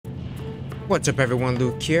What's up everyone,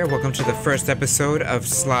 Luke here. Welcome to the first episode of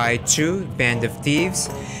Sly 2, Band of Thieves.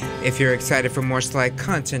 If you're excited for more Sly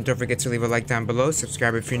content, don't forget to leave a like down below,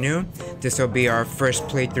 subscribe if you're new. This will be our first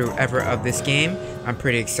playthrough ever of this game. I'm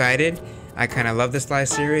pretty excited. I kind of love the Sly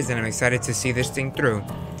series and I'm excited to see this thing through.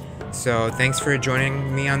 So thanks for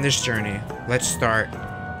joining me on this journey. Let's start.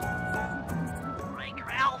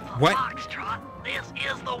 What? Foxtrot, this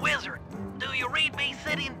is the Wizard. Do you read me,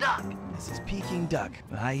 Sitting Duck? This is Peking Duck.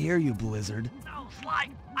 I hear you, Blizzard. No, Sly,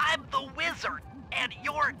 I'm the Wizard, and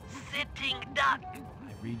you're Sitting Duck.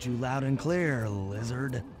 I read you loud and clear,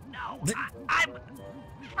 Lizard. No, I'm...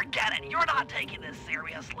 Forget it, you're not taking this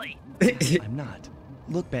seriously. I'm not.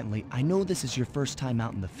 Look, Bentley, I know this is your first time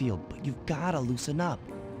out in the field, but you've gotta loosen up.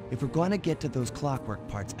 If we're going to get to those clockwork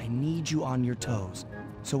parts, I need you on your toes.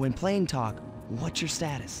 So in plain talk, what's your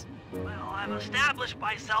status? Well, I've established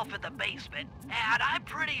myself in the basement, and I'm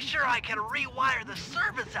pretty sure I can rewire the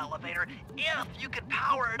service elevator if you can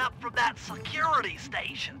power it up from that security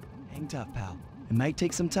station. Hang tough, pal. It might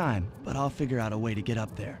take some time, but I'll figure out a way to get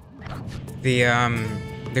up there. The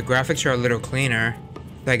graphics are a little cleaner.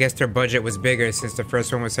 I guess their budget was bigger since the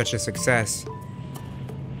first one was such a success.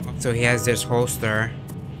 So he has this holster.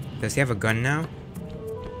 Does he have a gun now?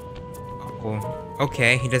 Oh,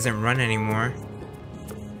 okay, he doesn't run anymore.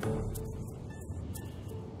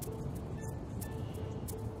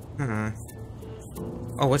 Huh.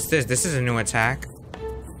 Oh, what's this? This is a new attack.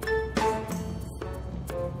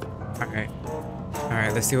 Alright.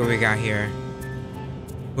 Alright, let's see what we got here.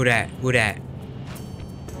 Who dat? Who dat?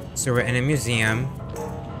 So we're in a museum.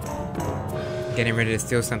 Getting ready to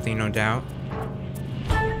steal something, no doubt.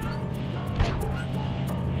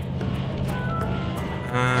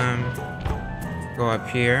 Go up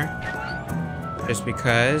here. Just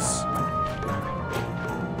because.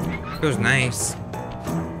 Feels nice.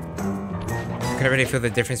 I could already feel the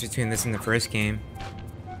difference between this and the first game.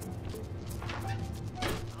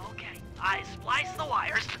 Okay, I spliced the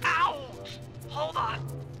wires. Ouch! Hold on.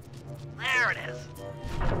 There it is.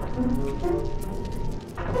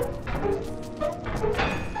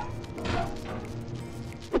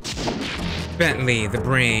 Bentley, the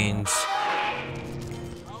brains.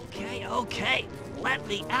 Okay. Let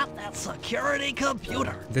me at that security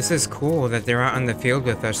computer. This is cool that they're out on the field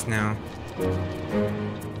with us now.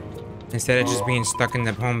 Instead of just being stuck in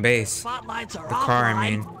the home base. Spotlights are The car, I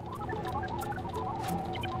mean.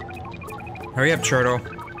 Hurry up, Turtle.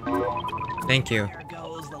 Thank you. Here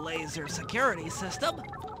goes the laser security system.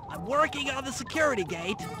 I'm working on the security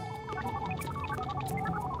gate.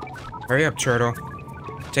 Hurry up, Turtle.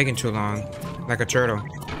 Taking too long. Like a turtle.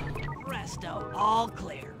 Presto, all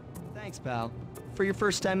clear. Thanks, pal. For your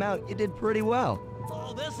first time out, you did pretty well.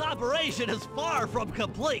 Oh, this operation is far from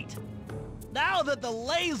complete. Now that the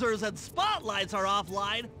lasers and spotlights are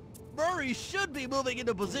offline, Murray should be moving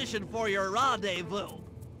into position for your rendezvous.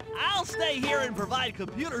 I'll stay here and provide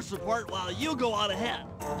computer support while you go on ahead.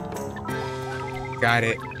 Got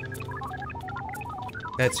it.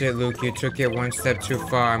 That's it, Luke. You took it one step too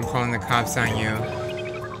far. I'm calling the cops on you.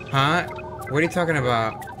 Huh? What are you talking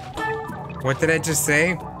about? What did I just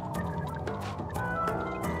say?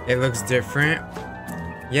 It looks different.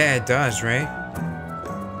 Yeah, it does, right?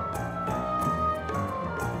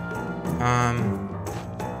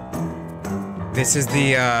 This is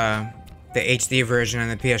the HD version on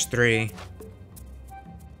the PS3.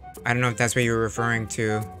 I don't know if that's what you were referring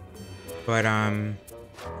to, but oh.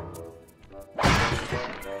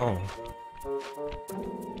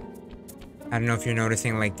 I don't know if you're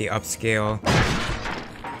noticing like the upscale,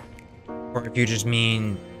 or if you just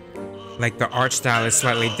mean like the art style is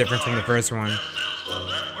slightly different from the first one.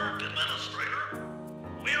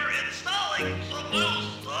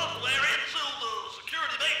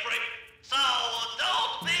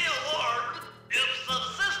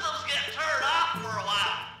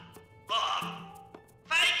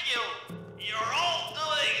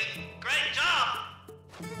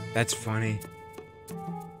 That's funny.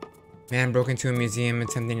 Man broke into a museum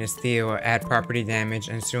attempting to steal, add property damage,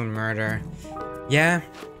 and soon murder. Yeah,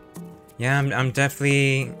 I'm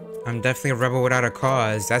definitely a rebel without a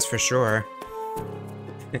cause. That's for sure.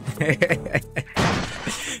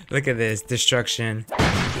 Look at this destruction.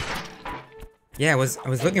 Yeah, I was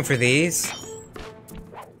looking for these.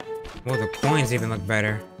 Well, the coins even look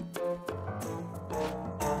better.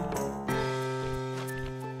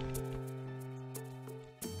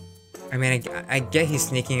 I mean, I get he's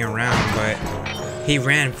sneaking around, but he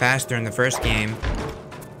ran faster in the first game.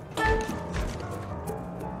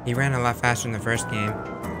 He ran a lot faster in the first game.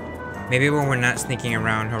 Maybe when we're not sneaking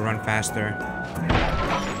around, he'll run faster.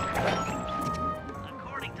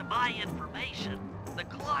 According to my information, the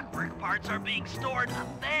clock clockwork parts are being stored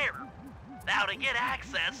up there. Now to get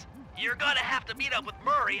access, you're gonna have to meet up with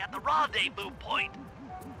Murray at the rendezvous point.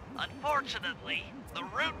 Unfortunately, the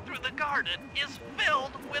route through the garden is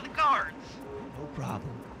filled with guards. No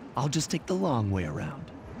problem. I'll just take the long way around.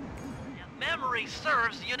 If memory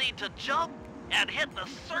serves, you need to jump and hit the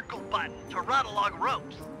circle button to run along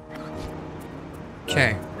ropes.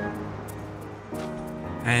 Okay.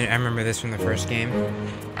 I remember this from the first game.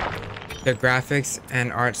 The graphics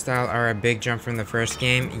and art style are a big jump from the first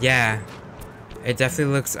game. Yeah. It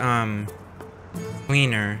definitely looks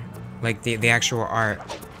cleaner. Like the actual art.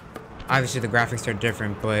 Obviously the graphics are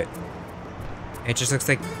different, but it just looks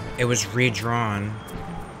like it was redrawn.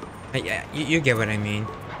 Yeah, you get what I mean.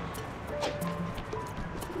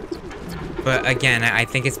 But again, I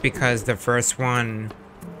think it's because the first one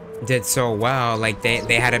did so well. Like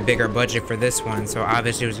they had a bigger budget for this one, so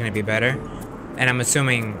obviously it was gonna be better. And I'm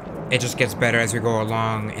assuming it just gets better as we go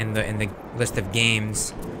along in the list of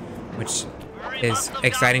games, which is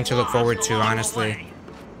exciting to look forward to, honestly.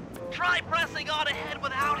 Try pressing on ahead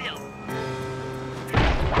without him.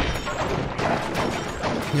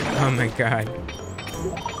 Oh my god.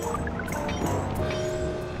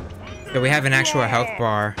 So we have an actual health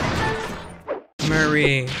bar.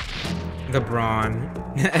 Murray the Brawn.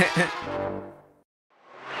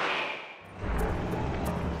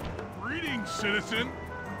 Greetings, citizen.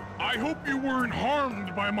 I hope you weren't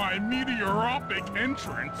harmed by my meteoropic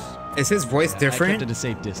entrance. Is his voice I different? kept at a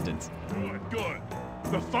safe distance. Good, good.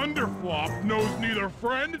 The Thunderflop knows neither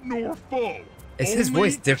friend nor foe. Is his Only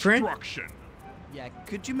voice different? destruction. Yeah,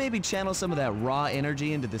 could you maybe channel some of that raw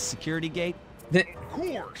energy into the security gate? Of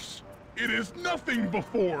course. It is nothing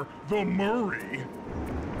before the Murray.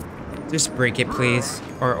 Just break it, please.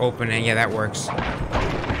 Or open it. Yeah, that works.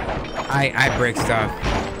 I break stuff.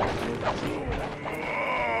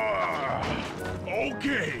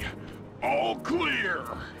 Okay. All clear.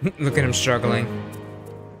 Look at him struggling.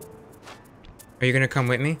 Are you gonna come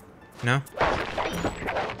with me? No?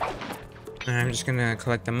 I'm just gonna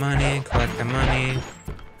collect the money,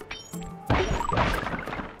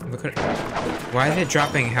 Look at... Why is it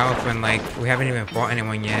dropping health when, like, we haven't even fought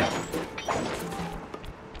anyone yet?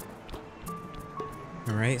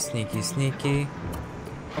 Alright, sneaky, sneaky.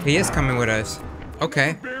 Oh, he is coming with us.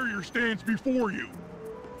 Okay. The barrier stands before you.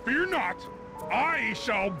 Fear not. I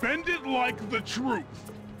shall bend it like the truth.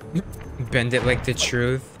 Bend it like the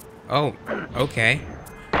truth. Oh, okay.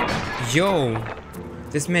 Yo,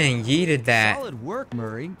 this man yeeted that. Solid work,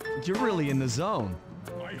 Murray. You're really in the zone.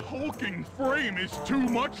 My hulking frame is too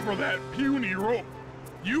much for that puny rope.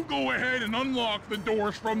 You go ahead and unlock the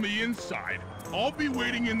doors from the inside. I'll be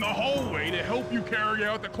waiting in the hallway to help you carry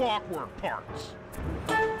out the clockwork parts.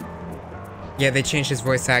 Yeah, they changed his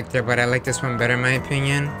voice actor, but I like this one better in my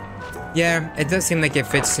opinion. Yeah, it does seem like it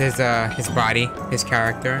fits his body, his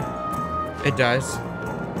character. It does.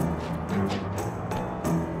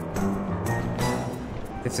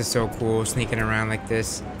 This is so cool, sneaking around like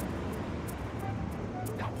this.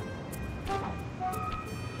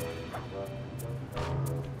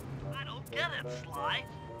 I don't get it, Sly.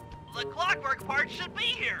 The clockwork part should be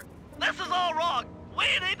here. This is all wrong. We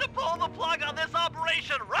need to pull the plug on this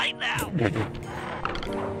operation right now.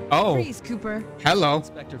 Oh, Freeze, Cooper. hello.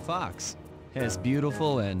 Inspector Fox. As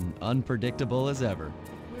beautiful and unpredictable as ever.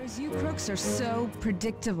 Whereas you crooks are so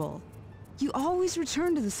predictable. You always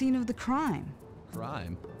return to the scene of the crime.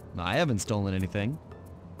 Crime? I haven't stolen anything.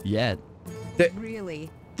 Yet. Really?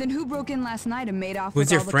 Then who broke in last night and made off Who's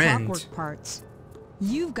with your all the friend? clockwork parts?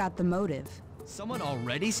 You've got the motive. Someone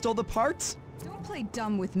already stole the parts? Don't play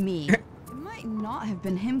dumb with me. It might not have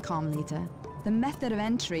been him, Carmelita. The method of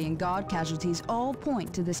entry and guard casualties all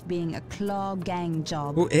point to this being a Claw Gang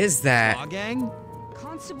job. Who is Law that? gang?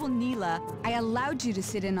 Constable Neela, I allowed you to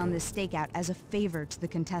sit in on this stakeout as a favor to the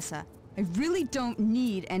Contessa. I really don't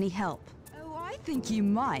need any help. Oh, I think you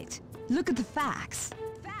might. Look at the facts.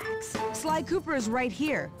 Facts? Sly Cooper is right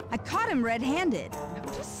here. I caught him red-handed. I'm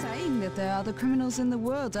just saying that there are other criminals in the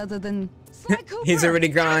world other than Sly Cooper. He's already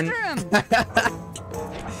gone. After him.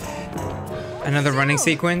 Another running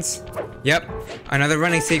sequence? Yep, another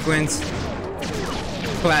running sequence.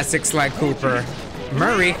 Classic Sly Cooper.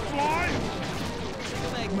 Murray.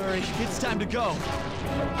 Meg, Murray, it's time to go.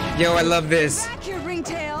 Yo, I love this. Back here,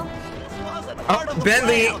 Ringtail. Oh,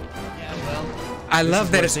 Bentley. Yeah, well, I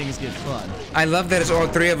love that where it's things get fun. I love that it's all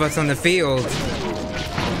three of us on the field.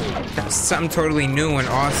 That's something totally new and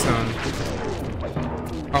awesome.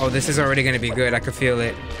 Oh, this is already gonna be good. I could feel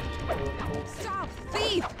it. Stop,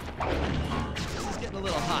 thief! This is getting a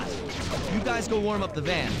little hot. You guys go warm up the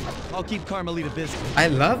van. I'll keep Carmelita busy. I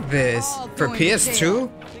love this. All For going to PS2?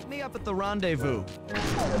 Pick me me up at the rendezvous.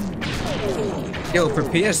 Yo, for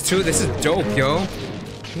PS2, this is dope, yo.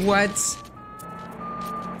 What?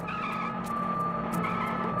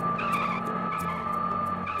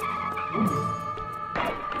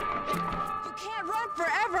 You can't run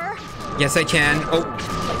forever. Yes, I can. Oh.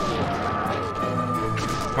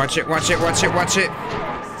 Watch it, watch it, watch it, watch it.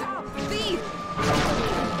 Stop, thief.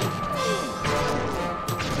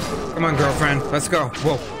 Come on, girlfriend. Let's go.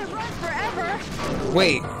 Whoa. You can't run forever.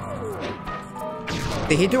 Wait.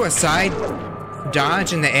 Did he do a side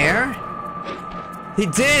dodge in the air? He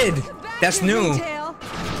did! Back That's in new. retail.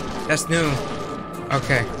 That's new.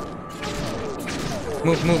 Okay.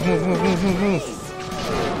 Move, move, move, move, move, move, move.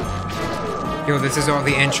 Yo, this is all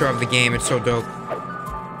the intro of the game. It's so dope.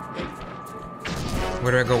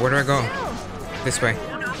 Where do I go? Where do I go? This way.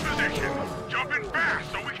 Hold your position. Jump in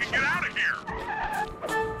fast so we can get out of here.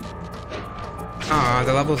 Aw,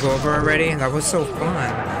 the level's over already? That was so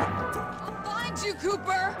fun. I'll find you,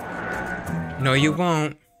 Cooper. No, you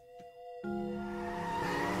won't.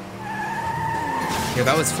 Yo,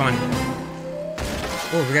 that was fun.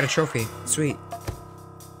 Oh, we got a trophy. Sweet.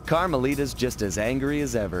 Carmelita's just as angry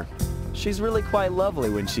as ever. She's really quite lovely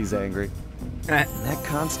when she's angry. That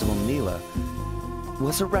Constable Neela,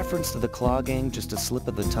 was a reference to the Claw Gang just a slip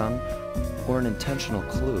of the tongue, or an intentional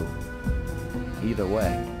clue? Either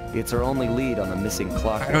way, it's her only lead on the missing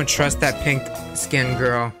Clockwork. I don't trust that pink skin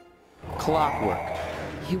girl. Clockwork.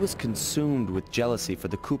 He was consumed with jealousy for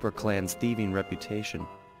the Cooper clan's thieving reputation.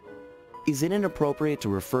 Is it inappropriate to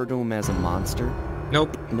refer to him as a monster?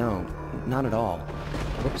 Nope. No, not at all.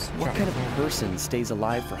 Whoops. What kind of person stays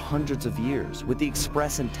alive for hundreds of years with the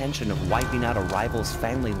express intention of wiping out a rival's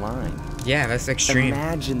family line? Yeah, that's extreme.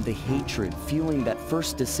 Imagine the hatred fueling that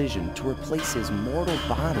first decision to replace his mortal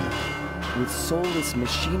body with soulless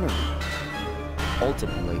machinery.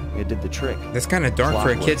 Ultimately, it did the trick. That's kind of dark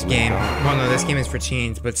for a Clockwork kid's game. lived on. Well, no, this game is for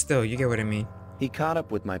teens, but still, you get what I mean. He caught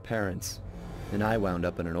up with my parents, and I wound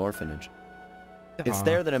up in an orphanage. It's Aw.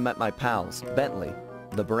 there that I met my pals, Bentley,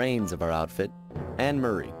 the brains of our outfit, and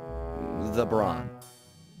Murray, the brawn.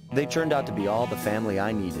 They turned out to be all the family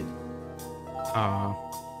I needed. Aw,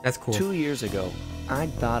 that's cool. 2 years ago, I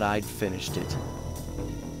thought I'd finished it.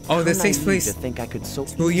 Oh, this How takes naive place to think I could so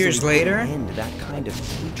 2 years easily put later? an end to that kind of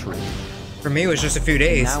hatred. For me, it was just a few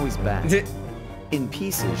days. Now he's back. In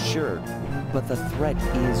pieces, sure, but the threat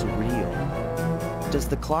is real. Does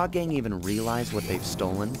the Claw Gang even realize what they've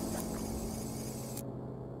stolen?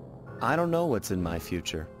 I don't know what's in my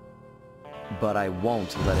future, but I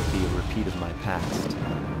won't let it be a repeat of my past.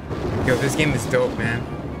 Yo, this game is dope, man.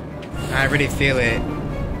 I already feel it.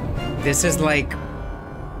 This is like,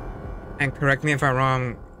 and correct me if I'm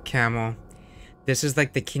wrong, Camel. This is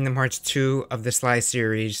like the Kingdom Hearts 2 of the Sly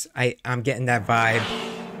series. I'm getting that vibe.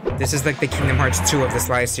 This is like the Kingdom Hearts 2 of the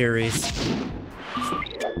Sly series.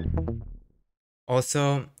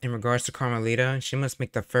 Also, in regards to Carmelita, she must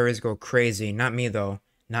make the furries go crazy. Not me, though.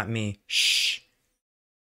 Not me. Shh.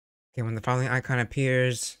 Okay, when the following icon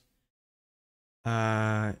appears...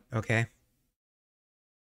 okay.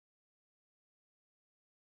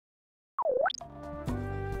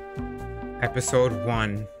 Episode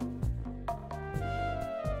 1.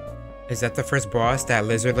 Is that the first boss? That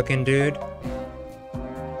lizard-looking dude?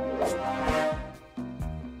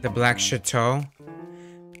 The Black Chateau?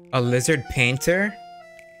 A lizard painter?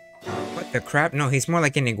 What the crap? No, he's more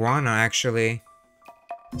like an iguana, actually.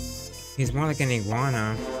 He's more like an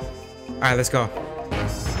iguana. Alright, let's go.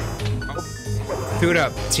 Suit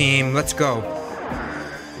up, team. Let's go.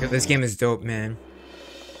 Yo, this game is dope, man.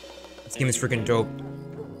 This game is freaking dope.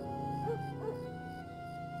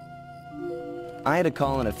 I had to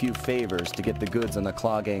call in a few favors to get the goods on the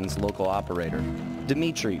Claw Gang's local operator.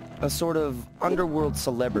 Dimitri, a sort of underworld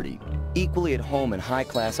celebrity, equally at home in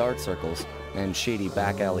high-class art circles and shady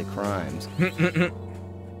back-alley crimes.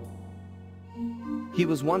 He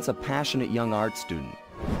was once a passionate young art student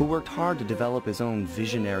who worked hard to develop his own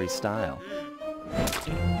visionary style.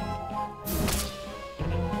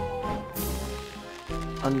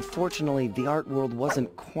 Unfortunately, the art world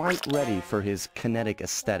wasn't quite ready for his kinetic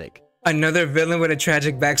aesthetic. Another villain with a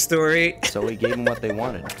tragic backstory. So he gave them what they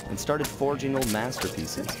wanted and started forging old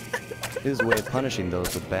masterpieces. His way of punishing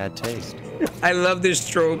those with bad taste. I love this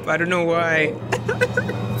trope. I don't know why.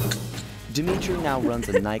 Dimitri now runs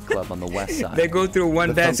a nightclub on the west side. They go through one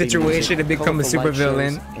The bad thumping situation to music, become a colorful light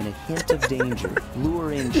supervillain. shows, and a hint of danger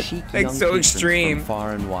lure in chic Like, young so patrons extreme. from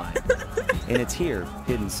far and wide. And it's here,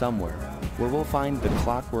 hidden somewhere, where we'll find the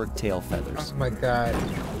Clockwork Tail Feathers. Oh my god.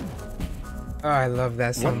 Oh, I love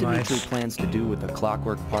that so What Dimitri much. plans to do with the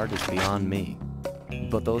Clockwork part is beyond me.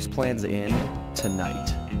 But those plans end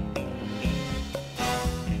tonight.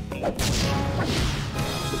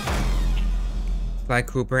 Sly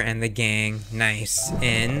Cooper and the gang. Nice.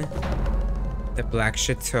 In the Black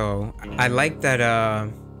Chateau. I like that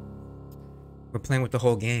we're playing with the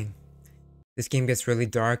whole gang. This game gets really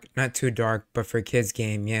dark. Not too dark, but for a kids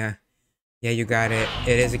game, yeah. Yeah, you got it.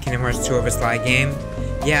 It is a Kingdom Hearts 2 of a Sly game.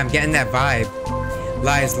 Yeah, I'm getting that vibe.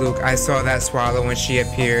 Lies, Luke. I saw that swallow when she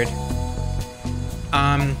appeared.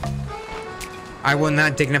 I will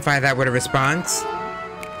not dignify that with a response.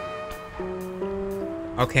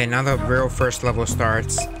 Okay, now the real first level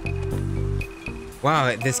starts.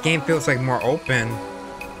 Wow, this game feels like more open.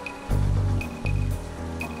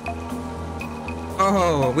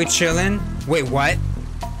 Oh, we chillin'? Wait, what?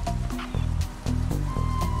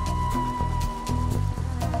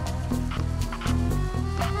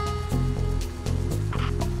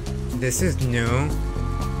 This is new.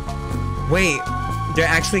 Wait, they're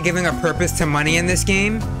actually giving a purpose to money in this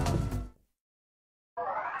game?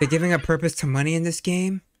 They're giving a purpose to money in this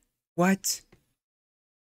game? What?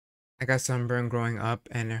 I got sunburn growing up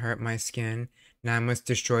and it hurt my skin. Now I must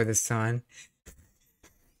destroy the sun.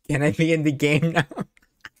 Can I be in the game now?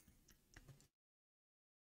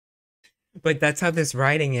 But that's how this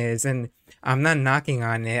writing is, and I'm not knocking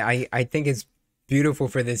on it. I think it's beautiful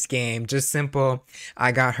for this game. Just simple,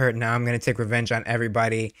 I got hurt, now I'm gonna take revenge on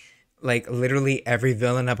everybody. Like, literally every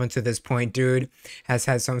villain up until this point, dude, has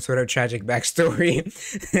had some sort of tragic backstory.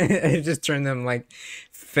 It just turned them, like,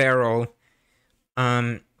 feral.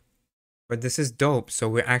 But this is dope, so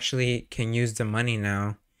we actually can use the money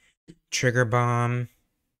now. Trigger bomb.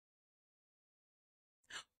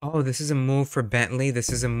 Oh, this is a move for Bentley, this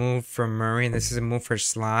is a move for Murray, and this is a move for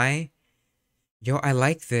Sly. Yo, I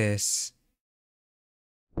like this.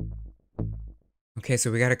 Okay,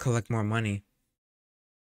 so we gotta collect more money.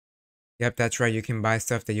 Yep, that's right, you can buy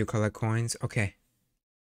stuff that you collect coins. Okay.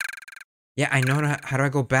 Yeah, I know how do I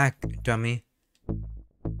go back, dummy?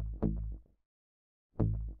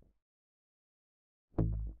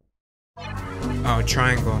 Oh,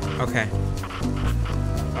 triangle. Okay.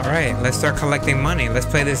 Alright, let's start collecting money. Let's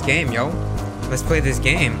play this game, yo. Let's play this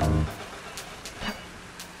game.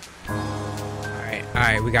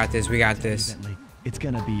 Alright, we got this, we got this. It's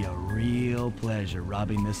gonna be a real pleasure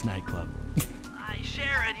robbing this nightclub. I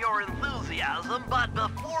share in your enthusiasm, but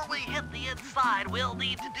before we hit the inside, we'll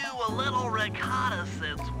need to do a little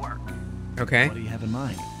reconnaissance work. Okay. What do you have in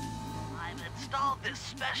mind? I've installed this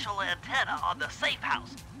special antenna on the safe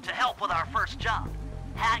house to help with our first job.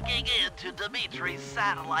 Hacking into Dimitri's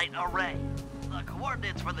satellite array. The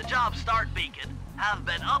coordinates for the job start beacon have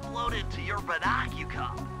been uploaded to your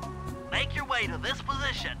binocucom. Make your way to this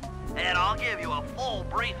position, and I'll give you a full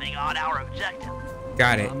briefing on our objective.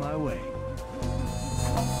 Got it. On my way.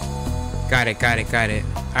 Got it, got it, got it.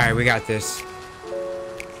 Alright, we got this.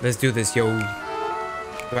 Let's do this, yo.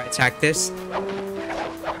 Do I attack this?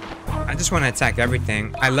 I just want to attack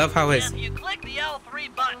everything. I love how it's... If you click the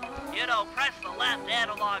L3 button, press the left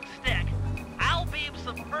analog stick, I'll beam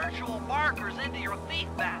some virtual markers into your thief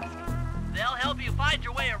mask. They'll help you find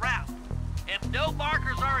your way around. If no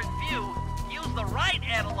markers are in view, use the right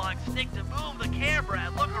analog stick to move the camera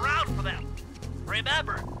and look around for them.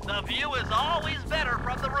 Remember, the view is always better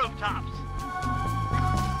from the rooftops.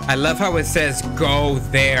 I love how it says, go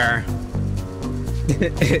there.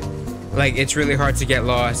 Like, it's really hard to get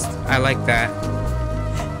lost. I like that.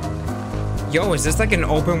 Yo, is this like an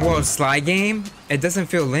open world Sly game? It doesn't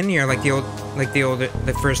feel linear like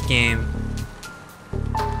the first game.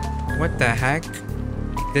 What the heck?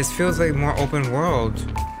 This feels like more open world.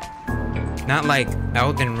 Not like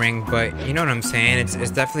Elden Ring, but you know what I'm saying?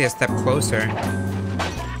 It's definitely a step closer.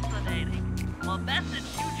 Fascinating. The message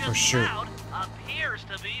you just shoot. found appears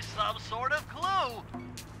to be some sort of clue.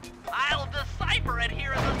 I'll decipher it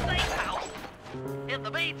here in the safe house. In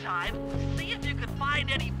the meantime, see if you can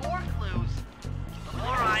find any more clues. The more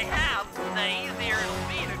I have, the easier it'll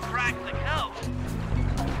be to crack the code.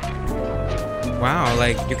 Wow,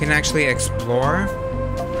 like you can actually explore.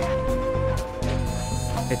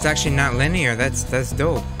 It's actually not linear. That's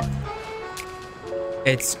dope.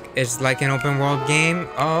 It's like an open world game.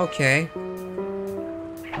 Oh, okay.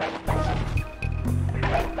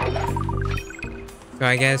 So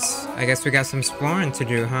I guess we got some exploring to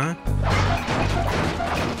do, huh?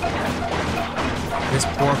 This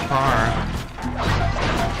poor car.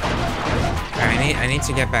 Alright, I need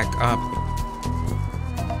to get back up.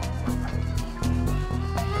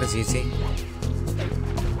 That was easy.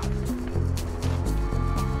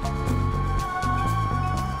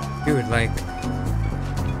 Dude, like,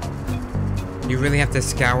 you really have to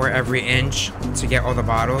scour every inch to get all the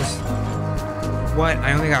bottles? What?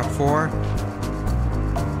 I only got 4?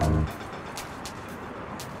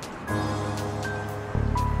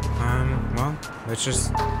 Well, let's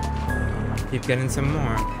just keep getting some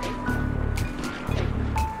more.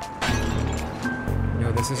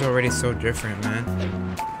 Yo, this is already so different, man.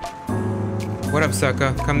 What up,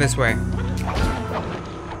 sucker? Come this way.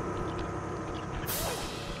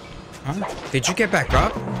 Huh? Did you get back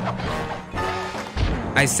up?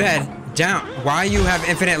 I said, down. Why you have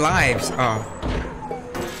infinite lives? Oh.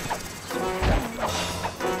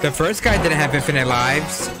 The first guy didn't have infinite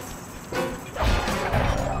lives.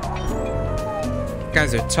 You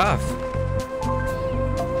guys are tough.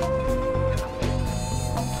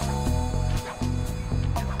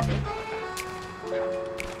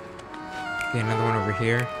 Okay, another one over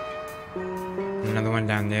here. Another one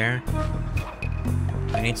down there.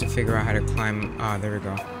 I need to figure out how to climb. Ah, there we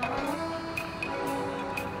go.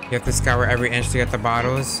 You have to scour every inch to get the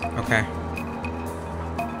bottles? Okay.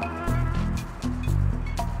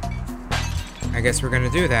 I guess we're gonna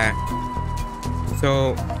do that.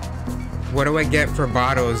 So, what do I get for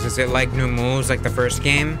bottles? Is it like new moves like the first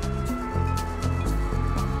game?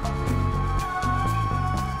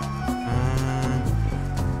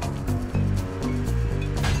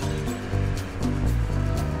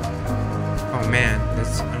 Oh man,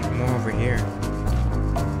 there's more over here.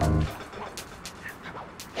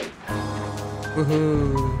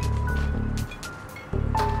 Woohoo!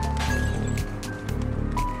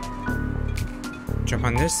 Jump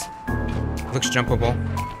on this. Looks jumpable.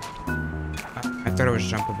 I thought it was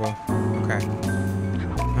jumpable. Okay.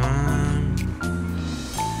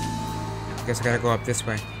 I guess I gotta go up this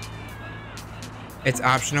way. It's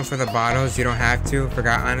optional for the bottles. You don't have to.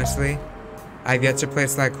 Forgot, honestly. I've yet to play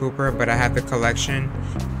Sly Cooper, but I have the collection.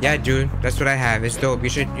 Yeah, dude, that's what I have. It's dope. You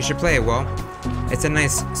should play it, Will. It's a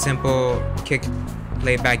nice, simple,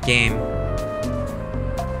 laid-back game.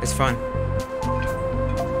 It's fun.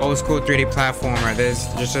 Old school 3D platformer. There's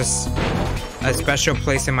just a special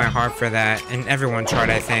place in my heart for that, and everyone tried,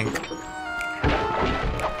 I think.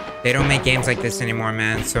 They don't make games like this anymore,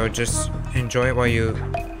 man, so just enjoy it while you...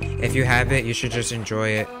 If you have it, you should just enjoy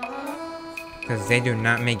it. Because they do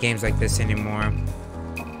not make games like this anymore.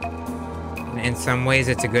 And in some ways,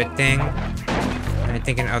 it's a good thing. And I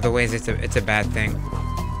think in other ways, it's a bad thing.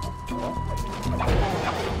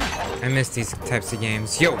 I miss these types of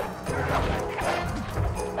games. Yo!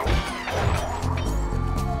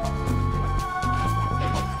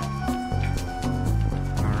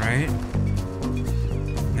 Alright.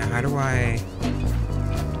 Now how do I...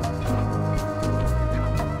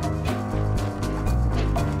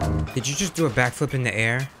 Did you just do a backflip in the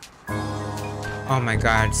air? Oh my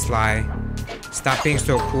god, Sly. Stop being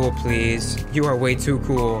so cool, please. You are way too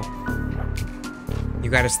cool. You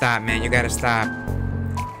gotta stop, man. You gotta stop.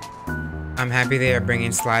 I'm happy they are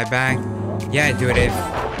bringing Sly back. Yeah, dude,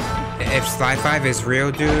 if Sly 5 is real,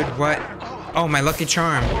 dude, what? Oh, my lucky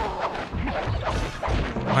charm.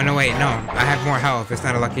 Oh, no, wait, no. I have more health. It's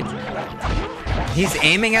not a lucky... He's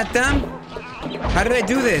aiming at them? How did I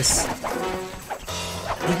do this?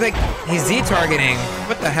 He's Z-targeting.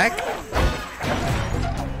 What the heck?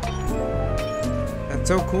 That's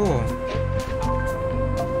so cool.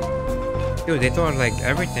 Dude, they thought like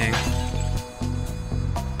everything.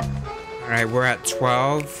 Alright, we're at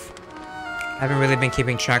 12. I haven't really been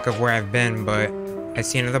keeping track of where I've been, but I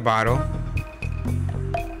see another bottle.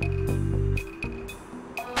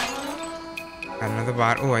 Got another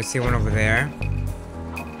bottle. Oh, I see one over there.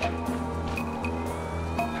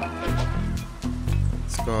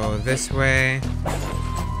 Go this way.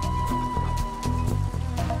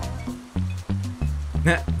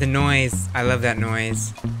 The noise. I love that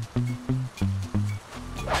noise.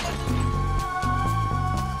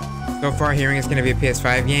 So far, hearing it's gonna be a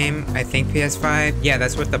PS5 game. I think PS5. Yeah,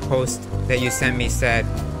 that's what the post that you sent me said.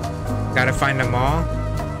 Gotta find them all.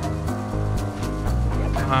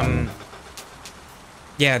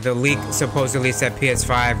 Yeah, the leak supposedly said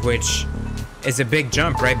PS5, which is a big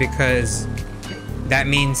jump, right? Because that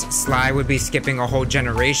means Sly would be skipping a whole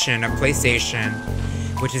generation of PlayStation,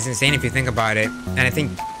 which is insane if you think about it. And I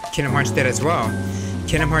think Kingdom Hearts did as well.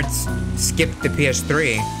 Kingdom Hearts skipped the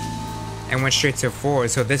PS3 and went straight to 4.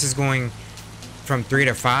 So this is going from 3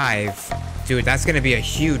 to 5. Dude, that's going to be a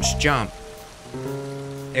huge jump.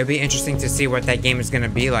 It'll be interesting to see what that game is going to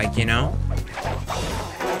be like, you know?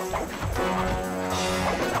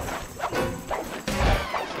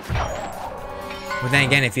 But then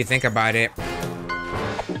again, if you think about it,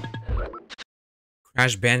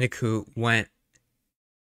 Crash Bandicoot went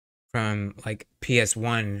from like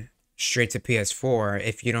PS1 straight to PS4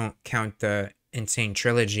 if you don't count the Insane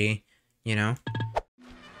Trilogy, you know?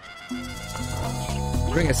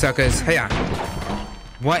 Bring it, suckers. Hey-ya.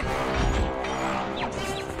 What?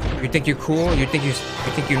 You think you're cool? You think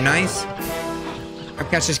you're nice?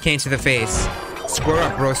 Catch this cane to the face. Square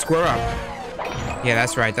up, bro. Square up. Yeah,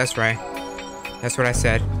 that's right. That's right. That's what I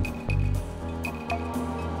said.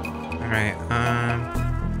 Alright,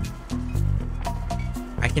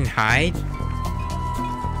 I can hide?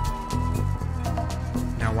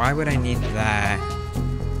 Now, why would I need that?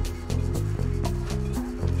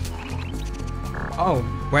 Oh,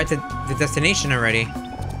 we're at the destination already.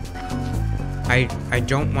 I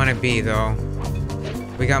don't want to be, though.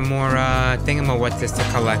 We got more, thingamawhat's to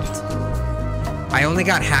collect. I only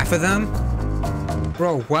got half of them?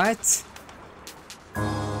 Bro, what?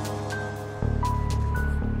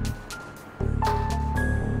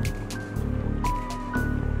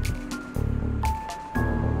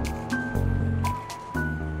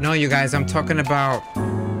 No, you guys, I'm talking about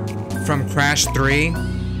from Crash 3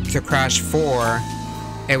 to Crash 4,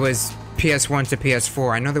 it was PS1 to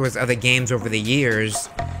PS4. I know there was other games over the years,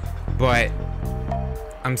 but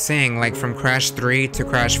I'm saying, like, from Crash 3 to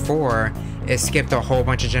Crash 4, it skipped a whole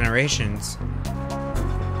bunch of generations.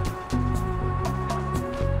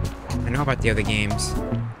 I know about the other games.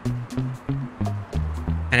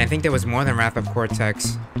 And I think there was more than Wrath of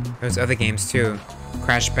Cortex. There was other games, too.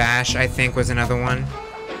 Crash Bash, I think, was another one.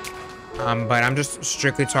 But I'm just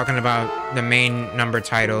strictly talking about the main number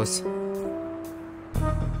titles.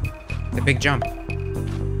 The Big Jump.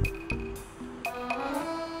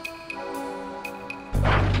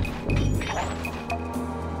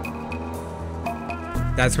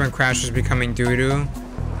 That's when Crash was becoming doo-doo.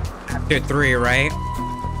 After 3, right?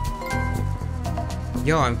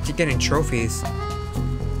 Yo, I'm keep getting trophies.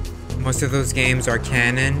 Most of those games are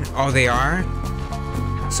canon. Oh, they are?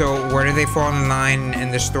 So where do they fall in line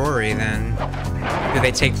in the story then? Do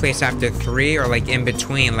they take place after 3 or like in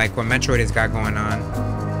between, like what Metroid has got going on?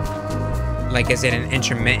 Like, is it an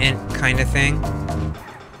intermittent kind of thing?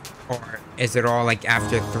 Or is it all like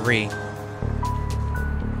after 3?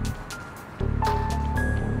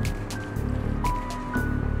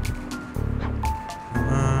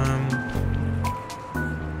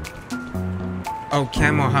 Oh,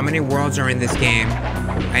 Camo, how many worlds are in this game?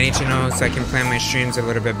 I need to know so I can plan my streams a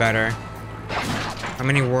little bit better. How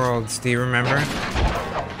many worlds? Do you remember?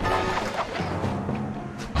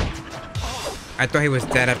 I thought he was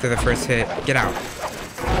dead after the first hit. Get out.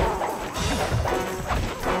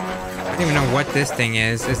 I don't even know what this thing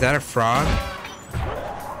is. Is that a frog?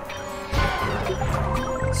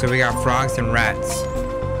 So we got frogs and rats.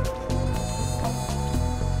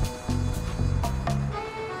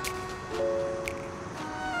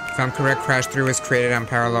 If I'm correct, Crash 3 was created on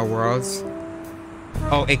Parallel Worlds.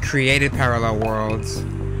 Oh, it created Parallel Worlds.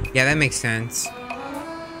 Yeah, that makes sense.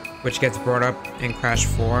 Which gets brought up in Crash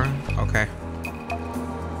 4. Okay.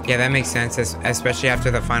 Yeah, that makes sense, especially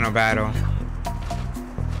after the final battle.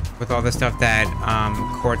 With all the stuff that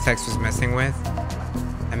Cortex was messing with.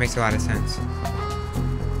 That makes a lot of sense.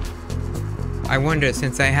 I wonder,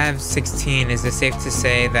 since I have 16, is it safe to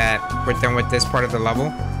say that we're done with this part of the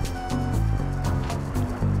level?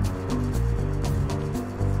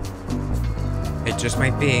 It just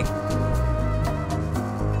might be.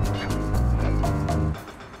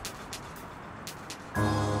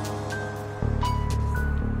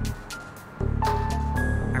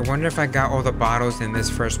 I wonder if I got all the bottles in this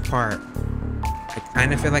first part. I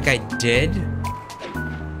kind of feel like I did.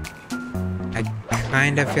 I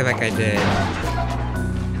kind of feel like I did.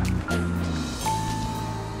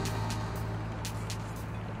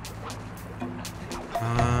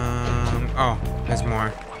 Oh, there's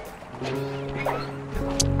more.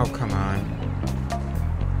 Oh, come on.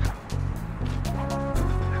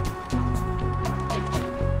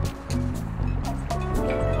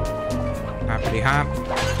 Hoppity hop.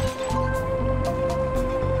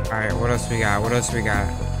 Alright, what else we got? What else we got?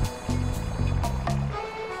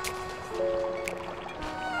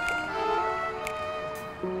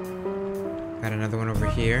 Got another one over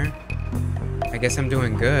here. I guess I'm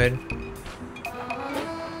doing good.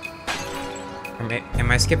 Am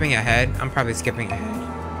I skipping ahead? I'm probably skipping ahead.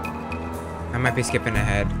 I might be skipping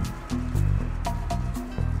ahead.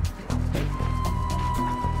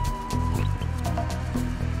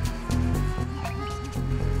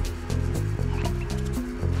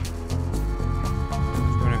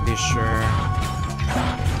 Just want to be sure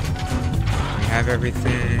we have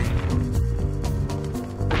everything.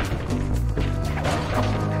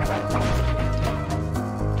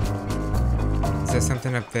 Is there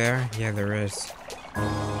something up there? Yeah, there is.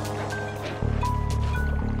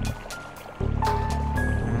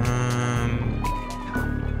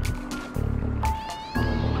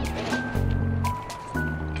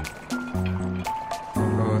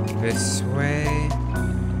 Go this way.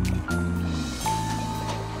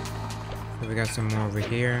 We got some more over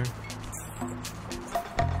here.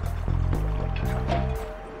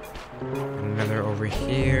 Another over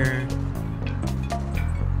here.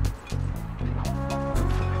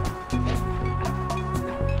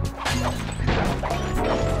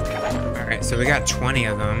 Alright, so we got 20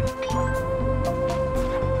 of them.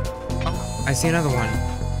 Oh, I see another one.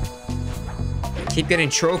 I keep getting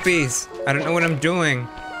trophies. I don't know what I'm doing.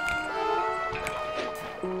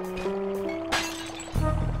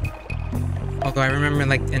 Although I remember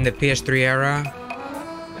like in the PS3 era,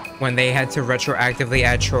 when they had to retroactively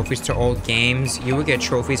add trophies to old games, you would get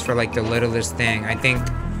trophies for like the littlest thing. I think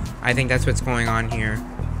that's what's going on here,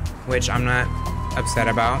 which I'm not upset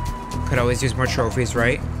about. Could always use more trophies,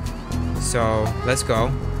 right? So let's go.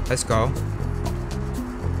 Let's go.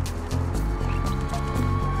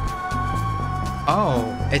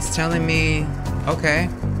 Oh, it's telling me, okay.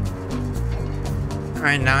 All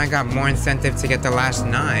right, now I got more incentive to get the last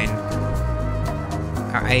 9.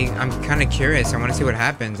 I'm kind of curious. I want to see what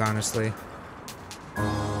happens, honestly.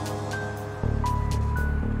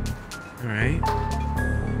 Alright.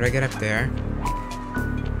 How do I get up there?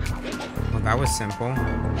 Well, that was simple.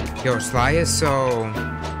 Yo, Sly is so...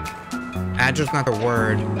 Agile's not the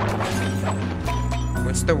word.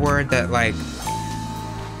 What's the word that, like...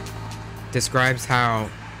 describes how...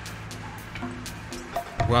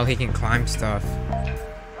 well he can climb stuff?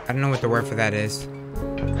 I don't know what the word for that is.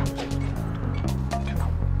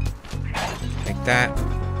 That. How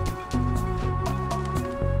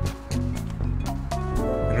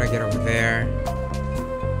do I get over there?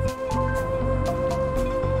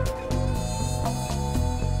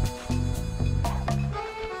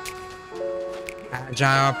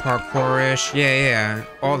 Agile, parkourish, yeah,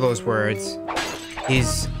 all those words.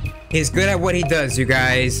 He's good at what he does, you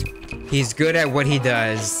guys. He's good at what he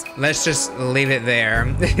does. Let's just leave it there.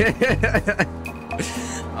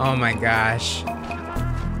 Oh my gosh.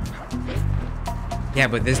 Yeah,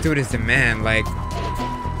 but this dude is the man, like,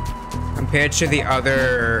 compared to the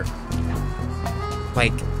other,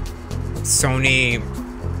 like, Sony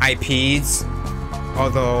IPs,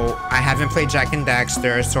 although I haven't played Jak and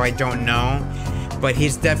Daxter, so I don't know, but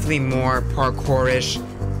he's definitely more parkourish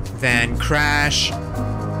than Crash,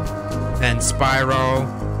 than Spyro,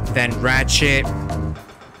 than Ratchet.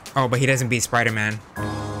 Oh, but he doesn't beat Spider-Man.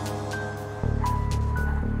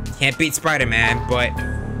 Can't beat Spider-Man, but...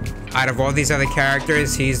 out of all these other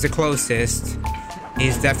characters, he's the closest.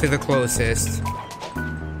 He's definitely the closest.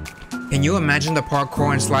 Can you imagine the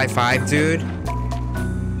parkour in Sly 5, dude?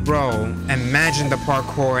 Bro, imagine the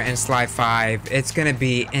parkour in Sly 5. It's gonna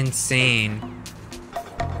be insane.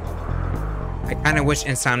 I kinda wish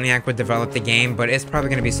Insomniac would develop the game, but it's probably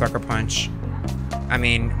gonna be Sucker Punch. I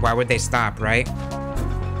mean, why would they stop, right?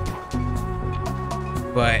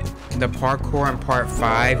 But the parkour in Part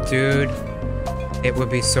 5, dude... it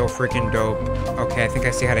would be so freaking dope. Okay, I think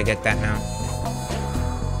I see how to get that now.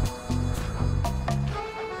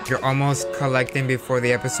 You're almost collecting before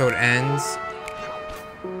the episode ends.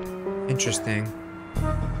 Interesting.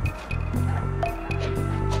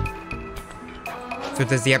 So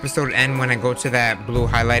does the episode end when I go to that blue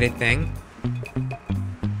highlighted thing?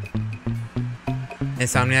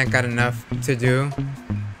 Insomniac got enough to do?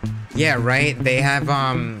 Yeah, right? They have,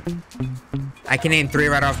 I can name 3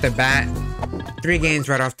 right off the bat. 3 games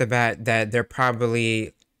right off the bat that they're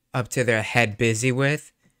probably up to their head busy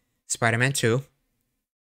with. Spider-Man 2.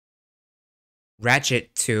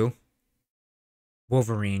 Ratchet 2.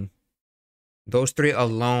 Wolverine. Those 3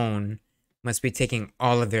 alone must be taking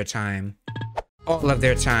all of their time. All of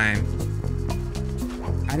their time.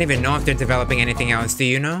 I don't even know if they're developing anything else. Do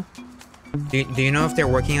you know? Do you know if they're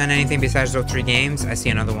working on anything besides those 3 games? I see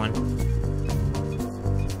another one.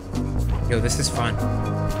 Yo, this is fun.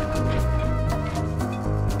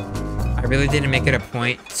 I really didn't make it a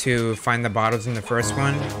point to find the bottles in the first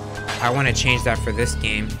one. I want to change that for this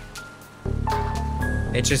game.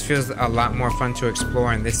 It just feels a lot more fun to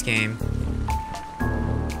explore in this game.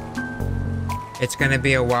 It's gonna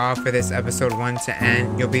be a while for this episode 1 to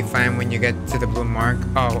end. You'll be fine when you get to the blue mark.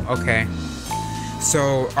 Oh, okay.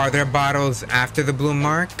 So, are there bottles after the blue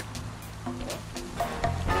mark?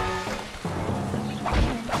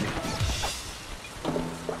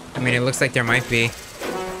 I mean, it looks like there might be.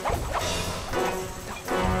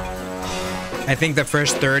 I think the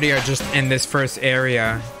first 30 are just in this first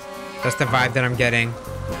area. That's the vibe that I'm getting.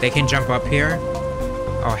 They can jump up here?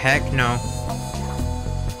 Oh, heck no.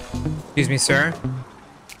 Excuse me, sir?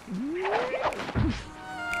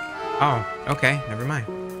 Oh, okay. Never mind.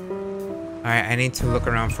 Alright, I need to look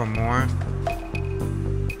around for more.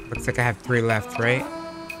 Looks like I have 3 left, right?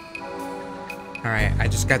 Alright, I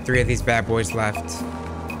just got 3 of these bad boys left.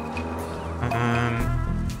 I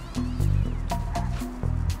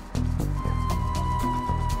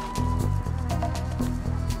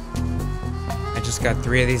just got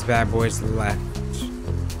 3 of these bad boys left.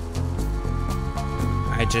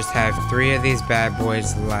 I just have 3 of these bad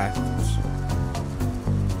boys left.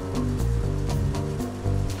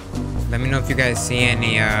 Let me know if you guys see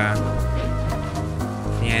any,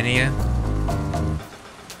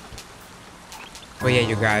 But yeah,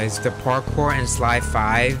 you guys, the parkour in Sly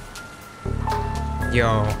 5,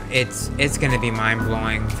 yo, it's gonna be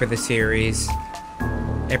mind-blowing for the series.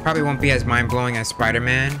 It probably won't be as mind-blowing as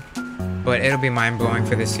Spider-Man, but it'll be mind-blowing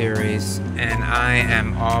for the series, and I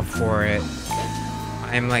am all for it.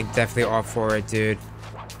 I'm like definitely all for it, dude.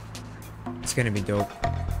 It's gonna be dope.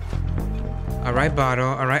 Alright, bottle.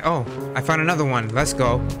 Alright. Oh, I found another one. Let's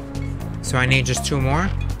go. So I need just 2 more?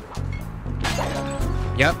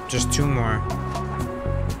 Yep, just 2 more.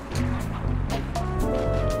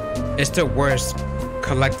 It's the worst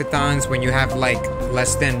collectathons when you have like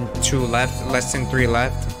less than 2 left, less than 3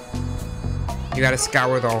 left. You gotta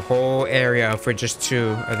scour the whole area for just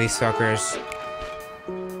 2 of these suckers.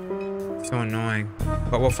 So annoying.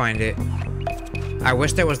 But we'll find it. I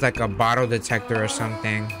wish there was like a bottle detector or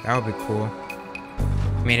something. That would be cool.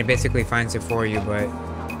 I mean, it basically finds it for you, but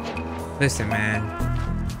listen, man.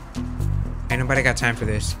 Ain't nobody got time for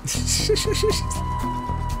this.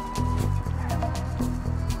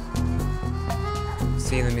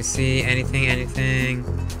 See, let me see. Anything.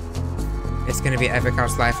 It's gonna be epic how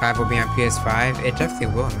Sly 5 will be on PS5. It definitely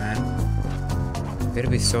will, man.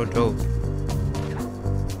 It'll be so dope.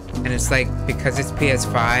 And it's like, because it's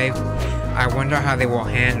PS5, I wonder how they will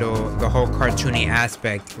handle the whole cartoony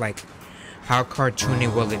aspect. Like, how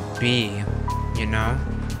cartoony will it be, you know?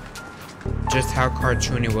 Just how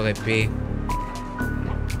cartoony will it be?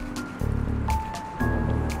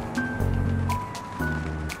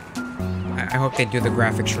 I hope they do the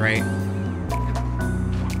graphics right.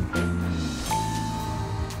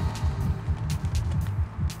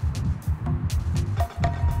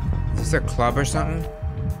 Is this a club or something?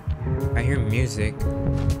 I hear music.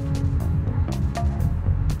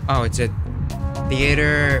 Oh, it's a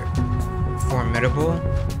theater formidable?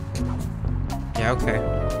 Yeah, okay.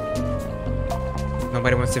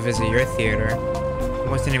 Nobody wants to visit your theater. Who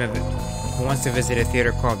wants to visit a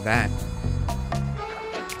theater called that?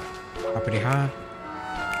 Hoppity hop.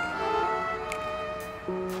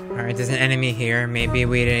 Alright, there's an enemy here. Maybe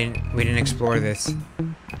we didn't explore this.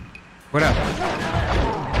 What up?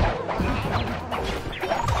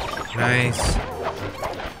 Nice.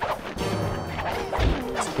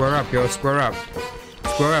 Square up, yo, square up.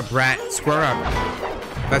 Square up, rat, square up.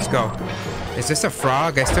 Let's go. Is this a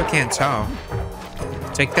frog? I still can't tell.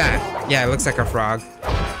 Take that. Yeah, it looks like a frog.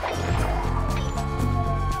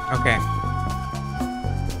 Okay.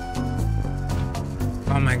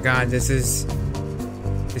 Oh my god, this is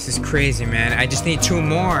crazy, man. I just need 2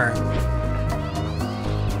 more.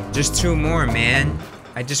 Just 2 more, man.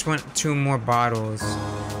 I just want 2 more bottles.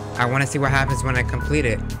 I want to see what happens when I complete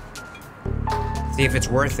it. See if it's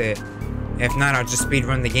worth it. If not, I'll just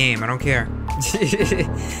speedrun the game. I don't care.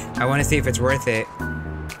 I want to see if it's worth it.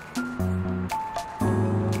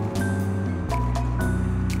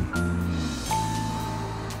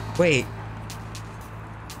 Wait.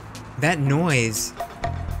 That noise.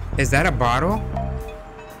 Is that a bottle?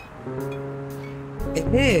 It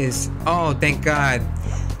is. Oh, thank God.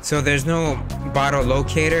 So there's no bottle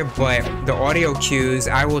locator, but the audio cues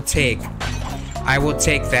I will take. I will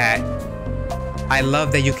take that. I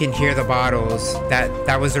love that you can hear the bottles.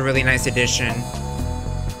 That was a really nice addition.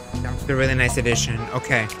 That was a really nice addition.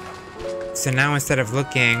 Okay. So now instead of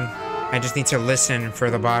looking, I just need to listen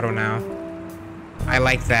for the bottle now. I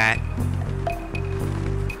like that.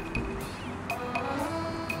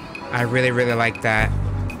 I really, really like that.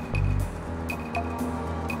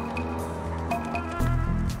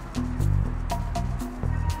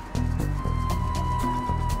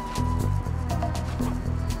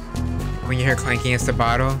 When you hear clanking against the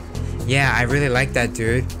bottle. Yeah, I really like that,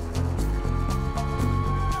 dude.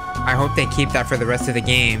 I hope they keep that for the rest of the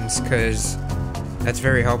games, because that's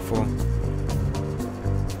very helpful.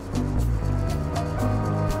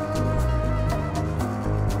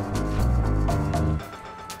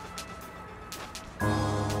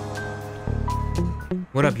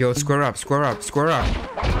 What up, yo? Square up, square up, square up.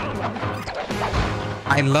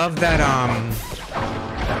 I love that,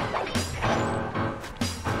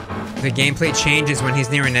 the gameplay changes when he's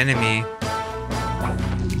near an enemy.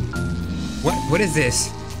 What is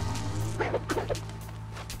this?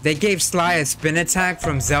 They gave Sly a spin attack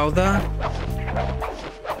from Zelda?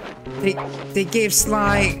 They gave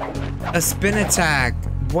Sly a spin attack.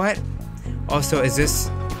 What? Also, is this...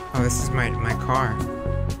 Oh, this is my car.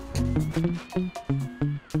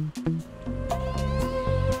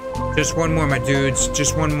 Just one more, my dudes.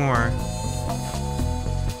 Just one more.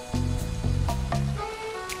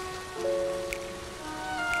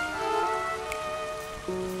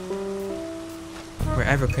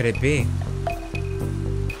 Wherever could it be?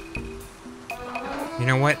 You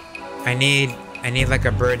know what? I need like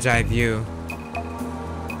a bird's eye view.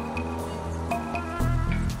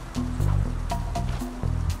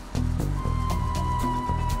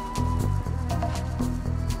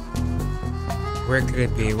 Where could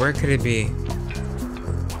it be? Where could it be?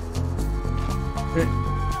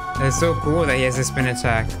 It's so cool that he has a spin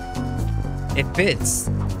attack. It fits.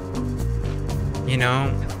 You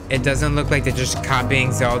know, it doesn't look like they're just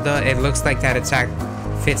copying Zelda. It looks like that attack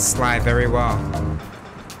fits Sly very well.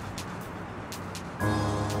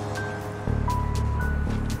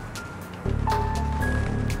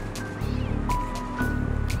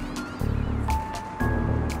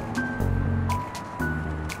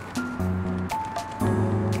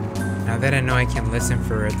 Now that I know I can listen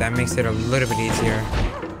for it, that makes it a little bit easier.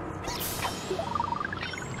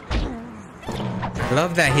 I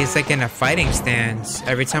love that he's like in a fighting stance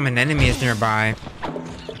every time an enemy is nearby.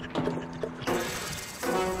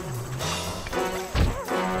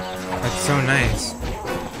 That's so nice.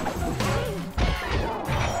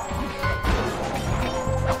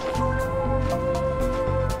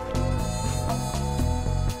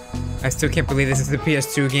 I still can't believe this is a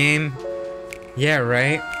PS2 game. Yeah,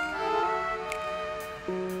 right?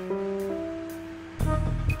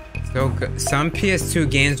 So good. Some PS2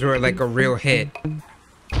 games were like a real hit.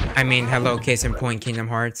 I mean, hello, case in point, Kingdom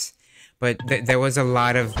Hearts. But there was a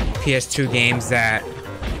lot of PS2 games that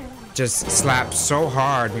just slapped so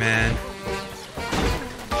hard, man.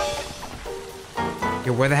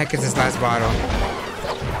 Yo, where the heck is this last bottle?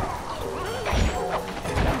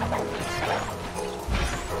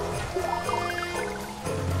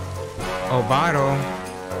 Oh, bottle,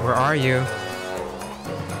 where are you?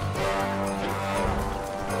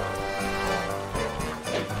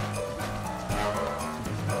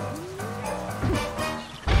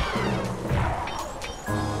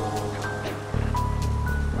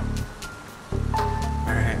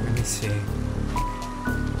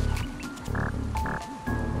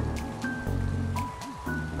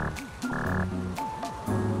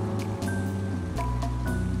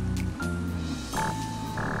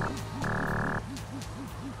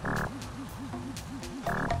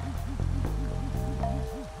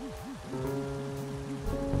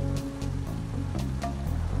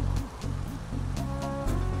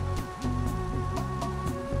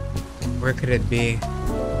 Where could it be?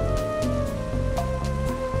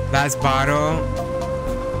 Last bottle.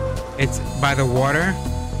 It's by the water.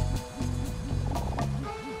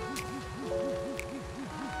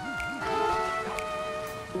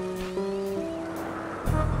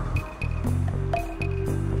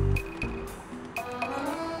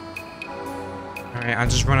 Alright, I'll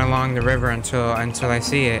just run along the river until I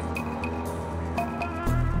see it.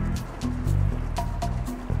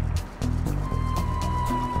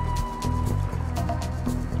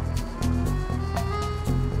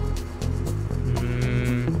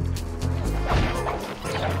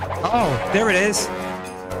 Oh, there it is.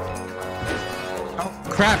 Oh,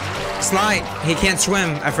 crap. Sly, he can't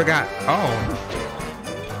swim. I forgot. Oh.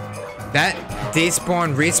 That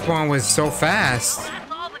despawn, respawn was so fast.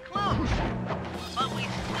 That's all the clues. But we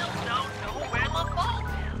still don't know where the vault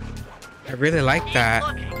is. I really like Keep that.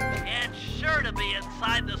 looking. It's sure to be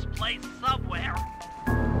inside this place somewhere.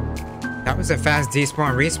 That was a fast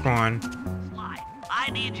despawn, respawn. Sly, I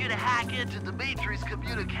need you to hack into Dimitri's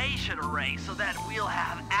communication array so that we'll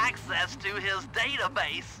have access to his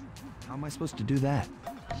database. How am I supposed to do that?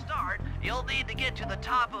 To start, you'll need to get to the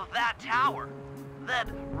top of that tower. Then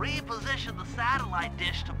reposition the satellite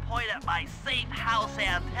dish to point at my safe house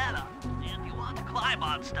antenna. If you want to climb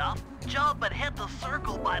on stuff, jump and hit the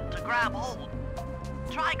circle button to grab hold.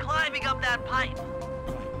 Try climbing up that pipe.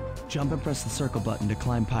 Jump and press the circle button to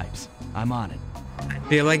climb pipes. I'm on it. I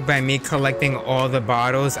feel like by me collecting all the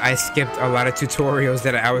bottles, I skipped a lot of tutorials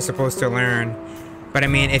that I was supposed to learn. But I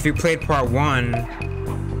mean, if you played part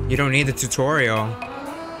 1, you don't need the tutorial.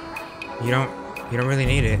 You don't really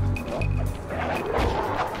need it.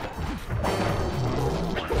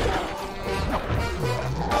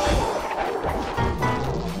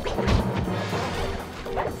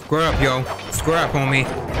 Square up, yo. Square up, homie.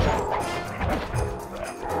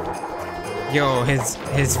 Yo,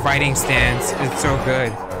 his fighting stance is so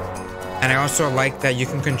good. And I also like that you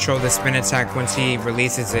can control the spin attack once he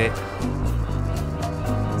releases it.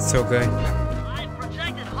 It's so good. I've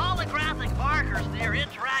projected holographic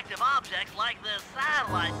radioactive objects like this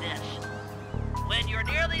satellite dish. When you're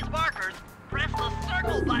near these markers, press the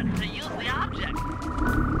circle button to use the object.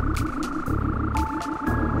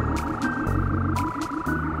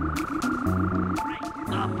 Right,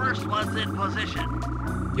 the first one's in position.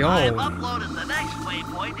 Yo. I've uploaded the next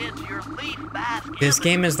waypoint into your Thief basket. This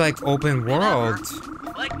game is like open world.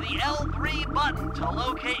 Click the L3 button to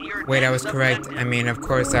locate your Wait, I was next correct. objective. I mean, of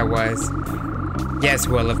course I was. Yes,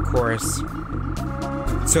 Will, of course.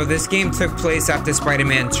 So this game took place after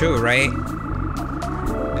Spider-Man 2, right?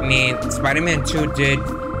 I mean, Spider-Man 2 did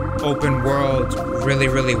open world really,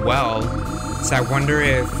 really well. So I wonder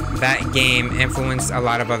if that game influenced a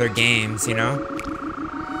lot of other games, you know?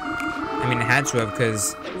 I mean, it had to have,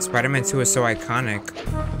 because Spider-Man 2 is so iconic.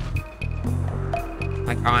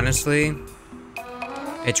 Like, honestly,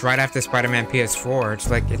 it's right after Spider-Man PS4. It's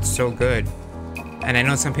like, it's so good. And I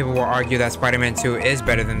know some people will argue that Spider-Man 2 is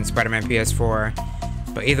better than Spider-Man PS4.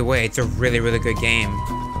 But either way, it's a really, really good game.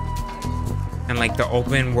 And like, the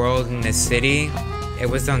open world in the city, it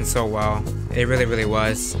was done so well. It really, really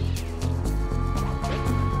was.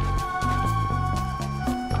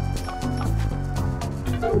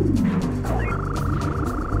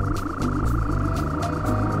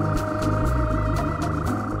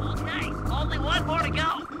 Okay, only one more to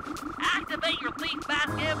go. Activate your Thief Bat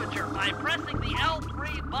Imager by pressing the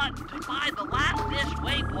L3 button to find the last dish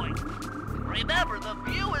waypoint. Remember, the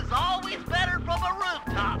view is always better from a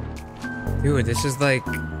rooftop. Dude, this is like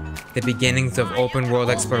the beginnings of open world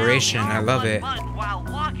exploration. I love it. While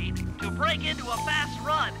walking to break into a fast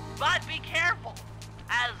run, but be careful,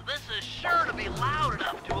 as this is sure to be loud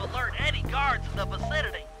enough to alert any guards in the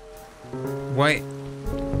vicinity. What?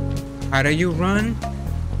 How do you run?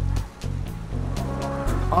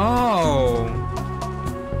 Oh.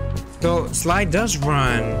 So Sly does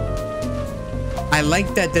run. I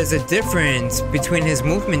like that there's a difference between his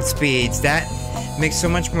movement speeds. That makes so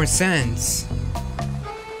much more sense.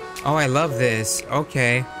 Oh, I love this.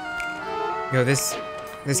 Okay. Yo, this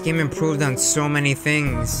game improved on so many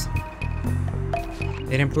things.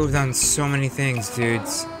 It improved on so many things,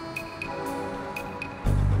 dudes.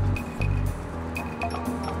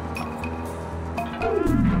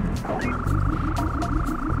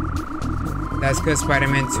 That's because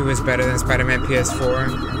Spider-Man 2 is better than Spider-Man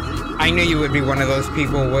PS4. I knew you would be one of those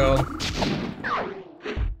people, Will.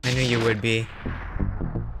 I knew you would be.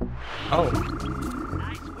 Oh.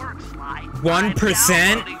 Nice work, Sly. 1%?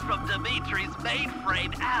 I'm downloading from Dimitri's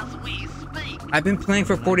mainframe as we speak. I've been playing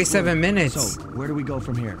for 47 minutes. So, where do we go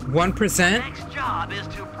from here? 1%? Next job is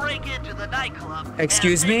to break into the nightclub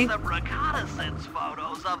Excuse and me? take some reconnaissance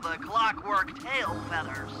photos of the clockwork tail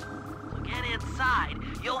feathers. To get inside,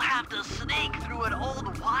 you'll have to sneak through an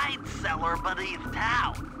old wine cellar beneath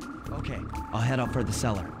town. Okay, I'll head up for the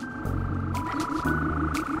cellar.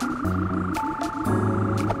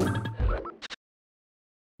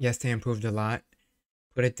 Yes, they improved a lot.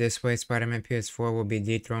 Put it this way, Spider-Man PS4 will be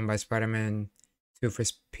dethroned by Spider-Man 2 for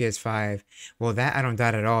PS5. Well, that I don't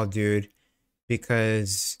doubt at all, dude.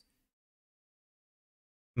 Because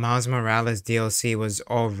Miles Morales DLC was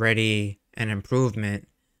already an improvement.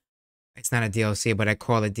 It's not a DLC, but I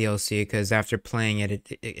call it DLC because after playing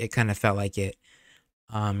it, it kind of felt like it.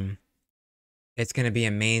 It's going to be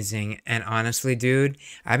amazing. And honestly, dude,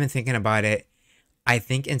 I've been thinking about it. I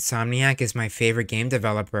think Insomniac is my favorite game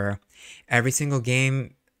developer. Every single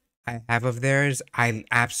game I have of theirs, I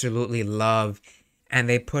absolutely love. And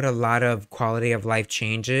they put a lot of quality of life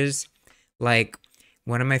changes. Like,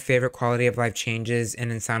 one of my favorite quality of life changes in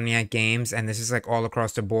Insomniac games, and this is like all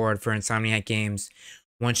across the board for Insomniac games,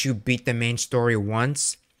 once you beat the main story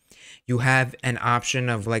once, you have an option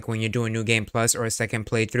of, like, when you do a New Game Plus or a second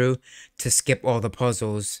playthrough, to skip all the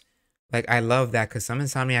puzzles. Like, I love that because some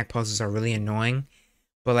Insomniac puzzles are really annoying.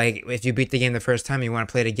 But, like, if you beat the game the first time and you want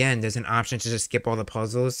to play it again, there's an option to just skip all the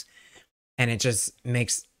puzzles. And it just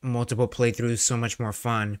makes multiple playthroughs so much more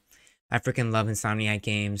fun. I freaking love Insomniac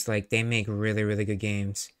games. Like, they make really, really good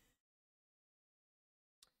games.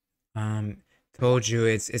 Told you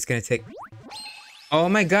it's gonna take... Oh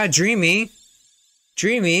my god, Dreamy!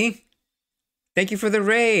 Dreamy! Thank you for the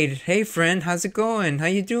raid! Hey friend, how's it going? How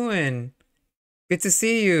you doing? Good to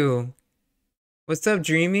see you! What's up,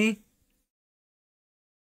 Dreamy?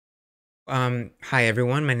 Hi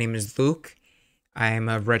everyone, my name is Luke. I am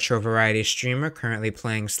a retro variety streamer, currently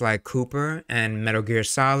playing Sly Cooper and Metal Gear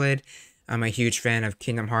Solid. I'm a huge fan of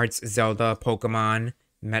Kingdom Hearts, Zelda, Pokemon,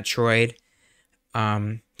 Metroid,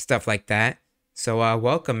 stuff like that. So,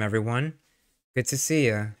 welcome everyone. Good to see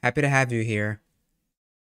you. Happy to have you here.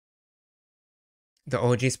 The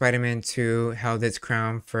OG Spider-Man 2 held its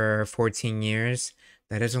crown for 14 years.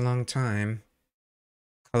 That is a long time.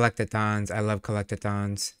 Collectathons. I love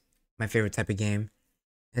collectathons. My favorite type of game.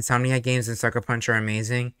 Insomniac games and Sucker Punch are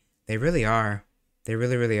amazing. They really are. They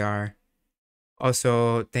really, really are.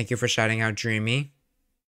 Also, thank you for shouting out Dreamy.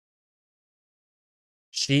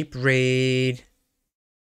 Sheep Raid.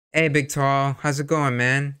 Hey, Big Tall. How's it going,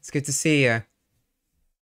 man? It's good to see ya.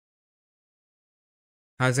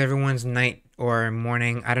 How's everyone's night or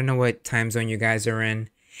morning? I don't know what time zone you guys are in.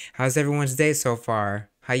 How's everyone's day so far?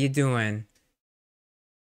 How you doing?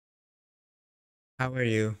 How are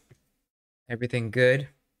you? Everything good?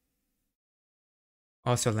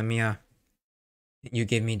 Also, let me, you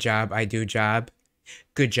give me job, I do job.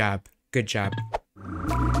 Good job. Good job.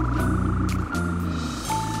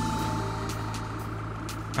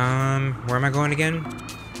 Where am I going again?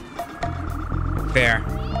 There.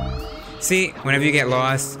 See, whenever you get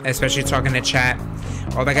lost, especially talking to chat,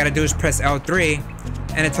 all I gotta do is press L3,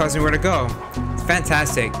 and it tells me where to go. It's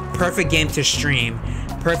fantastic. Perfect game to stream.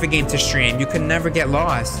 Perfect game to stream. You could never get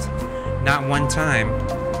lost. Not one time.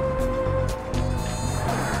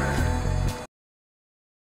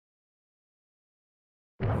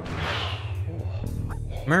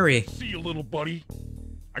 Murray. See you, little buddy.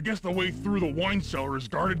 I guess the way through the wine cellar is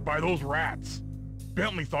guarded by those rats.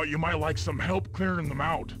 Bentley thought you might like some help clearing them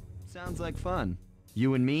out. Sounds like fun.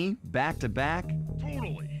 You and me, back to back?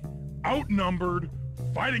 Totally. Outnumbered,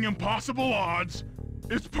 fighting impossible odds.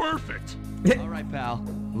 It's perfect. All right, pal.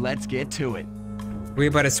 Let's get to it. We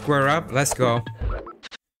about to square up? Let's go.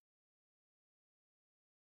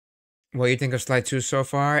 What you think of Sly 2 so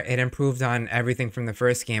far? It improved on everything from the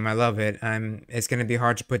first game. I love it. It's gonna be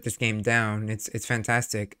hard to put this game down. It's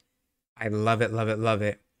fantastic. I love it, love it, love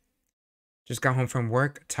it. Just got home from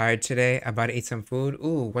work, tired today, about to eat some food.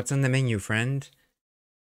 Ooh, what's on the menu, friend?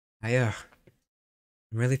 I'm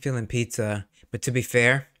really feeling pizza. But to be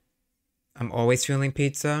fair, I'm always feeling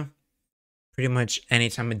pizza. Pretty much any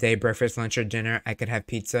time of day, breakfast, lunch, or dinner, I could have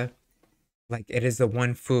pizza. Like, it is the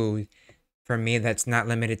one food for me that's not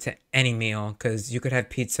limited to any meal. Because you could have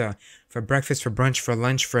pizza for breakfast, for brunch, for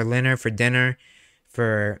lunch, for dinner,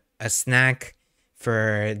 for a snack,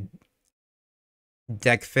 for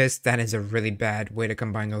deck fist. That is a really bad way to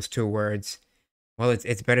combine those two words. Well,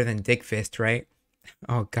 it's better than dick fist, right?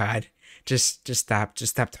 Oh God, just stop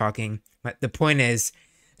talking. But the point is,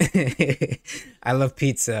 I love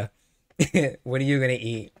pizza. What are you gonna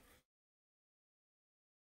eat?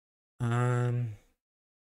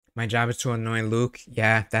 My job is to annoy Luke.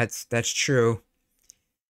 Yeah, that's true.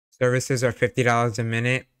 Services are $50 a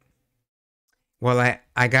minute. Well,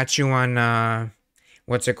 I got you on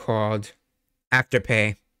what's it called?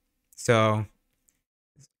 Afterpay. So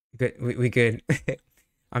good, we good.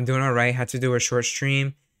 I'm doing all right. Had to do a short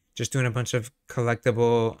stream, just doing a bunch of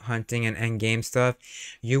collectible hunting and end game stuff.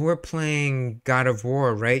 You were playing God of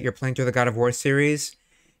War, right? You're playing through the God of War series.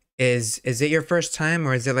 Is it your first time,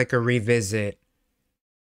 or is it like a revisit?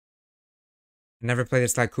 Never played the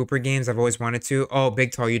Sly Cooper games. I've always wanted to. Oh,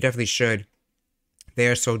 Big Tall, you definitely should. They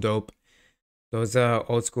are so dope. Those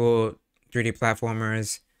old school 3D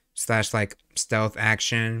platformers / like stealth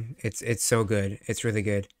action. It's so good. It's really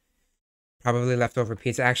good. Probably leftover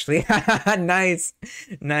pizza, actually. Nice.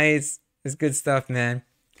 It's good stuff, man.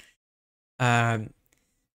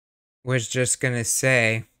 Was just gonna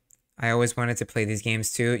say, I always wanted to play these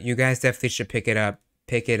games too. You guys definitely should pick it up.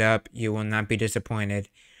 Pick it up. You will not be disappointed.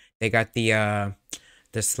 They got the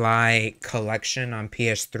Sly Collection on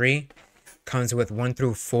PS3. Comes with 1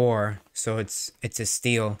 through 4, so it's a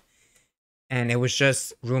steal. And it was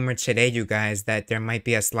just rumored today, you guys, that there might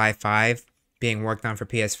be a Sly 5 being worked on for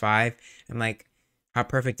PS5. I'm like, how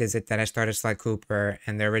perfect is it that I started Sly Cooper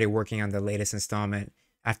and they're already working on the latest installment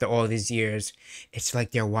after all these years? It's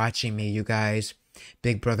like they're watching me, you guys.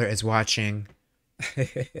 Big Brother is watching.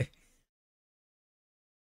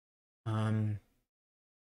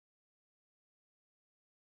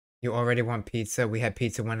 You already want pizza? We had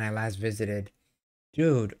pizza when I last visited.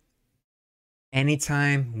 Dude,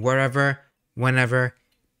 anytime, wherever, whenever,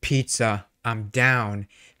 pizza. I'm down.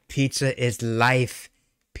 Pizza is life.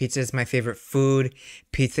 Pizza is my favorite food.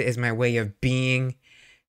 Pizza is my way of being.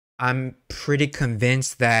 I'm pretty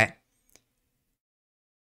convinced that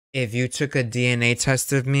if you took a DNA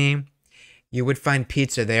test of me, you would find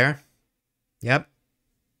pizza there. Yep.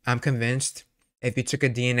 I'm convinced. If you took a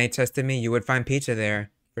DNA test of me, you would find pizza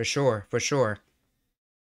there. For sure, for sure.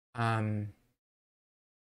 I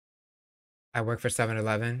work for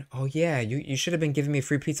 7-Eleven. Oh yeah, you should have been giving me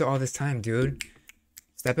free pizza all this time, dude.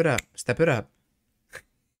 Step it up. Step it up.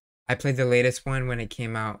 I played the latest one when it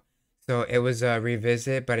came out. So it was a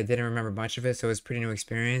revisit, but I didn't remember much of it, so it was a pretty new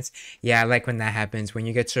experience. Yeah, I like when that happens. When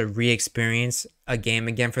you get to re-experience a game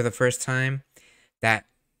again for the first time.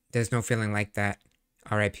 There's no feeling like that.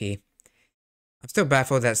 R.I.P. I'm still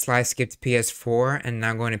baffled that Sly skipped PS4 and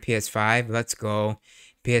now going to PS5. Let's go.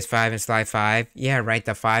 PS5 and Sly 5. Yeah, right.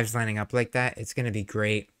 The 5's lining up like that. It's gonna be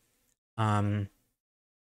great. The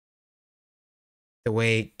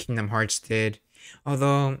way Kingdom Hearts did.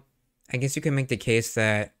 Although, I guess you can make the case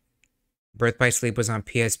that Birth by Sleep was on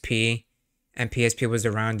PSP and PSP was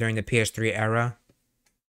around during the PS3 era.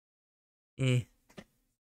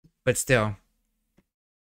 But still.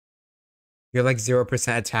 You're like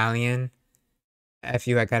 0% Italian. F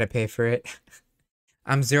you, I gotta pay for it.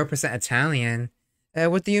 I'm 0% Italian.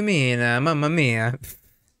 What do you mean? Mamma mia.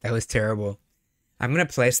 That was terrible. I'm gonna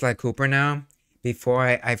play Sly Cooper now before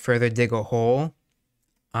I further dig a hole.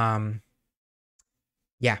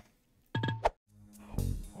 Yeah.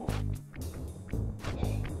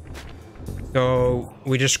 So,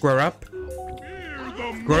 we just square up?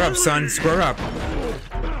 Square up, son. Square up.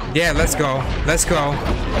 Yeah, let's go. Let's go.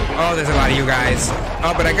 Oh, there's a lot of you guys.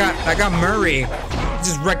 Oh, but I got Murray.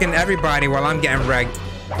 Just wrecking everybody while I'm getting wrecked.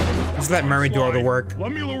 Just let Murray do all the work.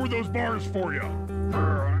 Let me lower those bars for you.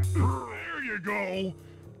 There you go.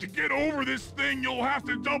 To get over this thing, you'll have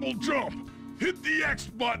to double jump. Hit the X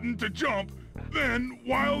button to jump. Then,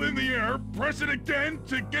 while in the air, press it again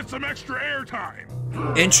to get some extra air time.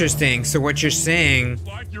 Interesting. So what you're saying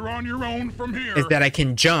Like you're on your own from here. is that I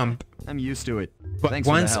can jump, I'm used to it. but Thanks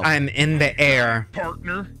for the once help. I'm in the air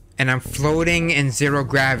Partner. and I'm floating in zero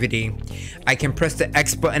gravity, I can press the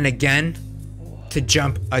X button again to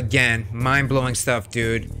jump again. Mind-blowing stuff,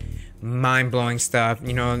 dude. Mind-blowing stuff.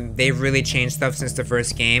 You know, they've really changed stuff since the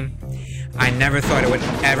first game. I never thought it would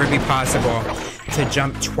ever be possible to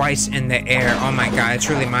jump twice in the air. Oh my god, it's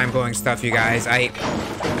really mind-blowing stuff, you guys. I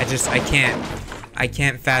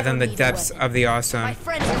can't fathom the depths of the awesome. My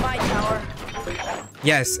friends in my tower.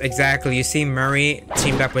 Yes, exactly. You see Murray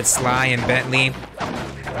teamed up with Sly and Bentley.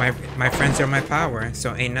 My friends are my power,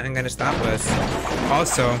 so ain't nothing gonna stop us.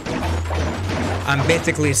 Also, I'm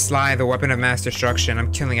basically Sly, the weapon of mass destruction.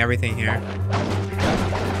 I'm killing everything here. I'm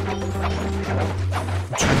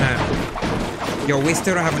trying to... Yo, we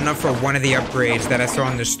still don't have enough for one of the upgrades that I saw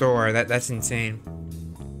in the store. That's insane.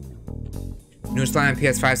 New Sly on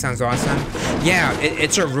PS5 sounds awesome. Yeah,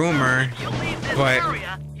 it's a rumor, If you leave this but...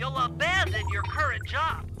 area, you'll abandon your current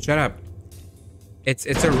job. Shut up. It's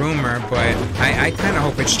a rumor, but I kind of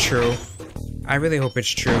hope it's true. I really hope it's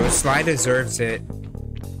true. Sly deserves it.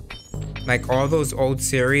 Like, all those old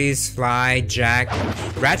series, Sly, Jack,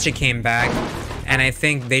 Ratchet came back, and I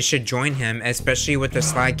think they should join him, especially with the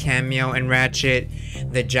Sly cameo in Ratchet,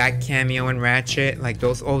 the Jack cameo in Ratchet. Like,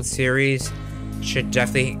 those old series should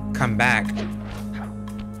definitely come back.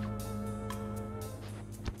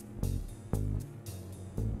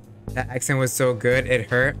 That accent was so good,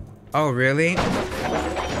 it hurt. Oh, really?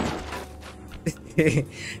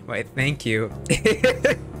 Wait, thank you.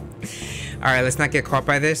 Alright, let's not get caught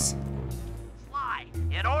by this. Sly,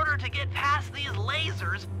 in order to get past these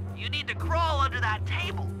lasers, you need to crawl under that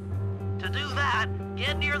table. To do that,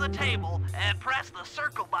 get near the table and press the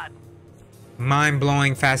circle button.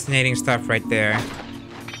 Mind-blowing, fascinating stuff right there.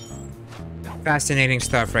 Fascinating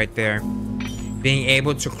stuff right there. Being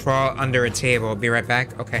able to crawl under a table. Be right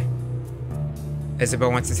back. Okay.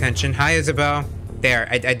 Isabel wants attention. Hi, Isabel. There,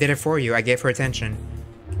 I did it for you. I gave her attention.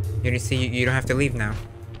 You see, you don't have to leave now.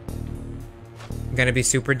 I'm gonna be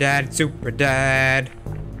super dad. Super dad.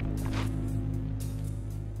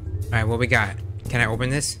 Alright, what we got? Can I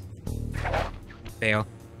open this? Fail.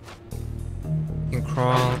 You can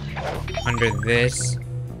crawl under this.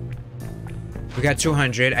 We got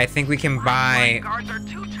 200. I think we can buy... Guards are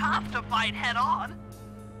too tough to fight head on.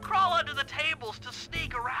 Crawl under the tables to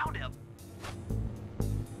sneak around him.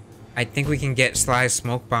 I think we can get Sly's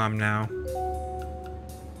smoke bomb now.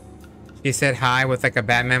 She said hi with like a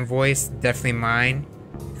Batman voice. Definitely mine.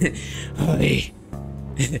 Hi.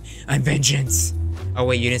 I'm vengeance. Oh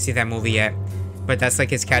wait, you didn't see that movie yet. But that's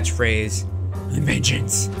like his catchphrase. I'm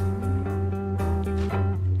vengeance.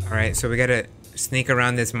 Alright, so we gotta sneak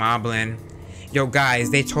around this moblin. Yo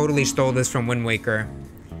guys, they totally stole this from Wind Waker.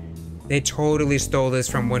 They totally stole this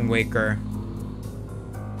from Wind Waker.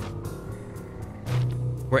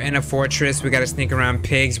 We're in a fortress. We gotta sneak around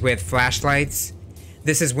pigs with flashlights.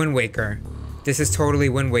 This is Wind Waker. This is totally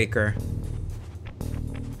Wind Waker.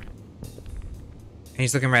 And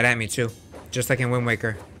he's looking right at me too. Just like in Wind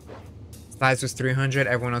Waker. Slides was 300,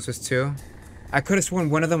 everyone else was 2. I could have sworn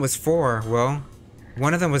one of them was 4. Well,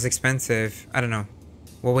 one of them was expensive. I don't know.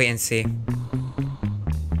 We'll wait and see.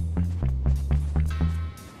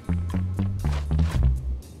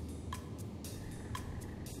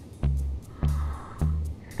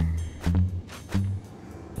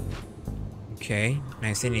 Okay,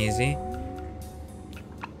 nice and easy.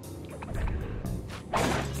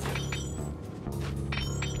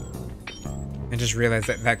 I just realized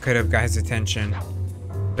that that could have got his attention,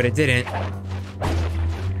 but it didn't.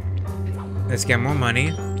 Let's get more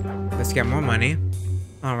money. Let's get more money.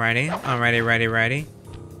 Alrighty, alrighty, righty.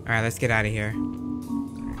 Alright, let's get out of here.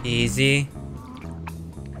 Easy.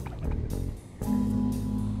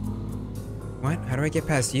 What? How do I get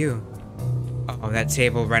past you? Oh, that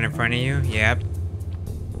table right in front of you? Yep.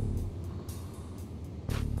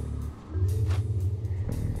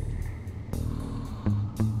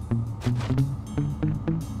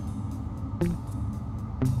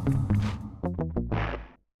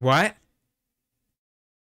 What?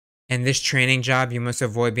 In this training job, you must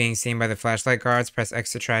avoid being seen by the flashlight guards. Press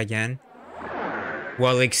X to try again.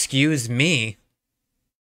 Well, excuse me.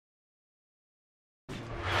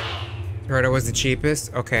 Heard it was the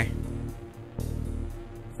cheapest? Okay.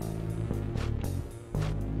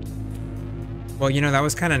 Well, you know, that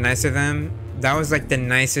was kind of nice of them. That was like the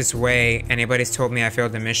nicest way anybody's told me I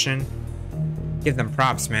failed the mission. Give them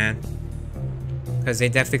props, man. Because they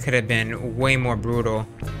definitely could have been way more brutal.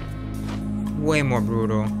 Way more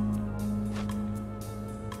brutal.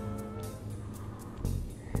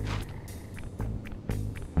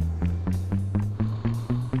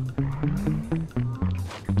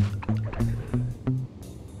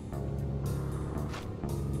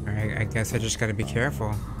 Alright, I guess I just gotta be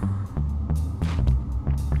careful.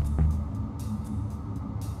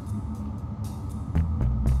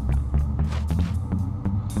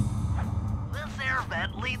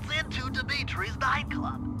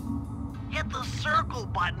 Nightclub. Hit the circle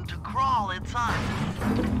button to crawl inside.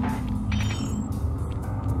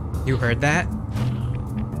 You heard that?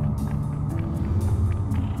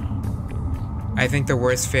 I think the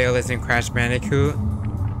worst fail is in Crash Bandicoot.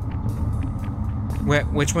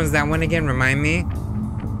 Which one's that one again? Remind me?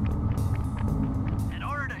 In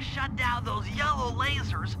order to shut down those yellow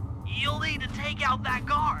lasers, you'll need to take out that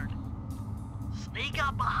guard. Sneak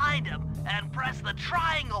up behind him and press the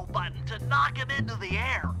triangle button to knock him into the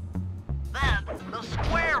air. Then, the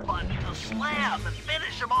square button to slam and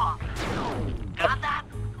finish him off. Got that?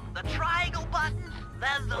 The triangle button,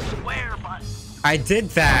 then the square button. I did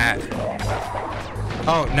that!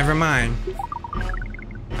 Oh, never mind.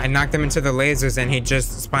 I knocked him into the lasers and he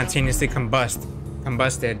just spontaneously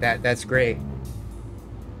combusted. That's great.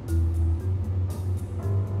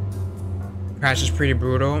 Crash is pretty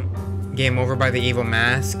brutal. Game over by the evil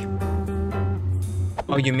mask.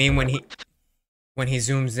 Oh, you mean when he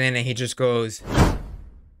zooms in and he just goes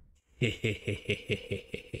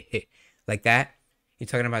like that? You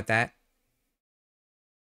talking about that?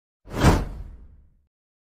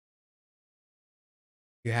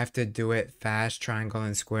 You have to do it fast, triangle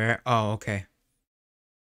and square. Oh, okay.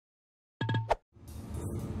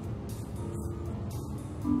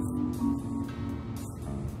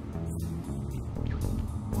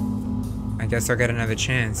 I guess I'll get another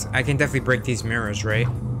chance. I can definitely break these mirrors, right?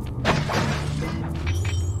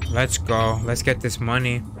 Let's go. Let's get this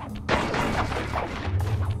money.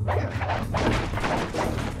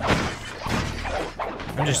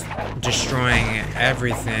 I'm just destroying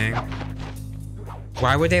everything.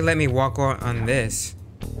 Why would they let me walk on this?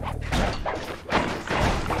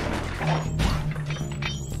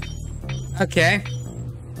 Okay.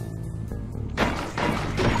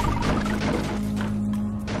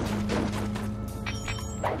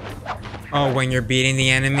 Oh, when you're beating the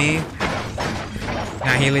enemy?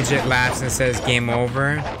 Now he legit laughs and says game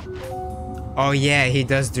over. Oh yeah, he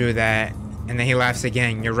does do that. And then he laughs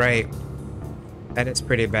again. You're right. That is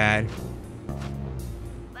pretty bad.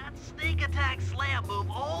 That sneak attack slam move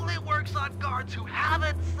only works on guards who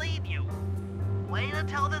haven't seen you. Wait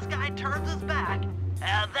until this guy turns his back,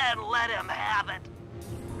 and then let him have it.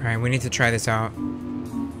 Alright, we need to try this out.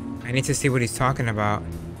 I need to see what he's talking about.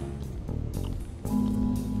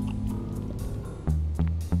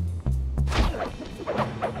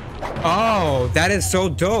 Oh, that is so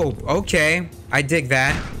dope. Okay, I dig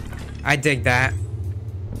that. I dig that.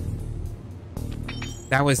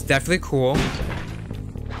 That was definitely cool.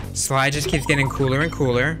 Sly just keeps getting cooler and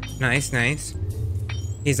cooler. Nice, nice.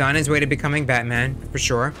 He's on his way to becoming Batman, for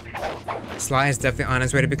sure. Sly is definitely on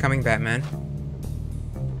his way to becoming Batman.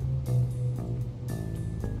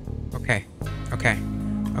 Okay. Okay.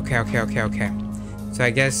 Okay. So I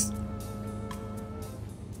guess...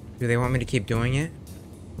 Do they want me to keep doing it?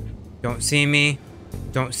 Don't see me.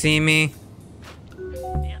 Don't see me.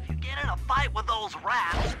 If you get in a fight with those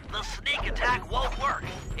rats, the sneak attack won't work.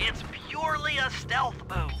 It's purely a stealth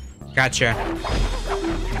move. Gotcha.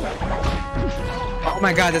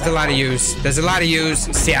 my god, there's a lot of use. There's a lot of use.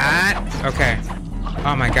 See that? Okay.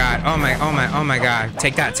 Oh my god. Oh my god.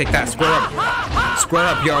 Take that. Square up. Square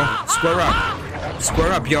up, yo. Square up.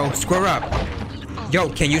 Square up, yo. Square up. Yo,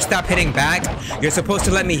 can you stop hitting back? You're supposed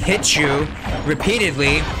to let me hit you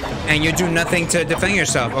repeatedly, and you do nothing to defend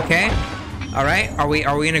yourself, okay? Alright? Are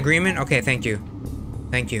we in agreement? Okay, thank you.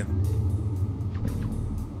 Thank you.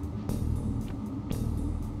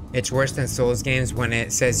 It's worse than Souls games when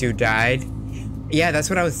it says you died. Yeah, that's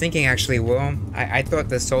what I was thinking actually, Will. I thought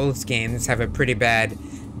the Souls games have a pretty bad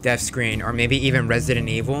death screen, or maybe even Resident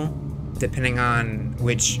Evil, depending on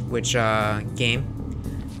which game.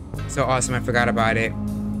 So awesome, I forgot about it.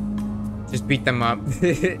 Just beat them up.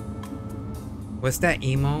 What's that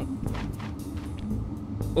emote?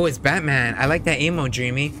 Oh, it's Batman. I like that emote,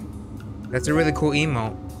 Dreamy. That's a really cool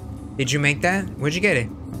emote. Did you make that? Where'd you get it?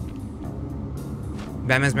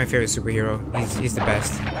 Batman's my favorite superhero. He's the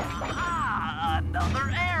best. Another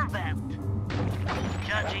air vent.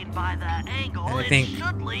 Judging by the angle, I think it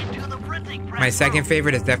should lead to the printing press. my second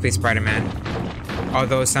favorite is definitely Spider-Man.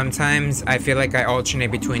 Although sometimes I feel like I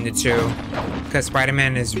alternate between the two, because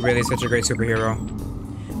Spider-Man is really such a great superhero.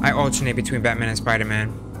 I alternate between Batman and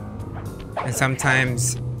Spider-Man. And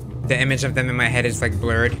sometimes the image of them in my head is like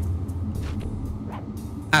blurred.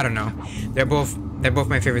 I don't know. They're both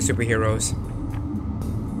my favorite superheroes.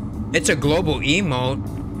 It's a global emote.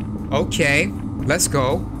 Okay, let's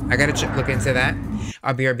go. I gotta look into that.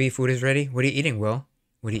 Our BRB food is ready. What are you eating, Will?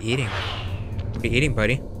 What are you eating? What are you eating,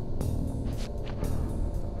 buddy?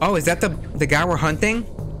 Oh, is that the guy we're hunting?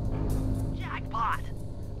 Jackpot!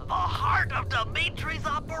 The heart of Dimitri's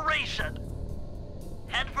operation!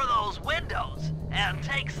 Head for those windows and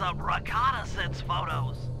take some reconnaissance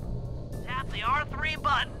photos. Tap the R3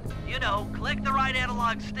 button, you know, click the right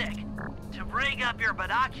analog stick, to bring up your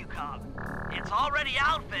binocucom. It's already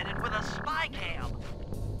outfitted with a spy cam.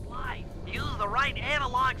 Why? Use the right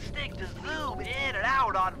analog stick to zoom in and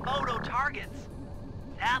out on photo targets.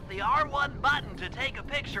 Tap the R1 button to take a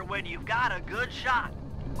picture when you've got a good shot.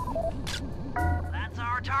 That's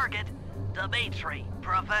our target, Dimitri,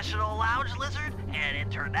 professional lounge lizard and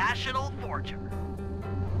international forger.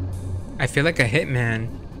 I feel like a hitman.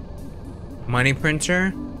 Money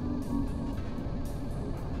printer?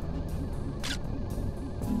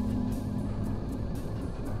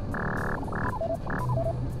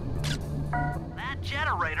 That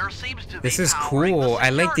generator seems to This be is powering cool. the I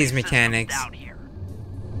like these security systems mechanics. down here.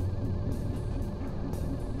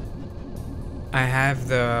 I have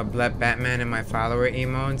the Black Batman in my follower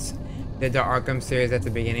emotes. Did the Arkham series at the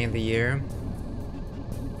beginning of the year.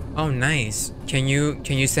 Oh, nice. Can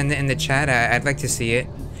you send it in the chat? I'd like to see it.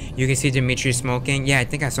 You can see Dimitri smoking. Yeah, I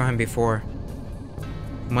think I saw him before.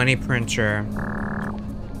 Money printer.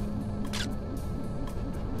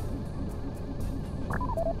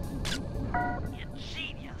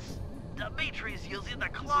 Ingenious. Dimitri's using the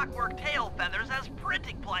clockwork tail feathers as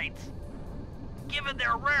printing plates. Given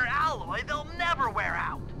their rare alloy, they'll never wear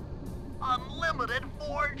out. Unlimited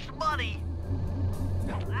forged money.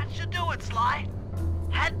 That should do it, Sly.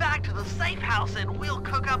 Head back to the safe house and we'll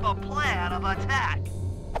cook up a plan of attack.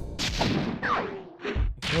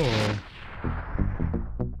 Oh.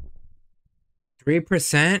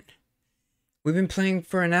 3%? We've been playing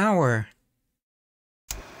for an hour.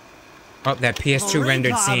 Oh, that PS2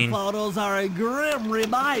 rendered Recon scene. Photos are a grim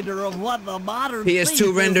reminder of what the modern PS2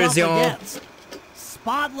 thief renders, is up y'all. against.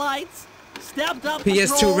 Spotlights, stepped up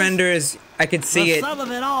PS2 patrols, renders, I could see the it. sum of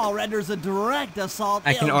it all renders a direct assault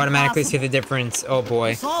I can automatically see impossible. the difference. Oh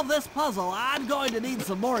boy. To solve this puzzle, I'm going to need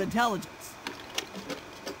some more intelligence.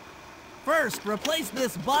 First, replace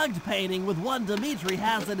this bugged painting with one Dimitri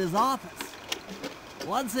has in his office.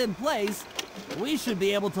 Once in place, we should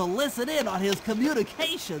be able to listen in on his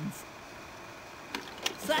communications.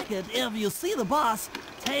 Second, if you see the boss,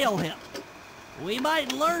 tail him. We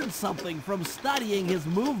might learn something from studying his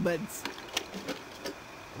movements.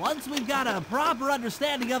 Once we've got a proper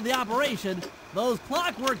understanding of the operation, those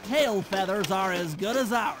clockwork tail feathers are as good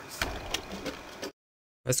as ours.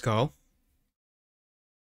 Let's go.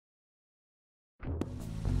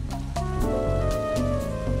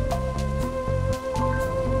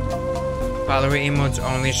 Follower emotes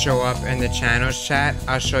only show up in the channels chat.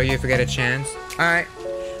 I'll show you if we get a chance. Alright.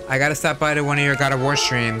 I gotta stop by to one of your God of War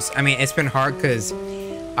streams. I mean, it's been hard because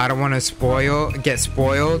I don't want to get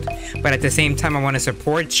spoiled, but at the same time, I want to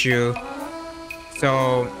support you.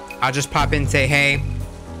 So I'll just pop in and say hey,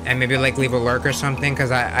 and maybe like leave a lurk or something, because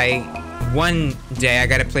one day I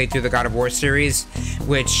gotta play through the God of War series,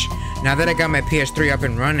 which now that I got my PS3 up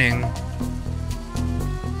and running,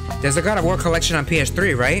 there's a God of War collection on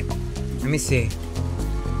PS3, right? Let me see.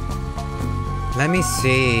 Let me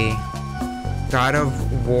see. God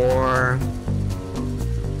of War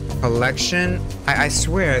Collection. I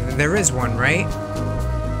swear there is one, right?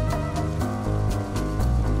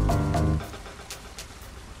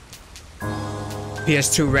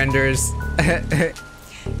 PS2 renders.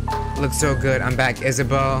 Looks so good. I'm back,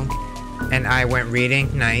 Isabel. And I went reading.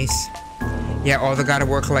 Nice. Yeah, all the God of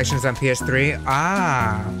War collections on PS3.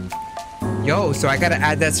 Ah. Yo, so I gotta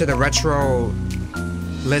add that to the retro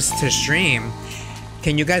list to stream.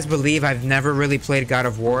 Can you guys believe I've never really played God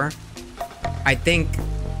of War? I think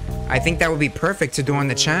that would be perfect to do on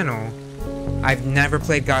the channel. I've never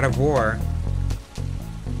played God of War.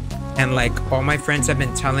 And like all my friends have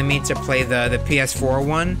been telling me to play the PS4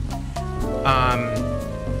 one.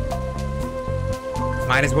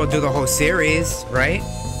 Might as well do the whole series, right?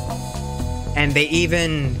 And they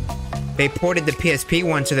ported the PSP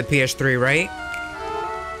one to the PS3, right?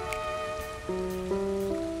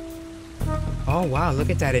 Oh wow, look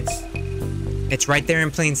at that. It's right there in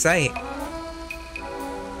plain sight.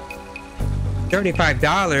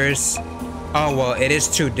 $35. Oh well, it is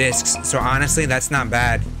 2 discs, so honestly that's not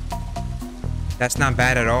bad. That's not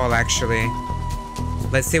bad at all, actually.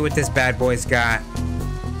 Let's see what this bad boy's got.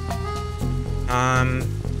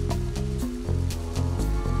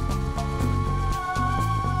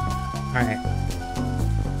 Alright.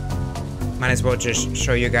 Might as well just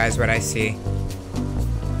show you guys what I see.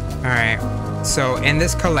 Alright. So in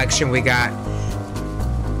this collection we got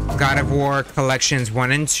God of War Collections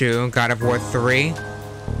 1 and 2, God of War 3,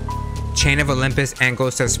 Chain of Olympus, and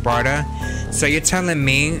Ghost of Sparta. So you're telling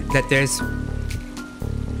me that there's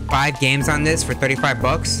 5 games on this for 35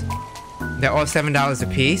 bucks? They're all $7 a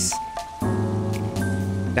piece?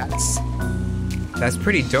 That's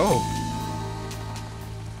pretty dope.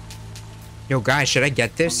 Yo guys, should I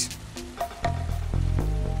get this?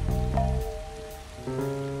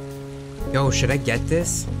 Yo, should I get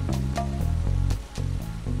this?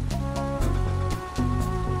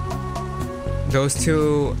 Those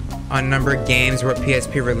 2 unnumbered games were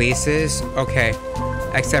PSP releases. Okay.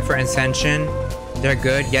 Except for Ascension. They're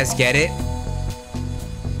good. Yes, get it.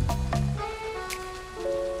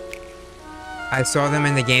 I saw them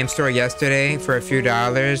in the game store yesterday for a few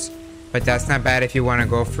dollars, but that's not bad if you want to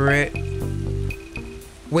go for it.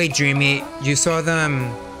 Wait, Dreamy, you saw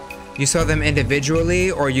them individually,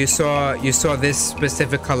 or you saw this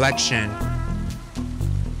specific collection?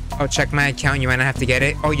 Oh, check my account. You might not have to get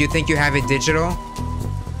it. Oh, you think you have it digital?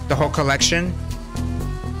 The whole collection?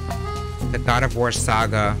 The God of War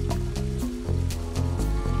Saga.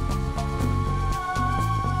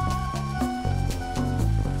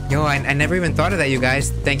 Yo, I never even thought of that, you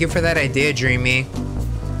guys. Thank you for that idea, Dreamy.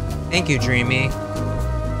 Thank you, Dreamy.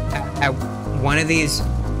 At one of these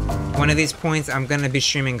points, I'm gonna be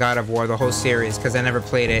streaming God of War, the whole series, because I never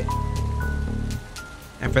played it.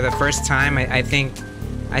 And for the first time, I think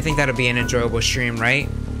that'll be an enjoyable stream, right?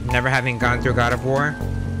 Never having gone through God of War.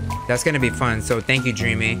 That's gonna be fun, so thank you,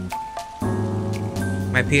 Dreamy.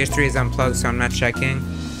 My PS3 is unplugged, so I'm not checking.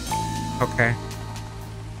 Okay.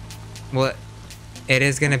 Well, it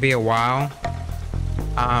is gonna be a while.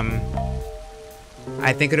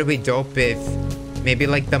 I think it'll be dope if maybe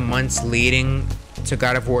like the months leading to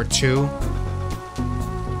God of War 2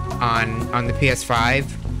 on the PS5.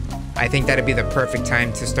 I think that'd be the perfect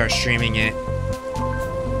time to start streaming it.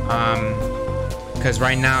 Because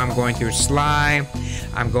right now I'm going through Sly,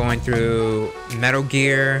 I'm going through Metal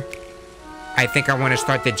Gear. I think I want to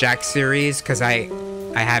start the Jack series because I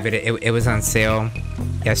have it. It was on sale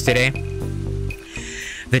yesterday.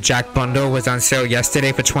 The Jack bundle was on sale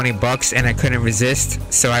yesterday for 20 bucks and I couldn't resist,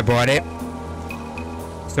 so I bought it.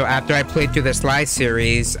 So after I play through the Sly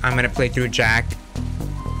series, I'm gonna play through Jack.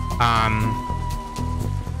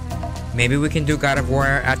 Maybe we can do God of War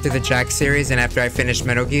after the Jack series and after I finish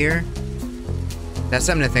Metal Gear. That's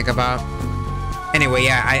something to think about. Anyway,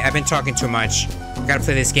 yeah, I've been talking too much. Gotta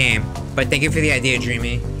play this game. But thank you for the idea,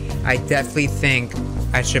 Dreamy. I definitely think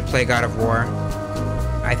I should play God of War.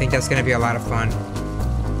 I think that's gonna be a lot of fun.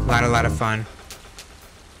 A lot of fun.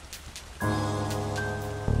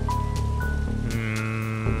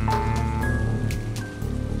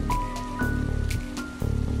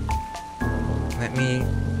 Let me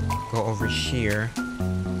go over here.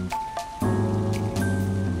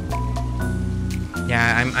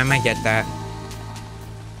 Yeah, I might get that.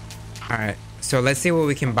 Alright, so let's see what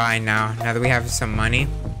we can buy now that we have some money.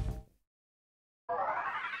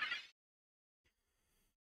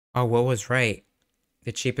 Oh, what was right?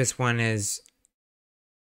 The cheapest one is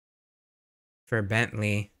for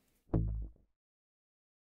Bentley.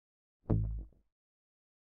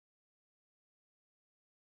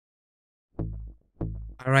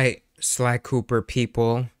 Alright, Sly Cooper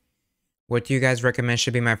people, what do you guys recommend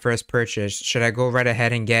should be my first purchase? Should I go right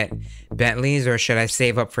ahead and get Bentleys, or should I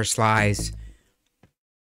save up for Slys?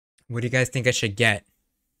 What do you guys think I should get?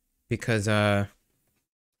 Because I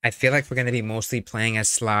feel like we're gonna be mostly playing as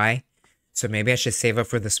Sly, so maybe I should save up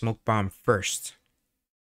for the smoke bomb first.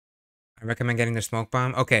 I recommend getting the smoke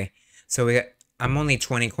bomb. Okay, so I'm only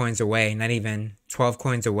 20 coins away, not even 12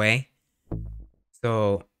 coins away.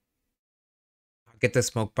 So I'll get the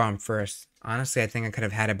smoke bomb first. Honestly, I think I could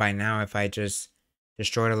have had it by now if I just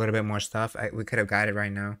destroyed a little bit more stuff. We could have got it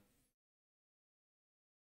right now.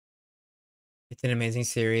 It's an amazing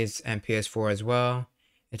series and PS4 as well.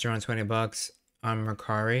 It's around 20 bucks on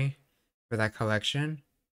Mercari for that collection.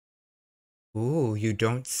 Ooh, you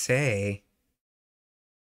don't say.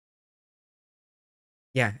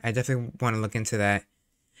 Yeah, I definitely want to look into that.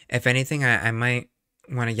 If anything, I might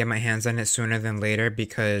want to get my hands on it sooner than later,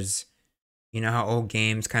 because you know how old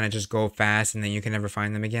games kind of just go fast and then you can never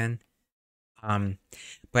find them again.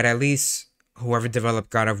 But at least whoever developed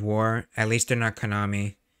God of War, at least they're not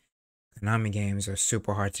Konami. Konami games are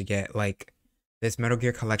super hard to get. Like this Metal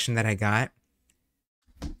Gear collection that I got,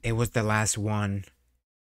 it was the last one.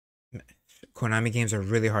 Konami games are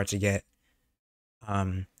really hard to get.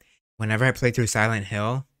 Whenever I play through Silent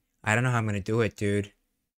Hill, I don't know how I'm gonna do it, dude.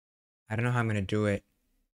 I don't know how I'm gonna do it.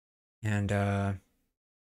 And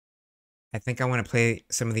I think I want to play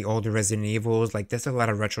some of the older Resident Evils. Like, there's a lot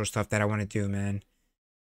of retro stuff that I want to do, man.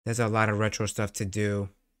 There's a lot of retro stuff to do.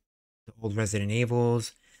 The old Resident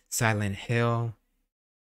Evils, Silent Hill.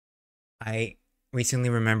 I recently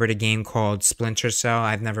remembered a game called Splinter Cell.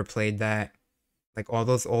 I've never played that. Like, all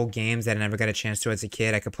those old games that I never got a chance to as a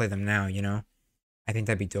kid, I could play them now, you know? I think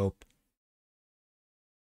that'd be dope.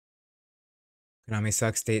 Konami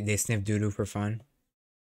sucks. They sniff doo-doo for fun.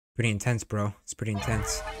 Pretty intense, bro. It's pretty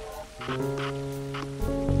intense. Hey,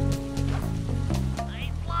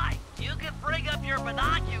 Sly, you can bring up your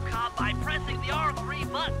binocular by pressing the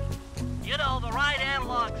R3 button. You know, the right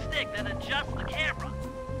analog stick that adjusts the camera.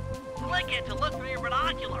 Click it to look for your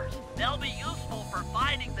binoculars. They'll be useful for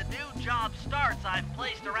finding the new job starts I've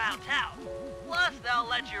placed around town. Plus, they'll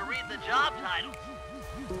let you read the job titles.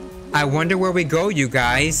 I wonder where we go, you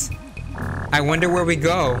guys. I wonder where we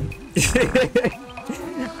go.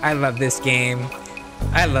 I love this game.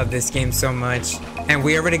 I love this game so much. And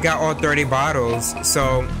we already got all 30 bottles,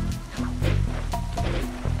 so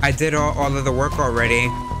I did all of the work already.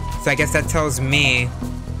 So I guess that tells me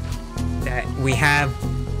that we have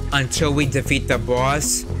until we defeat the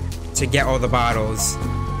boss to get all the bottles.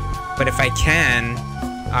 But if I can,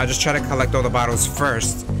 I'll just try to collect all the bottles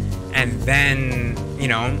first, and then, you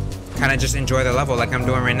know, kind of just enjoy the level like I'm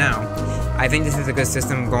doing right now. I think this is a good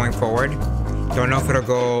system going forward. Don't know if it'll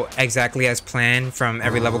go exactly as planned from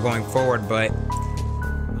every level going forward, but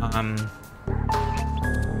I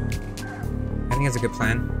think it's a good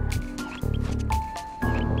plan.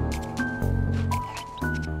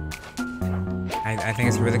 I think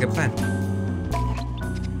it's a really good plan.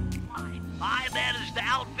 I managed to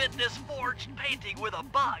outfit this forged painting with a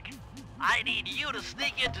bug. I need you to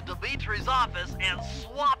sneak into Dimitri's office and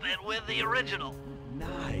swap it with the original.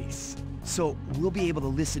 Nice. So we'll be able to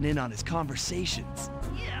listen in on his conversations.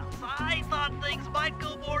 Yes, I thought things might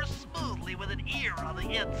go more smoothly with an ear on the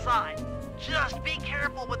inside. Just be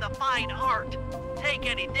careful with the fine art. Take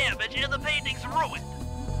any damage and the painting's ruined.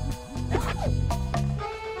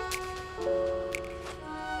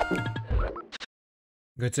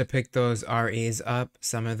 Good to pick those REs up.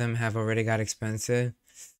 Some of them have already got expensive.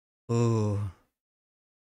 Ooh.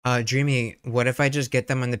 Dreamy, what if I just get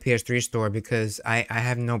them on the PS3 store, because I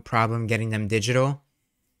have no problem getting them digital.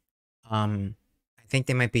 I think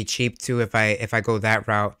they might be cheap too if I go that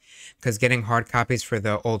route, because getting hard copies for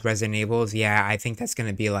the old Resident Evils, yeah, I think that's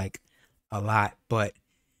gonna be like a lot. But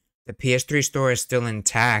the PS3 store is still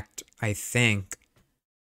intact, I think.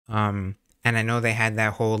 And I know they had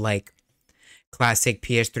that whole like classic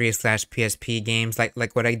PS3/PSP games,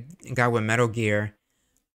 like what I got with Metal Gear.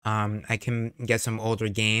 I can get some older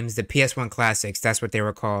games, the PS1 classics, that's what they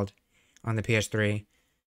were called on the PS3.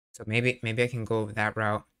 So maybe I can go that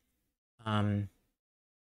route. Hype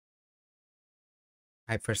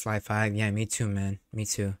for Sly 5. Yeah, me too, man. Me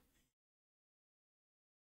too.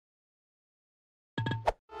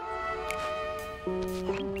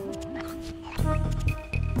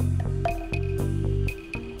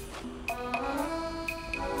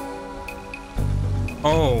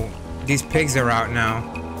 Oh, these pigs are out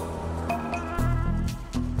now.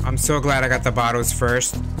 I'm so glad I got the bottles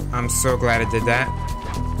first. I'm so glad I did that.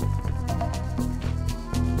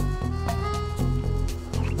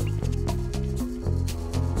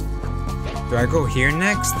 Do I go here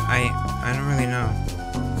next? I don't really know.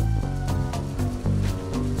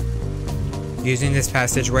 Using this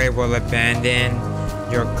passageway will abandon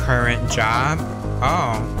your current job?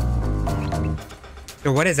 Oh.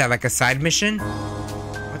 So what is that, like a side mission?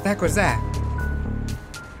 What the heck was that?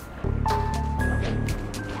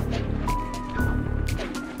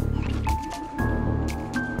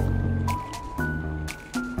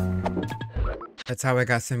 That's how I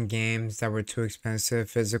got some games that were too expensive,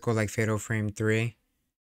 physical, like Fatal Frame 3.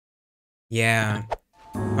 Yeah.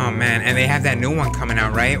 Oh man, and they have that new one coming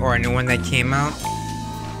out, right? Or a new one that came out.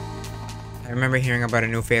 I remember hearing about a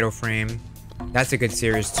new Fatal Frame. That's a good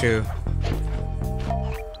series too.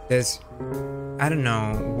 I don't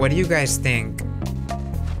know, what do you guys think?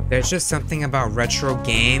 There's just something about retro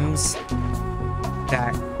games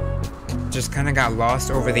that just kind of got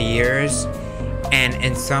lost over the years. And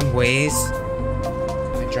in some ways,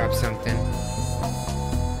 I dropped something.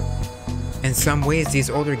 In some ways, these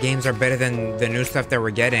older games are better than the new stuff that we're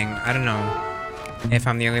getting. I don't know if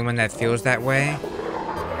I'm the only one that feels that way.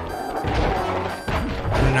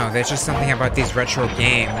 I don't know, there's just something about these retro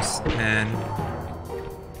games, and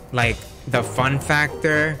like the fun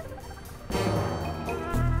factor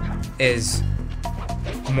is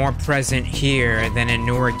more present here than in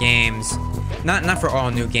newer games. Not for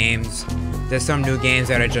all new games. There's some new games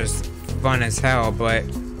that are just fun as hell, but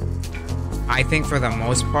I think for the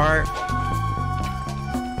most part,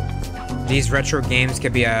 these retro games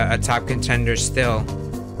could be a top contender still.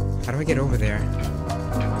 How do I get over there?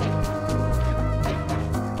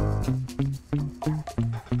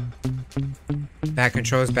 Bad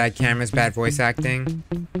controls, bad cameras, bad voice acting.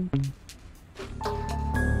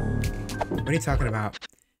 What are you talking about?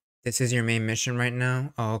 This is your main mission right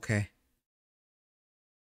now? Oh, okay.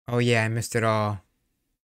 Oh yeah, I missed it all.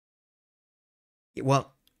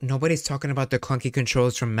 Well, nobody's talking about the clunky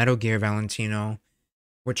controls from Metal Gear, Valentino.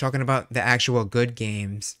 We're talking about the actual good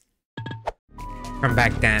games from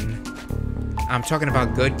back then. I'm talking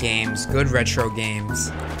about good games, good retro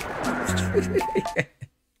games.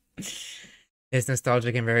 It's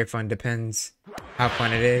nostalgic and very fun. Depends how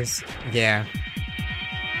fun it is. Yeah.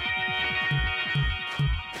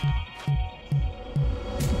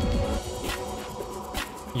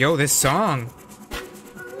 Yo, this song.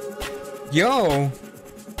 Yo.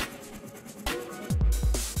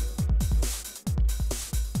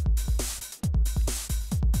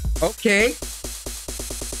 Okay.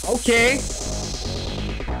 Okay.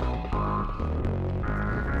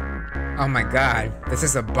 Oh my god. This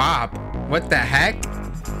is a bop. What the heck?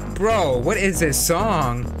 Bro, what is this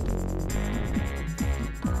song?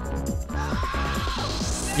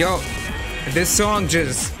 Yo, this song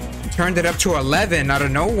just turned it up to 11 out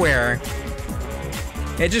of nowhere.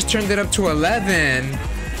 It just turned it up to 11.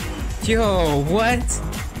 Yo, what?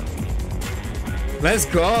 Let's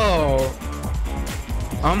go.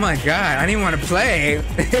 Oh my god, I didn't want to play.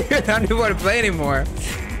 I didn't want to play anymore.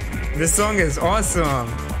 This song is awesome.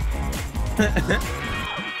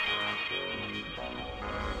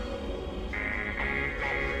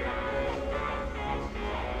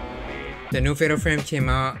 The new Fatal Frame came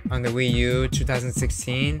out on the Wii U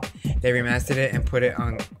 2016. They remastered it and put it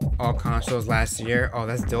on all consoles last year. Oh,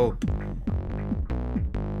 that's dope.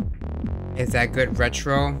 Is that good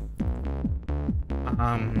retro?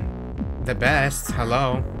 The best.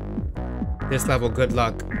 Hello. This level, good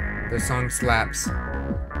luck. The song slaps.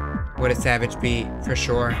 What a savage beat, for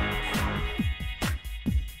sure.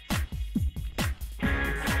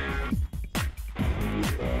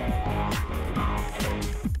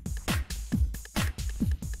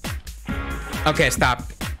 Okay, stop.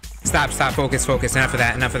 Stop, focus. Enough of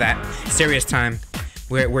that. Serious time.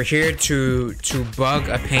 We're here to bug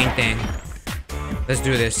a painting. Let's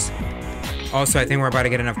do this. Also, I think we're about to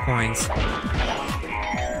get enough coins.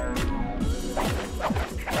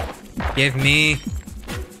 Give me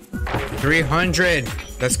 300.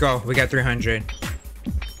 Let's go. We got 300.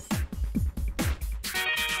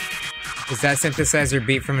 Is that synthesizer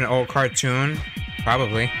beat from an old cartoon?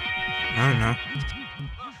 Probably. I don't know.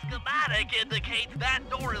 The schematic indicates that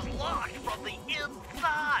door is locked from the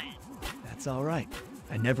inside. That's all right.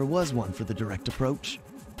 I never was one for the direct approach.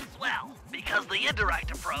 Well, because the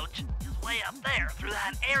indirect approach is way up there through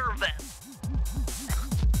that air vent.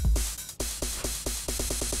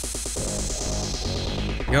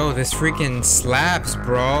 Yo, this freaking slaps,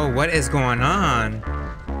 bro. What is going on?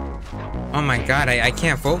 Oh my god, I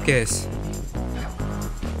can't focus.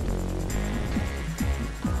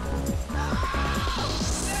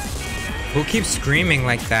 Who keeps screaming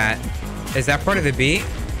like that? Is that part of the beat?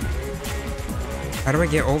 How do I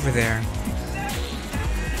get over there?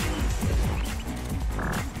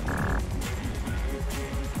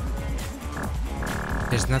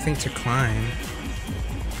 nothing to climb.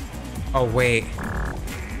 Oh, wait.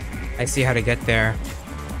 I see how to get there.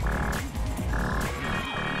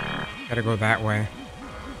 Gotta go that way.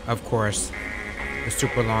 Of course. The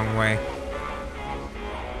super long way.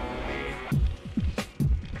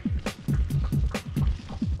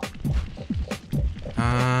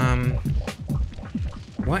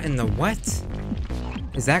 What in the what?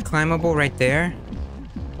 Is that climbable right there?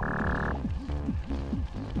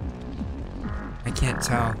 I can't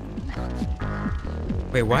tell.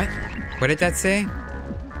 Wait, what? What did that say?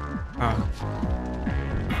 Oh.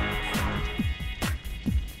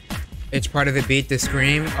 It's part of the beat, the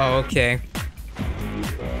scream? Oh, okay.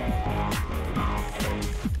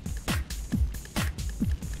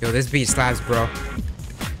 Yo, this beat slaps, bro.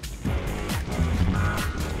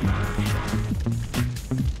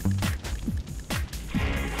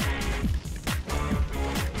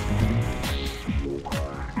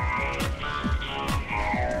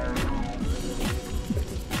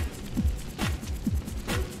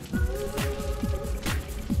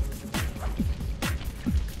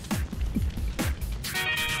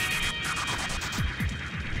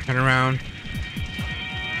 Turn around.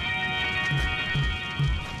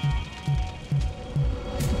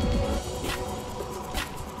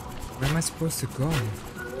 Where am I supposed to go?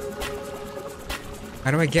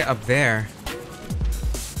 How do I get up there?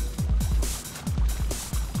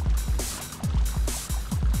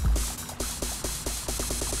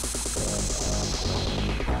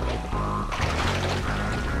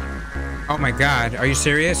 Oh my god, are you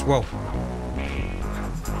serious? Whoa.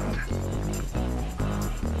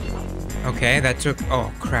 Okay, that took...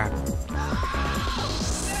 Oh, crap.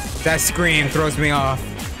 That scream throws me off.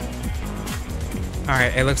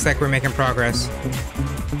 Alright, it looks like we're making progress.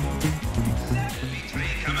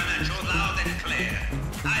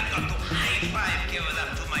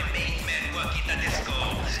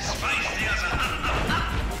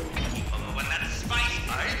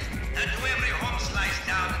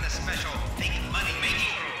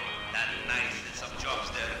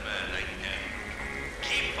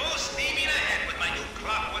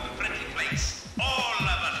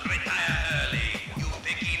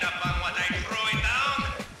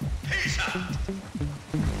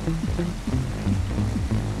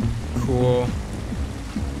 Cool.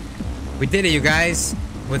 We did it, you guys,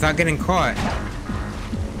 without getting caught.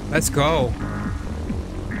 Let's go.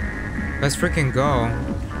 Let's freaking go.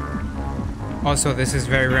 Also, this is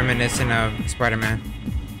very reminiscent of Spider-Man.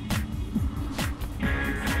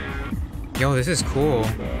 Yo, this is cool.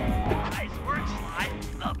 Nice work, Sly.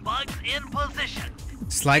 The bug's in position.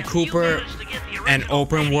 Sly Cooper and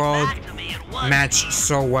open world match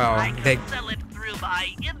so well.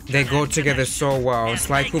 They go together so well.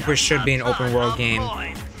 Sly Cooper should be an open world game.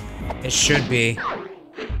 It should be.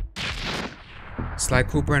 Sly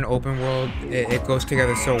Cooper and open world, it goes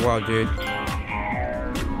together so well, dude.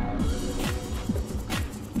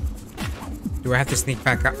 Do I have to sneak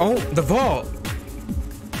back out? Oh, the vault!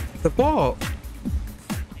 The vault!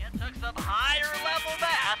 It took some higher level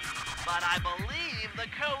math, but I believe the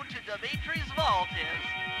code to Dimitri's vault is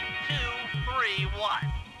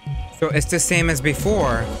 231. So it's the same as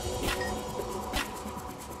before.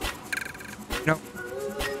 No.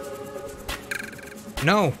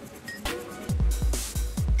 No.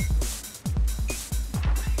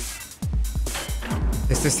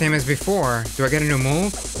 It's the same as before. Do I get a new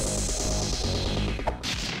move?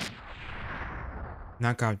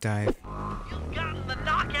 Knockout dive. You've gotten the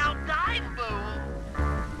knockout dive move.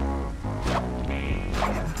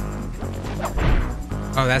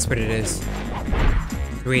 Oh, that's what it is.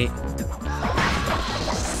 Sweet.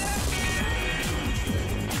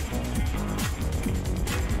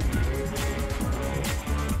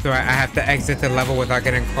 So I have to exit the level without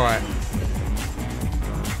getting caught.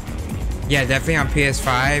 Yeah, definitely on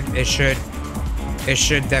PS5. It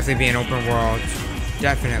should definitely be an open world.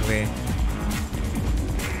 Definitely.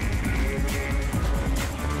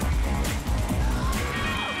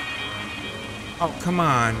 Oh, come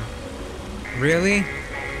on. Really?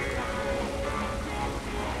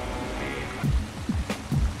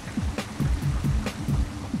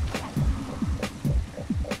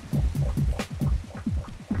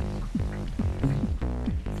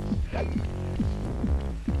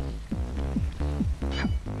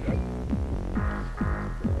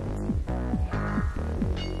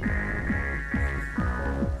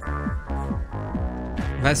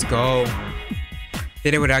 Let's go.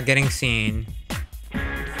 Did it without getting seen.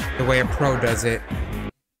 The way a pro does it.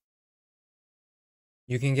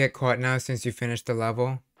 You can get caught now since you finished the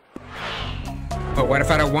level. But what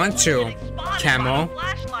if I don't want to? Camo.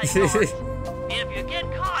 If you get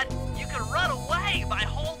caught, you can run away by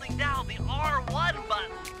holding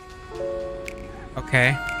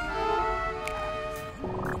Okay.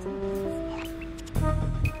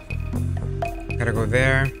 Gotta go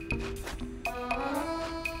there.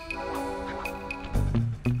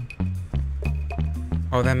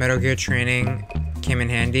 All that Metal Gear training came in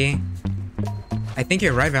handy. I think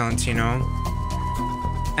you're right, Valentino.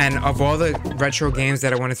 And of all the retro games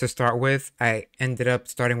that I wanted to start with, I ended up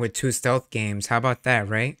starting with 2 stealth games. How about that,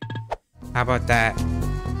 right? How about that?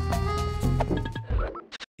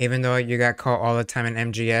 Even though you got caught all the time in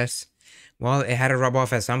MGS, well, it had to rub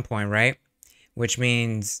off at some point, right? Which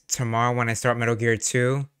means tomorrow when I start Metal Gear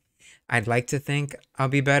 2, I'd like to think I'll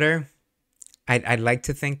be better. I'd like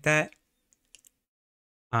to think that.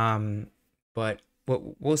 But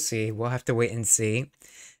we'll see. We'll have to wait and see.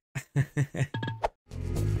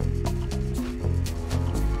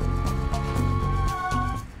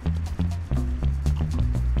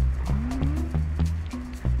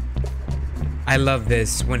 I love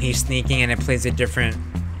this when he's sneaking and it plays a different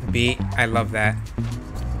beat. I love that.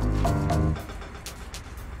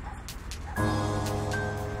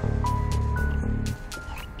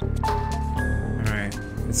 Alright,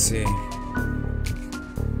 let's see.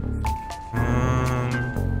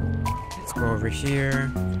 Let's go over here.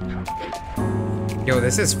 Yo,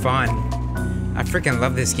 this is fun. I freaking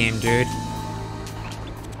love this game, dude.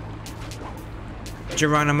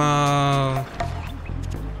 Geronimo!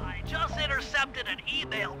 I just intercepted an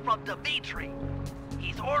email from Dimitri.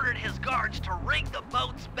 He's ordered his guards to ring the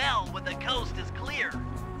boat's bell when the coast is clear.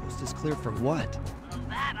 Coast is clear for what? Of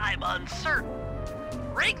that I'm uncertain.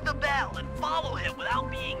 Ring the bell and follow him without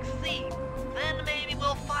being seen. Then maybe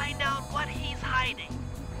we'll find out what he's hiding.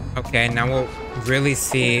 Okay, now we'll really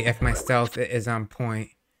see if my stealth is on point.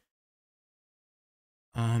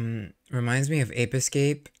 Reminds me of Ape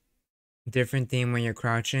Escape. Different theme when you're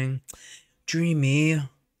crouching. Dreamy.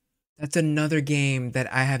 That's another game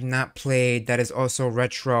that I have not played that is also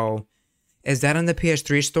retro. Is that on the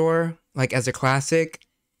PS3 store? Like as a classic?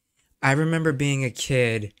 I remember being a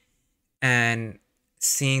kid and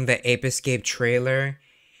seeing the Ape Escape trailer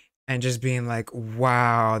and just being like,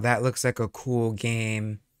 wow, that looks like a cool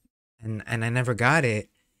game. And I never got it.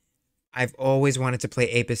 I've always wanted to play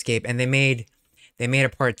Ape Escape, and they made a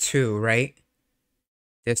part 2, right?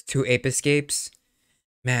 There's 2 Ape Escapes.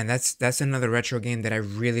 Man, that's another retro game that I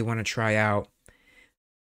really want to try out.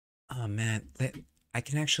 Oh man, I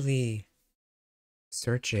can actually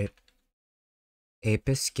search it. Ape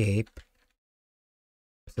Escape,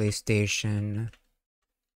 PlayStation.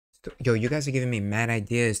 Yo, you guys are giving me mad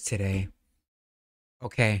ideas today.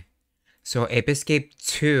 Okay, so Ape Escape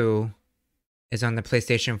 2 is on the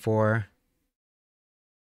PlayStation 4.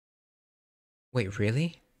 Wait,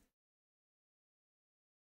 really?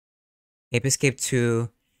 Ape Escape 2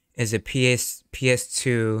 is a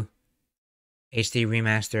PS2 HD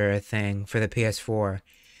remaster thing for the PS4.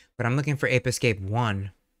 But I'm looking for Ape Escape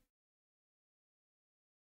 1.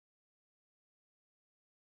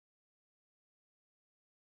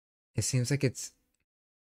 It seems like it's...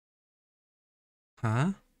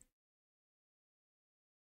 Huh?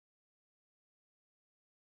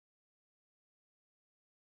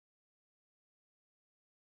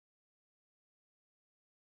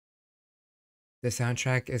 The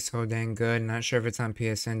soundtrack is so dang good. Not sure if it's on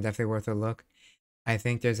PSN. Definitely worth a look. I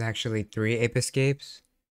think there's actually 3 Ape Escapes.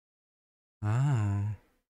 Oh. I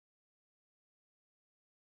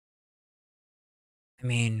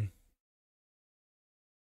mean,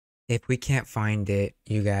 if we can't find it,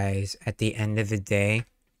 you guys, at the end of the day,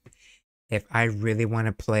 if I really want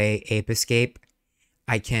to play Ape Escape,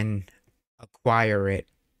 I can acquire it,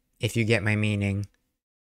 if you get my meaning.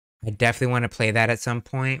 I definitely want to play that at some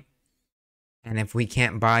point. And if we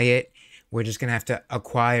can't buy it, we're just gonna have to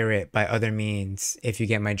acquire it by other means, if you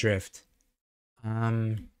get my drift.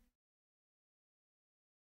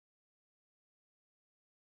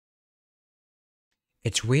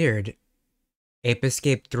 It's weird. Ape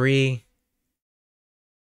Escape 3.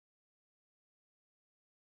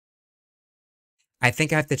 I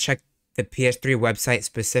think I have to check the PS3 website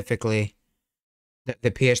specifically.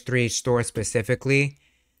 The PS3 store specifically.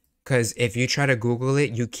 Because if you try to Google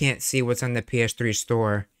it, you can't see what's on the PS3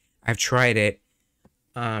 store. I've tried it.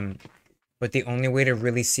 But the only way to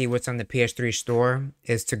really see what's on the PS3 store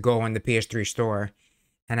is to go on the PS3 store.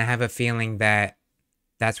 And I have a feeling that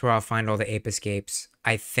that's where I'll find all the Ape Escapes.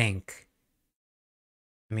 I think.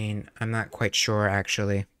 I mean, I'm not quite sure,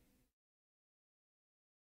 actually.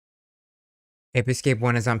 Ape Escape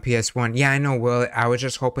 1 is on PS1. Yeah, I know, Will. I was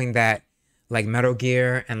just hoping that, like Metal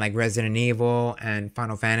Gear and like Resident Evil and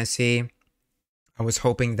Final Fantasy, I was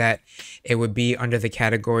hoping that it would be under the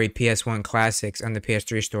category PS1 Classics on the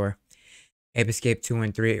PS3 store. Ape Escape 2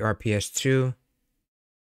 and 3 are PS2.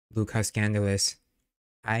 Luke, how scandalous.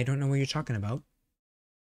 I don't know what you're talking about.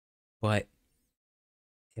 But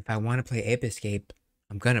if I want to play Ape Escape,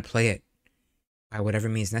 I'm gonna play it by whatever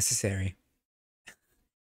means necessary.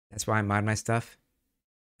 That's why I mod my stuff.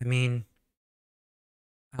 I mean,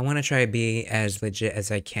 I want to try to be as legit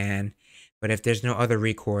as I can, but if there's no other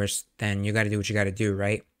recourse, then you got to do what you got to do,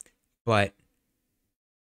 right? But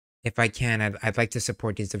if I can, I'd like to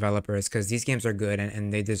support these developers because these games are good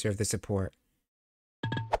and they deserve the support.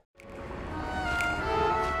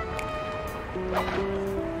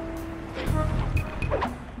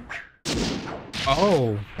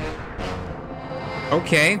 Oh.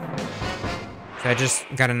 Okay. So I just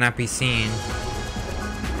gotta not be seen.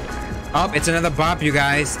 Oh, it's another bop, you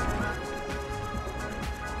guys.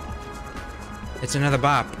 It's another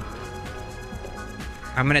bop.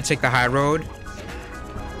 I'm gonna take the high road.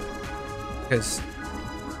 Because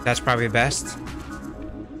that's probably best.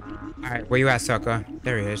 Alright, where you at, sucker?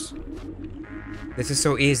 There he is. This is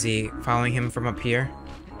so easy, following him from up here.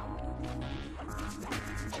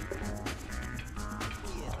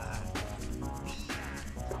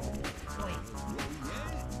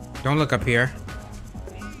 Don't look up here.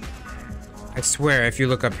 I swear, if you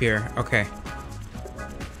look up here. Okay.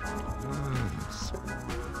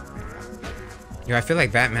 Yo, I feel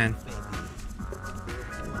like Batman.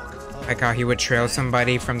 Like how he would trail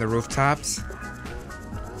somebody from the rooftops.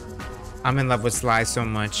 I'm in love with Sly so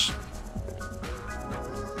much.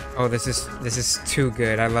 Oh, this is too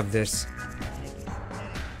good. I love this.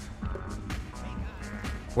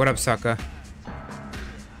 What up, sucker?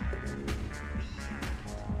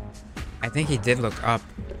 I think he did look up.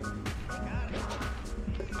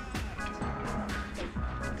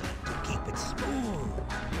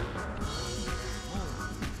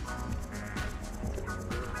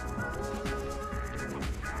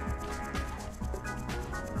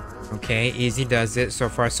 Okay, easy does it. So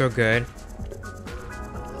far, so good.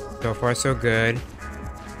 So far, so good.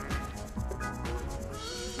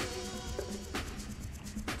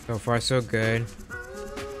 So far, so good.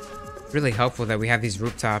 Really helpful that we have these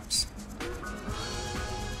rooftops.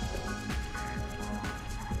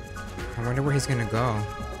 I wonder where he's gonna go.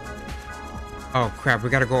 Oh crap, we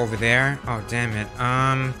gotta go over there. Oh damn it.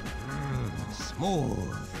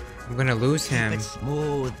 Smooth. I'm gonna lose him. Keep it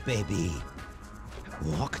smooth, baby.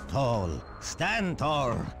 Walk tall, stand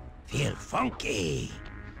tall, feel funky.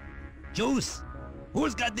 Juice.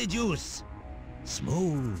 Who's got the juice?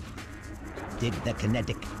 Smooth. Dig the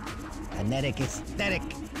kinetic. Kinetic aesthetic.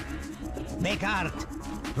 Make art.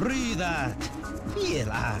 Breathe art. Feel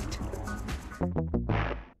art.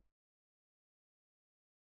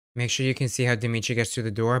 Make sure you can see how Dimitri gets through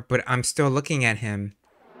the door, but I'm still looking at him.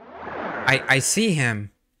 I see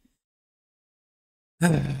him.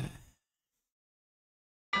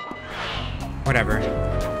 Whatever.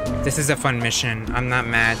 This is a fun mission. I'm not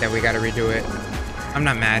mad that we gotta redo it. I'm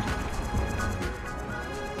not mad.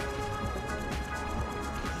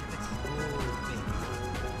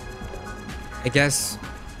 I guess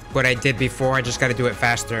what I did before, I just gotta do it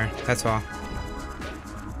faster. That's all.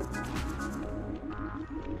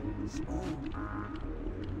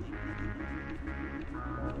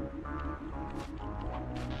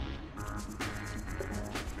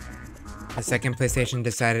 The second PlayStation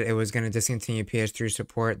decided it was going to discontinue PS3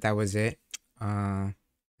 support. That was it. I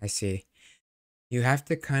see. You have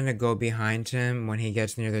to kind of go behind him when he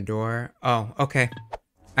gets near the door. Oh, okay.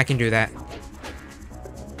 I can do that.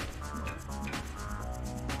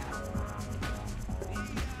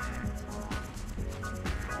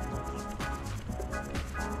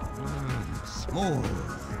 Smooth.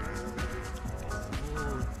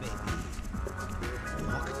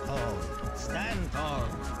 Stand tall.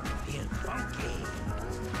 Feel funky.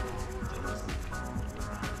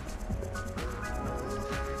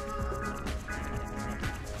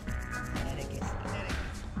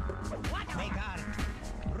 Make art.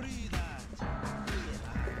 Breathe art.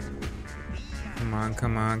 Come on,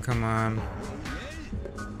 come on, come on.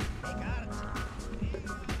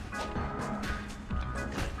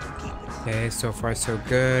 Okay, so far so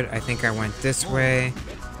good. I think I went this way.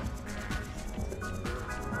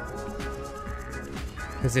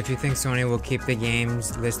 Because if you think Sony will keep the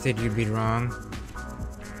games listed, you'd be wrong.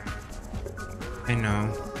 I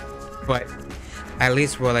know. But at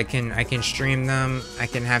least, well, I can stream them, I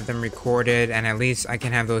can have them recorded, and at least I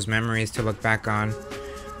can have those memories to look back on.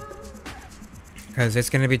 Because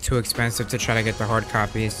it's going to be too expensive to try to get the hard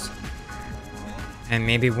copies. And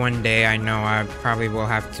maybe one day, I know I probably will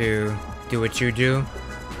have to do what you do.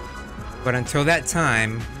 But until that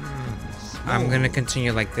time, I'm going to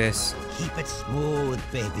continue like this. Keep it smooth,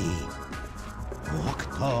 baby.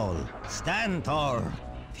 Walk tall, stand tall,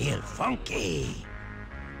 Feel funky.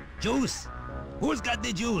 Juice? Who's got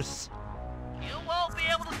the juice? You won't be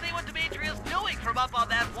able to see what Dimitri's doing from up on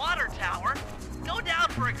that water tower. Go down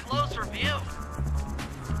for a closer view.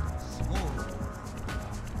 Smooth.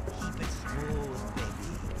 Keep it smooth,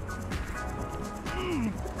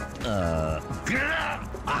 baby.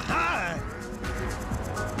 Aha!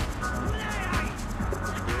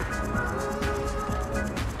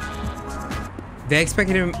 They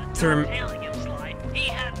expected him to Tailing him, Sly. He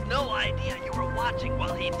had no idea you were watching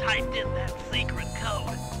while he typed in that secret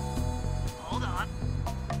code. Hold on.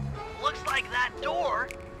 Looks like that door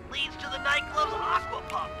leads to the nightclub's aqua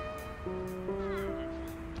pump.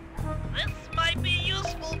 This might be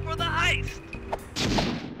useful for the heist.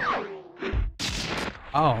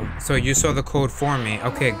 Oh, so you saw the code for me.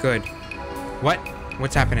 Okay, good. What?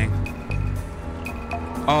 What's happening?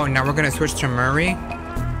 Oh, now we're gonna switch to Murray?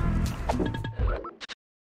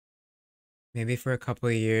 Maybe for a couple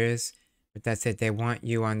of years, but that's it. They want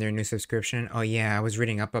you on their new subscription. Oh yeah, I was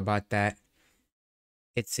reading up about that.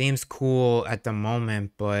 It seems cool at the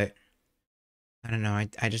moment, but I don't know.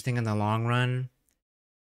 I just think in the long run,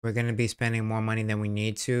 we're gonna be spending more money than we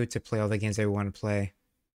need to play all the games that we want to play.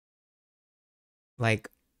 Like,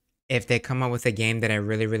 if they come up with a game that I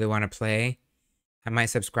really, really want to play, I might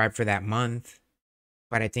subscribe for that month.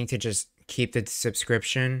 But I think to just keep the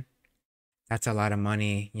subscription, that's a lot of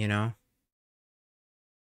money, you know?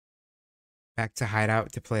 Back to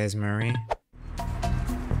Hideout to play as Murray.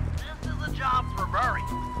 This is a job for Murray.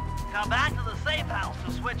 Come back to the safe house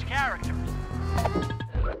to switch characters.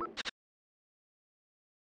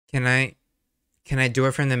 Can I do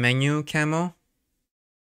it from the menu, Camo?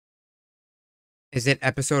 Is it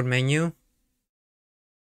episode menu?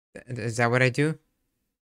 Is that what I do?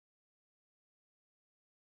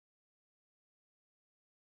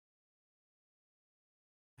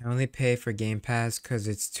 I only pay for Game Pass because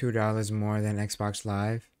it's $2 more than Xbox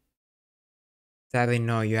Live. Sadly,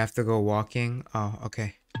 no, you have to go walking. Oh,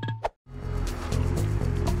 okay.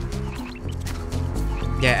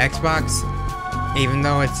 Yeah, Xbox, even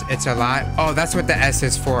though it's a lot. Oh, that's what the S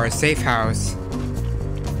is for, safe house.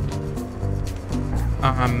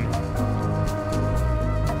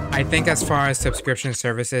 I think as far as subscription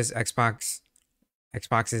services, Xbox's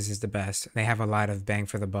is the best. They have a lot of bang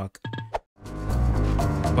for the buck.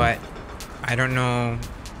 But I don't know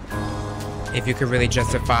if you could really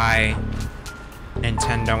justify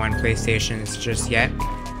Nintendo and PlayStation's just yet.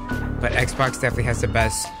 But Xbox definitely has the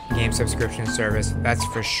best game subscription service, that's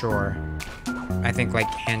for sure. I think, like,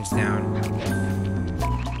 hands down.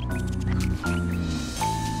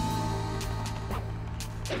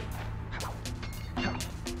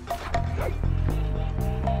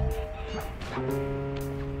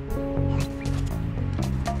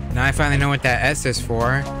 Now I finally know what that S is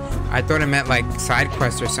for. I thought it meant like side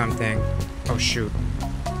quest or something. Oh shoot.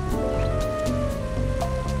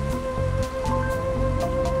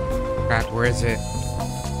 Crap, where is it?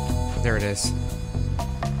 There it is.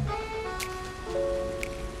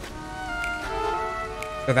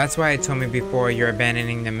 So that's why it told me before you're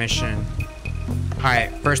abandoning the mission.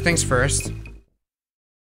 Alright, first things first.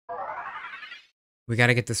 We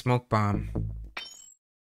gotta get the smoke bomb.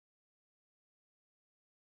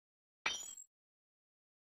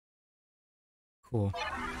 Cool.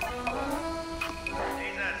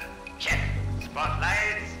 Check.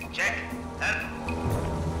 Spotlights. Check.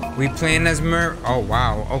 We playing as Oh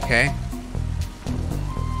wow, okay.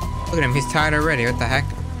 Look at him, he's tired already, what the heck?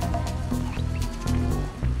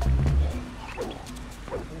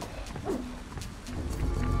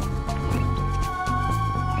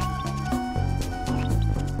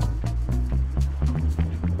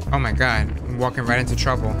 Oh my god, I'm walking right into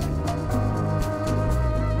trouble.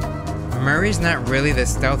 Murray's not really the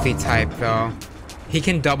stealthy type though. He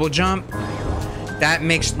can double jump. That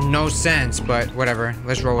makes no sense, but whatever.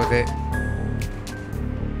 Let's roll with it.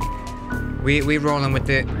 We rolling with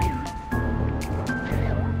it.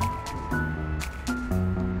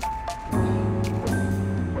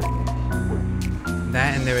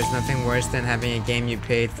 That and there is nothing worse than having a game you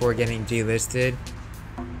paid for getting delisted.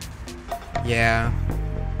 Yeah.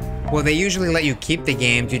 Well, they usually let you keep the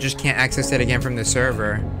games, you just can't access it again from the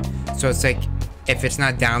server. So it's like, if it's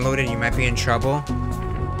not downloaded, you might be in trouble.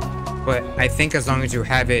 But I think as long as you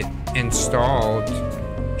have it installed,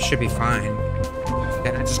 it should be fine.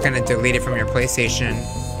 Then I'm just gonna delete it from your PlayStation,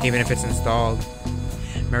 even if it's installed.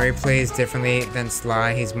 Murray plays differently than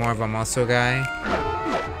Sly, he's more of a muscle guy.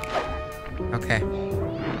 Okay.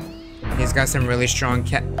 He's got some really strong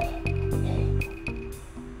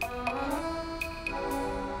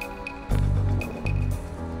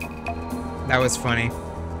That was funny.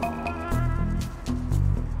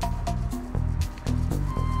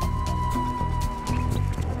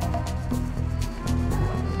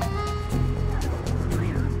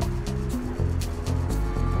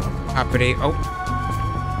 Hoppity. Oh.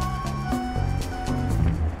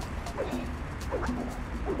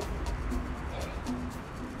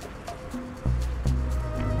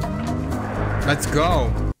 Let's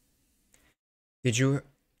go. Did you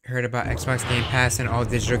heard about Xbox Game Pass and all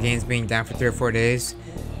digital games being down for 3 or 4 days?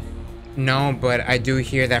 No, but I do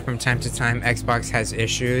hear that from time to time Xbox has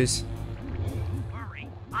issues. Murray,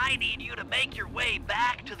 I need you to make your way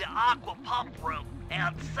back to the aqua pump room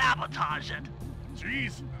and sabotage it.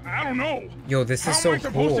 Jeez, I don't know. Yo, this is so How am I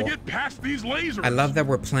supposed cool. to get past these lasers? I love that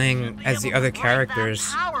we're playing as the other characters.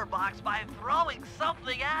 That power box by throwing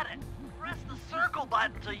something at it. Press the circle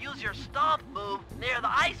button to use your stomp move near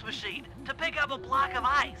the ice machine to pick up a block of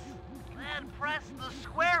ice. Then press the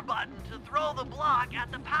square button to throw the block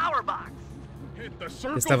at the power box. Hit the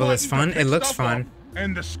circle This level is button fun. to It pick looks stuff fun. up,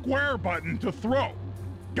 and the square button to throw.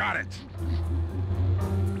 Got it.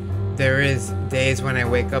 There is days when I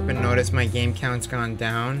wake up and notice my game count's gone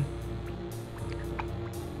down.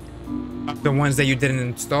 The ones that you didn't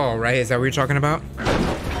install, right? Is that what you're talking about?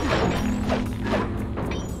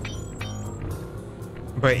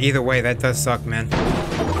 But either way, that does suck, man.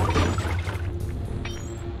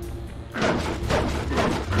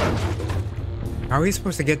 How are we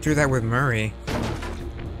supposed to get through that with Murray?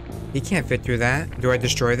 He can't fit through that. Do I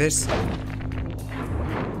destroy this?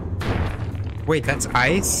 Wait, that's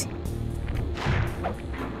ice?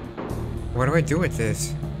 What do I do with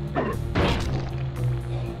this? Oh,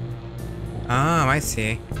 I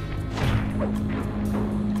see.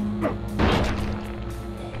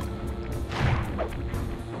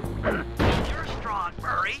 You're strong,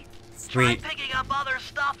 Murray. Try Sweet. picking up other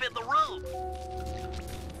stuff in the room.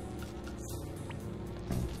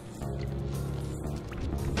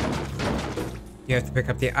 You have to pick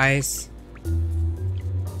up the ice.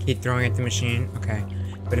 Keep throwing at the machine. Okay.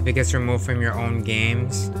 But if it gets removed from your own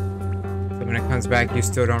games, so when it comes back, you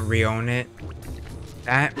still don't re-own it.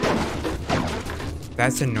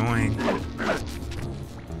 That's annoying.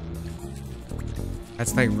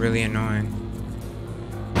 That's like really annoying.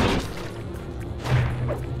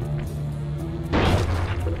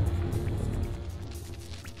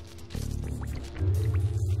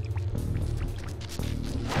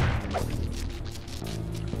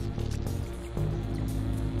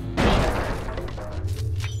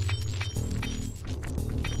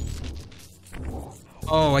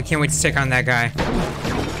 Oh, I can't wait to take on that guy.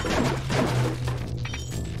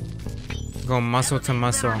 Go muscle to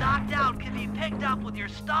muscle. Enemies that are knocked out can be picked up with your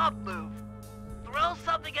stomp move. Throw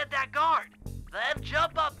something at that guard, then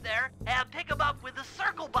jump up there and pick him up with the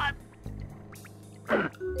circle button.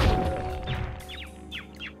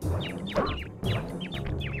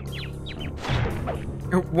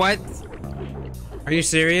 What? Are you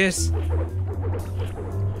serious?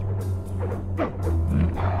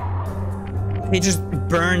 He just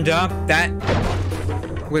burned up? That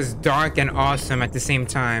was dark and awesome at the same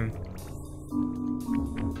time.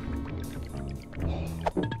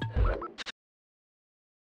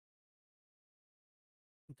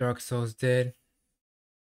 Dark Souls did.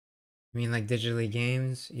 You mean like digitally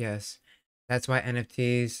games? Yes. That's why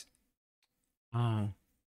NFTs... Oh.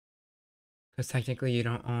 Because technically you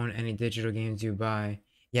don't own any digital games you buy.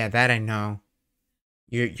 Yeah, that I know.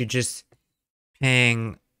 You're just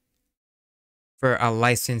paying for a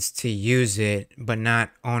license to use it, but not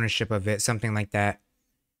ownership of it, something like that.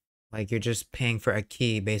 Like you're just paying for a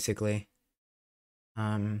key, basically.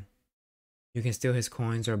 You can steal his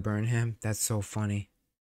coins or burn him. That's so funny.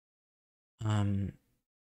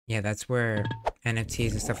 Yeah, that's where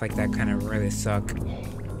NFTs and stuff like that kind of really suck.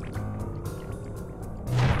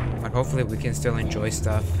 But hopefully we can still enjoy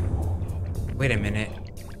stuff. Wait a minute.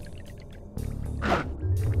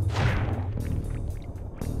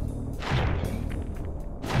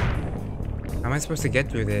 How am I supposed to get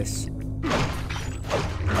through this?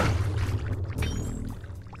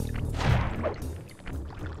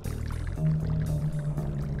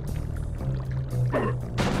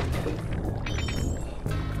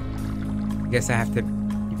 Guess I have to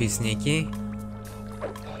be sneaky.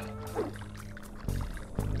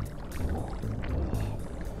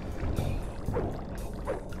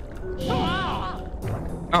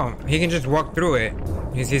 Oh, he can just walk through it.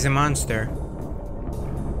 He's a monster.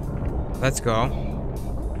 Let's go.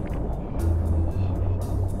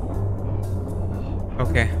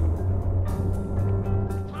 Okay.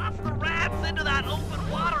 Toss the rats into that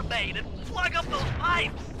open water main and plug up those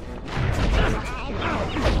pipes.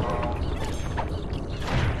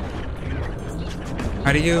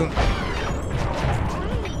 How do you...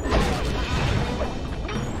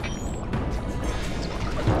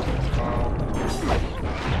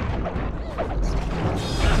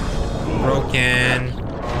 Broken.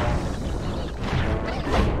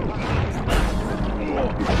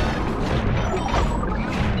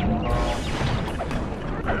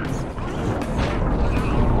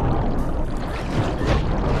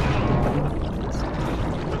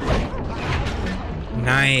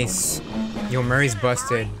 Nice. Yo, Murray's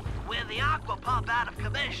busted. With the aqua pump out of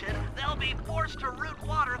commission, they'll be forced to route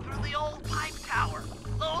water through the old pipe tower.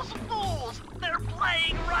 Those fools! They're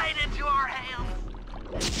playing right into our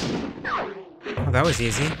hands. Oh, that was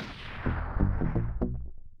easy.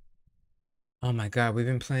 Oh my god, we've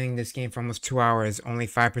been playing this game for almost 2 hours, only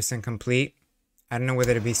 5% complete. I don't know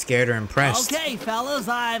whether to be scared or impressed. Okay, fellas,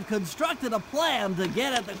 I've constructed a plan to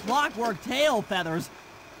get at the clockwork tail feathers.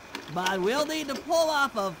 But we'll need to pull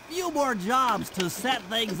off a few more jobs to set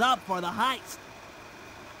things up for the heist.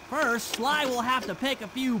 First, Sly will have to pick a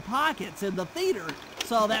few pockets in the theater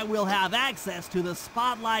so that we'll have access to the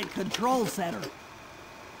Spotlight Control Center.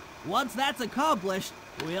 Once that's accomplished,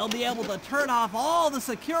 we'll be able to turn off all the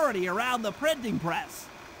security around the printing press.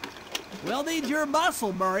 We'll need your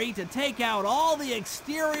muscle, Murray, to take out all the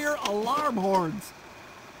exterior alarm horns.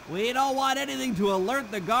 We don't want anything to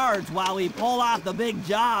alert the guards while we pull off the big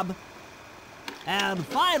job. And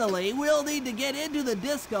finally, we'll need to get into the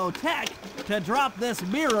discotheque to drop this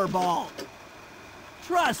mirror ball.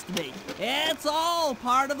 Trust me, it's all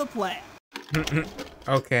part of the plan.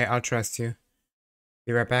 Okay, I'll trust you.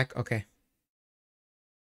 Be right back? Okay.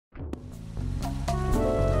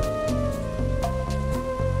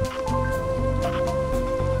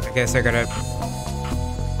 I guess I gotta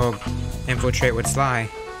go infiltrate with Sly.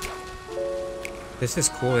 This is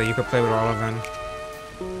cool that you could play with all of them.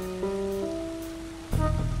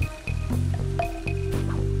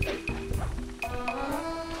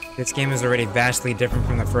 This game is already vastly different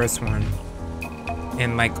from the first one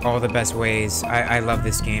in like all the best ways. I love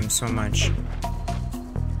this game so much.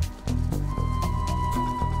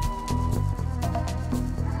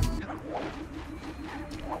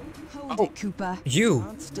 Hold it, Cooper. You!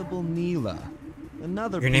 Constable Neela.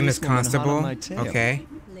 Another Your name is policewoman hot on Constable? my tail. Okay.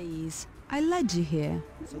 Please. I led you here.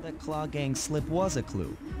 So that Claw Gang slip was a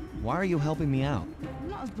clue. Why are you helping me out? I'm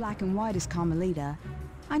not as black and white as Carmelita.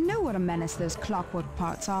 I know what a menace those clockwork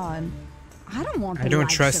parts are, and I don't want the I don't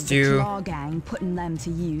likes trust of the you. Claw Gang putting them to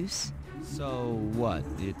use. So what?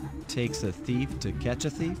 It takes a thief to catch a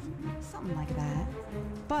thief? Something like that.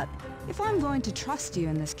 But if I'm going to trust you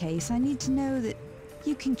in this case, I need to know that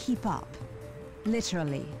you can keep up.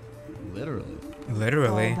 Literally. Literally.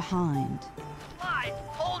 Literally. Fall behind. Sly,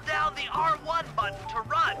 hold down the R1 button to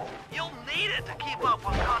run. You'll need it to keep up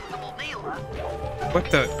with Constable Neela. What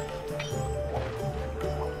the?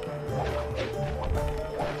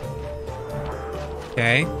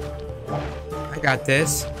 Okay. I got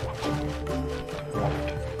this.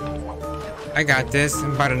 I got this.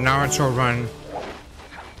 I'm about a Naruto run.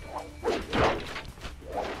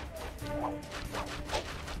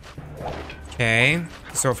 Okay.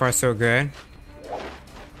 So far, so good.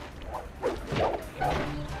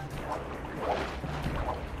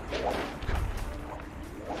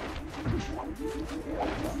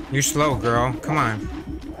 You're slow, girl. Come on.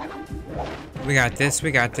 We got this.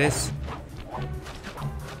 We got this.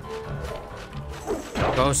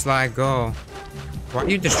 Go, Sly, go. Why are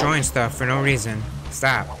you destroying stuff for no reason?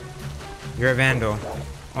 Stop. You're a vandal.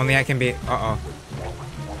 Only I can be... Uh-oh.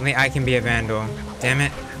 Only I can be a vandal. Damn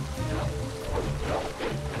it.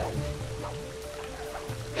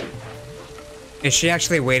 Is she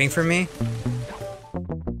actually waiting for me?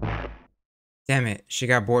 Damn it. She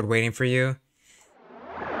got bored waiting for you.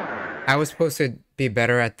 I was supposed to be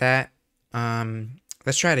better at that.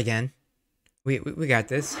 Let's try it again. We got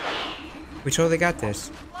this. We totally got this.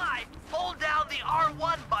 Sly, hold down the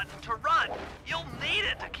R1 button to run. You'll need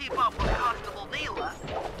it to keep up with Constable Neela.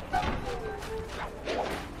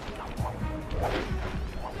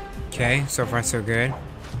 Okay, so far so good.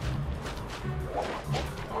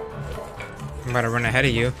 I'm about to run ahead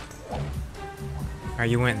of you. Alright,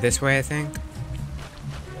 you went this way, I think.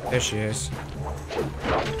 There she is.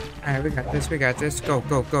 Alright, we got this, we got this. Go,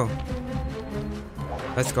 go, go.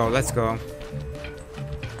 Let's go, let's go.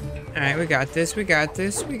 Alright, we got this, we got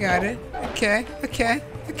this, we got it. Okay, okay,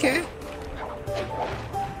 okay.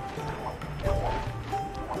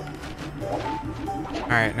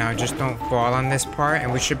 Alright, now just don't fall on this part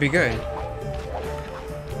and we should be good.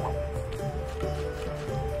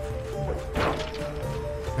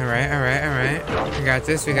 Alright, alright, alright. We got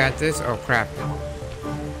this, we got this. Oh crap.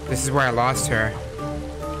 This is where I lost her.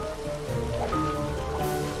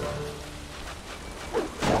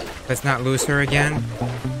 Let's not lose her again.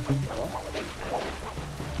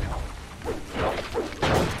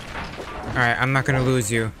 Alright, I'm not gonna lose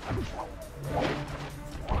you.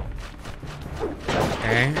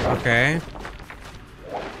 Okay, okay.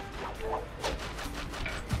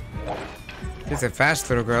 She's a fast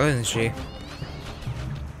little girl, isn't she?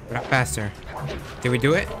 But not faster. Did we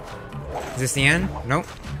do it? Is this the end? Nope.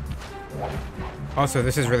 Also,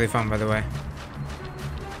 this is really fun, by the way.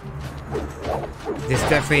 This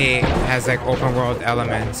definitely has like open world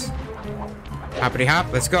elements. Hoppity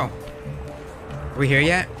hop, let's go. Are we here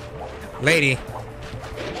yet? Lady.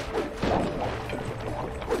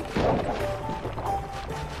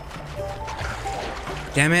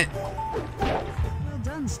 Damn it. Well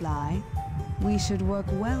done, Sly. We should work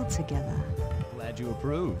well together. Glad you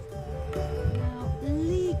approve. Now,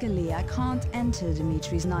 legally, I can't enter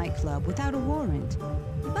Dimitri's nightclub without a warrant.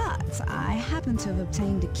 But I happen to have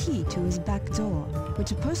obtained a key to his back door,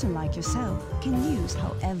 which a person like yourself can use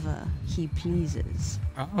however he pleases.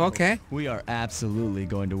 Oh, okay. We are absolutely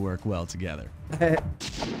going to work well together.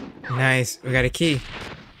 Nice. We got a key.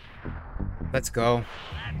 Let's go.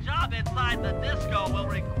 That job inside the disco will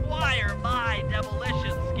require my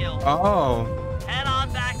demolition skills. Oh. Head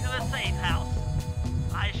on back to the safe house.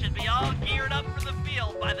 I should be all geared up for the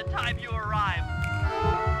field by the time you arrive.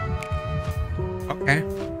 Okay.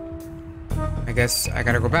 I guess I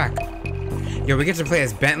gotta go back. Yo, we get to play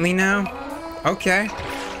as Bentley now? Okay.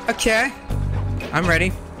 Okay. I'm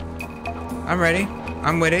ready. I'm ready.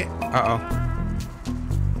 I'm with it. Uh-oh.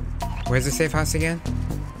 Where's the safe house again?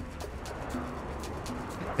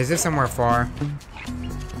 Is this somewhere far?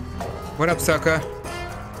 What up, sucker?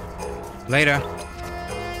 Later.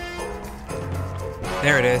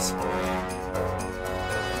 There it is.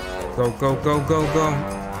 Go, go, go, go, go.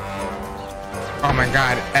 Oh my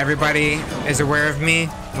god, everybody is aware of me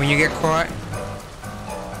when you get caught.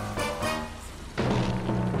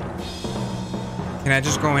 Can I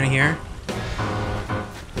just go in here?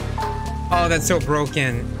 Oh, that's so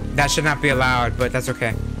broken. That should not be allowed, but that's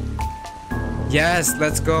okay. Yes,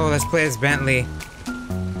 let's go. Let's play as Bentley.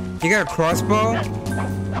 You got a crossbow?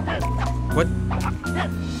 What?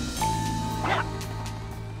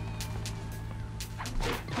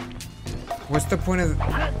 What's the point of...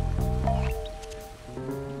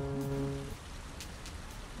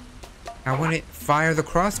 I want to fire the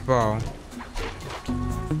crossbow.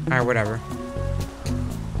 Alright, whatever.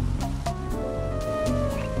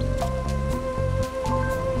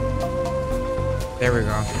 There we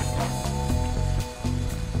go.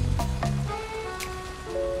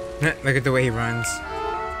 Look at the way he runs.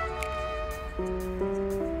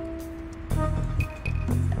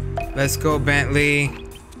 Let's go, Bentley.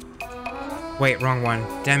 Wait, wrong one.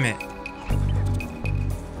 Damn it.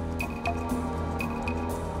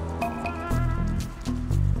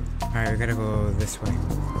 Alright, we gotta go this way.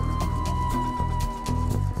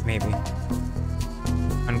 Maybe.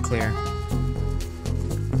 Unclear.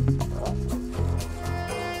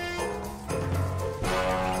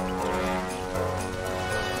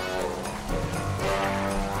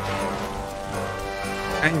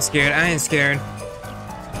 I ain't scared, I ain't scared.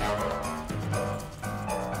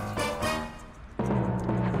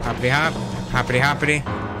 Hoppity hop, hoppity hoppity.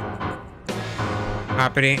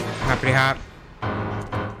 Hoppity, hoppity hop.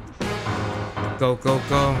 Go, go,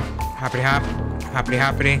 go. Hoppity hop, hoppity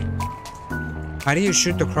hoppity. How do you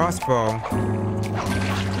shoot the crossbow?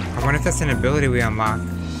 I wonder if that's an ability we unlock.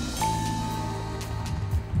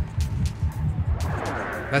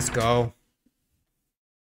 Let's go.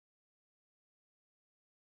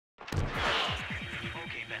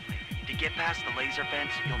 Get past the laser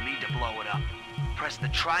fence, you'll need to blow it up. Press the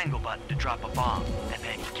triangle button to drop a bomb, and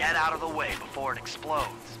then get out of the way before it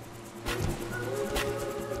explodes.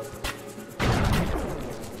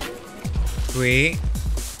 Sweet.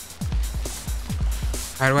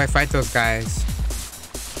 How do I fight those guys?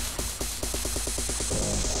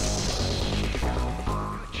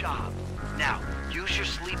 Good job. Now, use your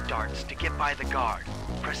sleep darts to get by the guard.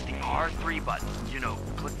 Press the R3 button,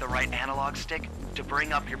 click the right analog stick to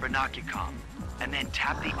bring up your binocucom, and then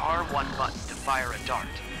tap the R1 button to fire a dart.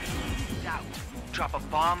 He's out. Drop a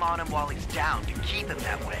bomb on him while he's down to keep him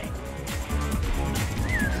that way.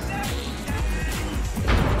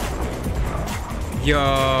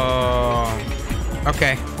 Yo.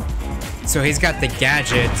 Okay. So he's got the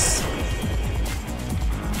gadgets.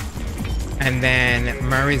 And then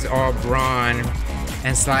Murray's all brawn.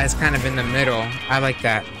 And Sly's kind of in the middle. I like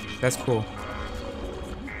that. That's cool.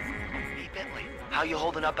 Hey, Bentley, how you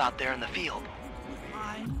holding up out there in the field?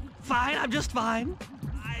 Fine, I'm just fine.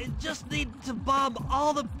 I just need to bomb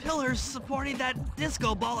all the pillars supporting that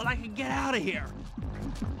disco ball and I can get out of here.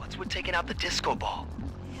 What's with taking out the disco ball?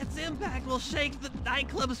 Its impact will shake the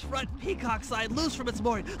nightclub's front peacock side loose from its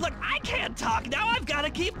mooring. Look, I can't talk now. I've got to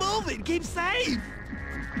keep moving, keep safe.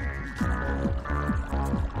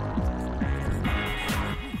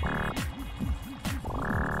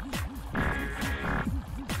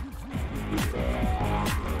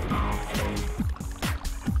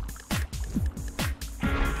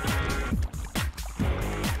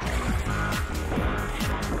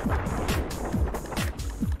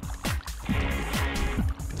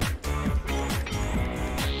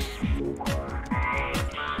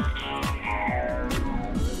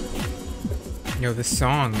 Yo, the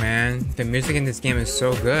song, man. The music in this game is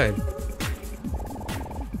so good.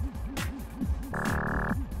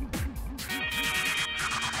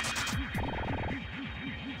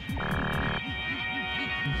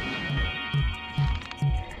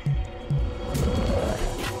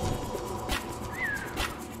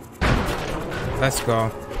 Let's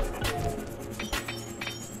go.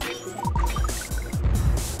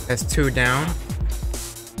 That's 2 down.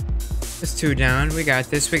 That's 2 down. We got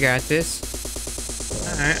this. We got this.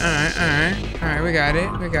 Alright, alright, alright. Alright, we got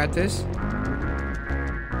it. We got this.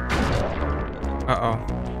 Uh-oh.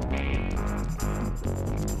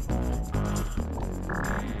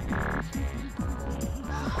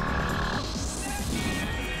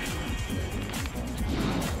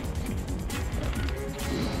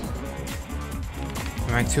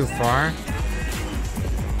 Am I too far?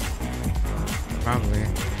 Probably.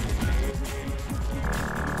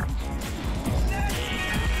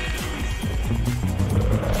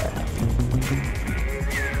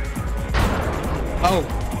 Oh!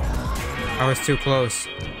 I was too close.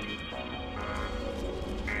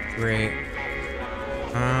 Great.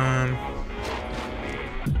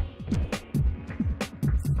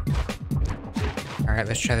 Alright,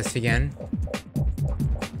 let's try this again.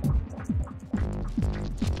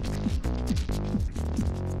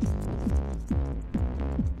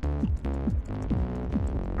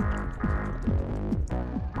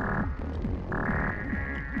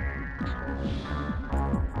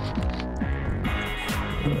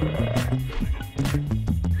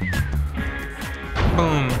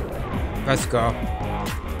 Boom. Let's go.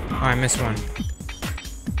 Oh, I missed one.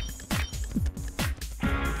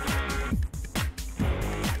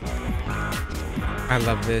 I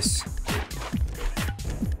love this.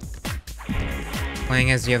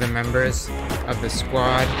 Playing as the other members of the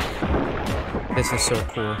squad. This is so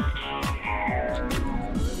cool.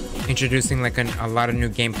 Introducing like a lot of new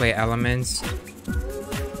gameplay elements.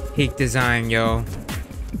 Peak design, yo.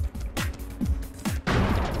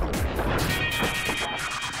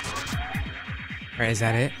 Alright, is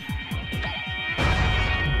that it?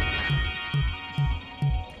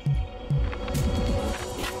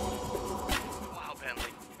 Wow,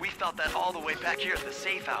 Bentley. We felt that all the way back here at the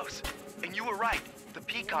safe house. And you were right. The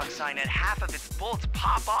peacock sign had half of its bullets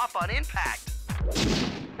pop off on impact.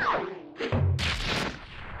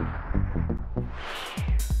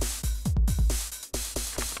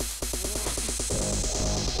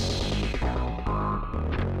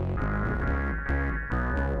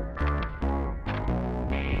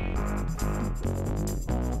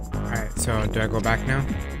 Alright, so do I go back now?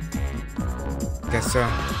 Guess so.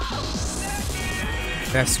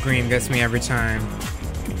 That scream gets me every time.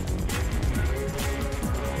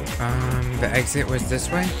 The exit was this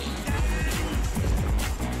way?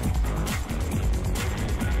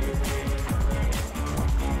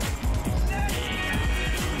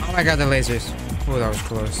 Oh my god, the lasers. Oh, that was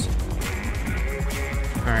close.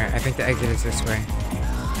 Alright, I think the exit is this way.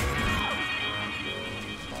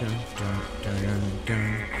 Dun, dun, dun, dun,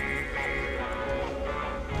 dun.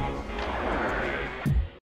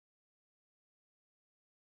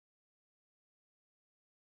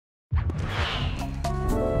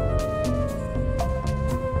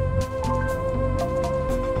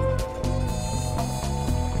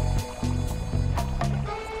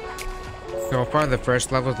 So far, the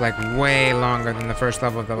first level is like way longer than the first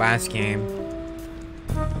level of the last game.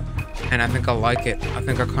 And I think I like it. I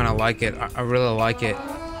think I kind of like it. I really like it.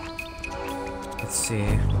 Let's see.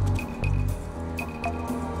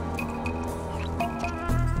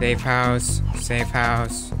 Safe house. Safe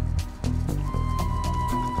house.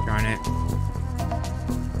 Darn it.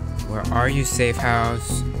 Where are you, safe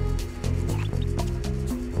house?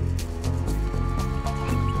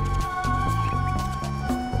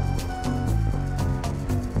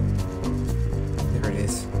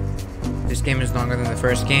 This game is longer than the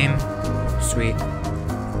first game. Sweet.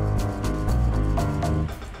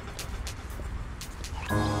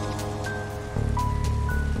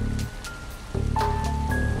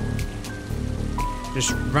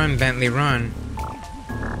 Just run, Bentley, run.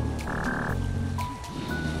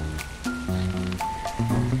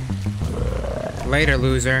 Later,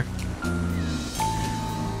 loser.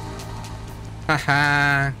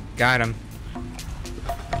 Haha, got him.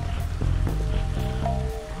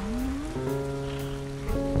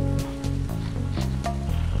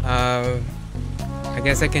 I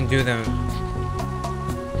guess I can do the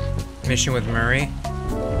mission with Murray.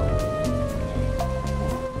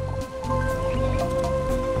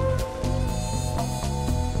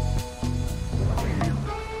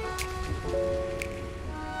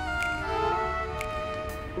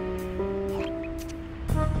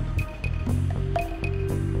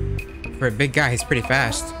 For a big guy, he's pretty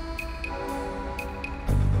fast.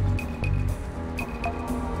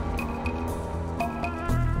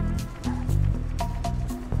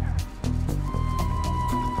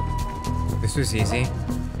 This was easy.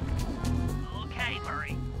 Okay,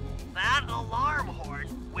 Murray. That alarm horn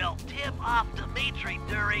will tip off Dimitri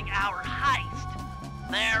during our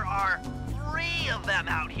heist. There are 3 of them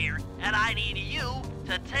out here, and I need you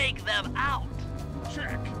to take them out.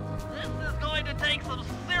 Check. This is going to take some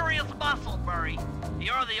serious muscle, Murray.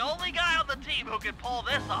 You're the only guy on the team who can pull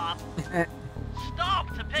this off.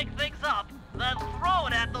 Stop to pick things up, then throw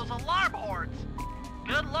it at those alarm horns.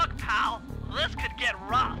 Good luck, pal. This could get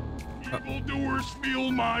rough. Evildoers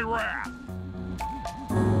feel my wrath.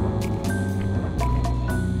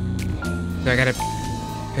 So I gotta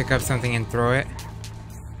pick up something and throw it.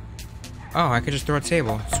 Oh, I could just throw a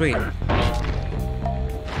table. Sweet.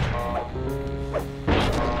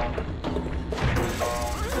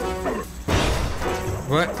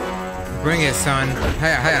 What? Bring it, son.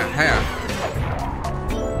 Hiya, hiya, hiya.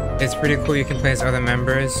 It's pretty cool you can play as other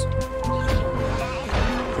members.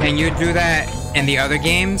 Can you do that in the other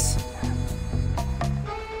games?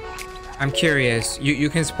 I'm curious. You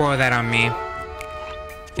can spoil that on me.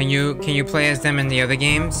 Can you play as them in the other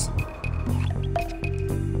games?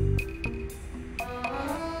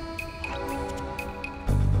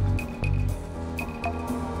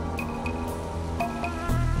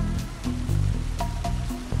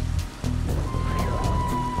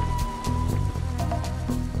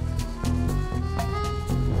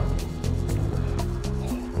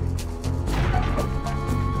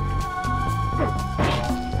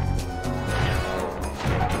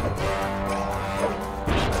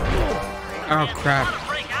 Oh crap.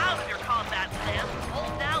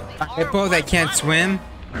 A hippo that can't swim?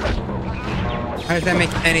 How does that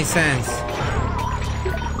make any sense?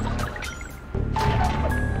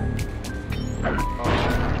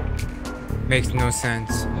 Makes no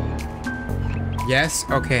sense. Yes?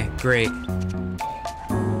 Okay, great.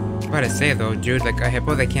 What about to say though, dude, like a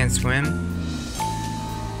hippo that can't swim?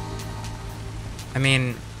 I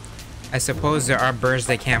mean, I suppose there are birds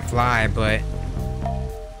that can't fly, but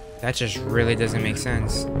that just really doesn't make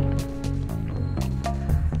sense.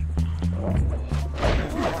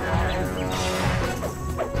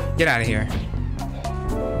 Get out of here.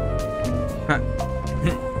 Huh.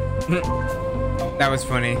 That was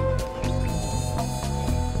funny.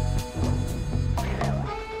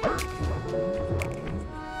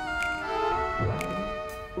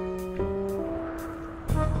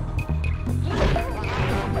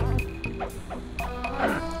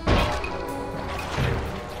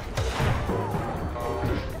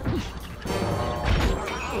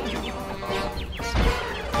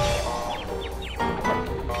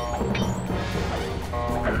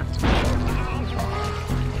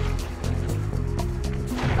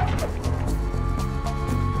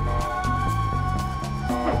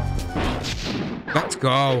 Let's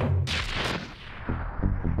go.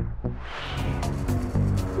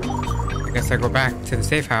 I guess I go back to the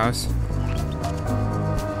safe house.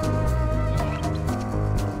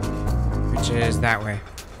 Which is that way.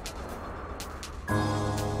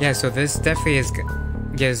 Yeah, so this definitely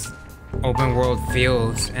gives open world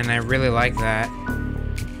feels, and I really like that.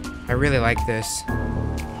 I really like this.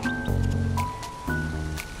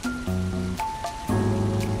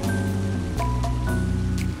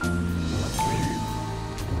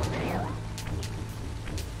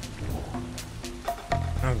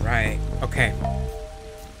 Alright, okay.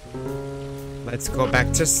 Let's go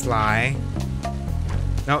back to Sly.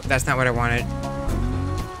 Nope, that's not what I wanted.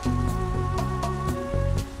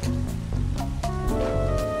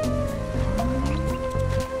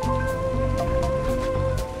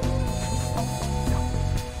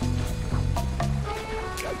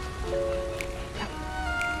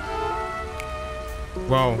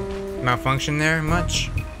 Whoa, malfunction there much?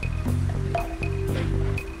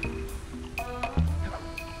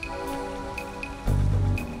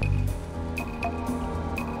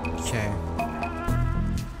 Okay.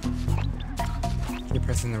 Keep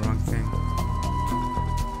pressing the wrong thing.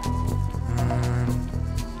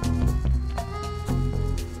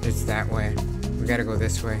 It's that way. We gotta go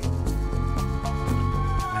this way.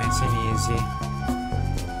 Nice and easy.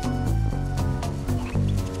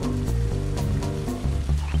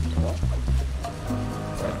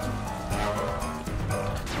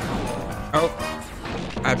 Oh,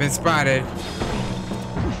 I've been spotted.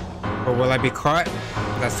 But will I be caught?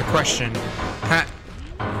 That's the question. Ha!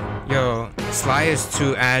 Yo, Sly is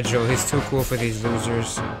too agile. He's too cool for these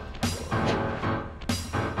losers.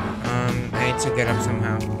 I need to get up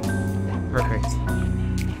somehow. Perfect.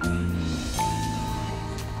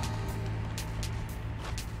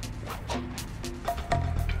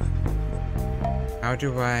 How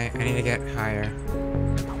do I need to get higher.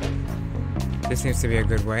 This seems to be a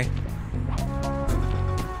good way.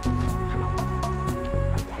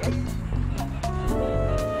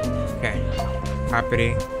 Okay.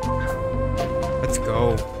 Hoppity. Let's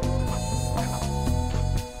go.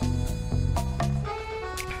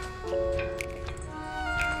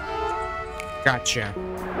 Gotcha.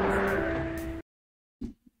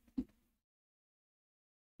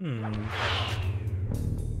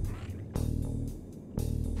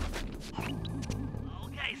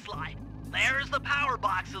 Okay, Sly. There's the power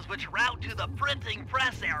boxes which route to the printing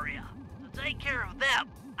press area. To take care of them,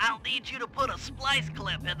 I'll need you to put a splice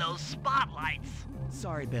clip in those spotlights.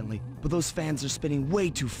 Sorry, Bentley, but those fans are spinning way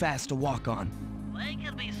too fast to walk on. They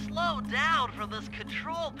can be slowed down from this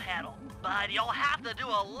control panel, but you'll have to do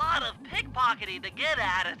a lot of pickpocketing to get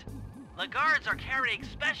at it. The guards are carrying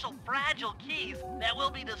special fragile keys that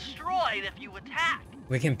will be destroyed if you attack.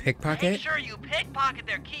 We can Make pickpocket? sure you pickpocket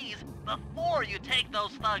their keys before you take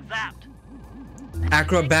those thugs out.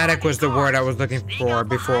 Acrobatic was the word I was looking Sneak for up behind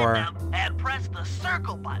before. them and press the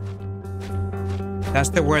circle button. That's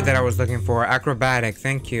the word that I was looking for. Acrobatic,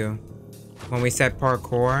 thank you. When we said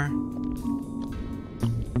parkour.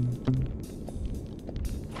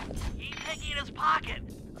 Keep picking his pocket.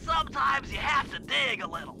 Sometimes you have to dig a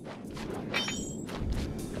little.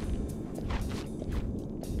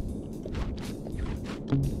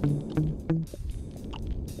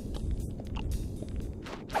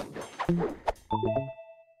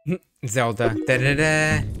 Zelda.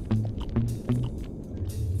 Da-da-da.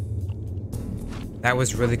 That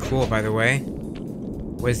was really cool, by the way.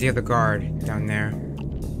 Where's the other guard? Down there.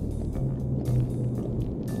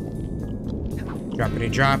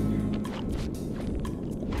 Droppity drop.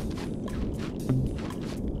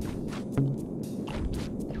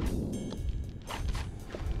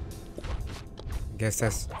 Guess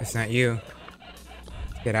it's not you.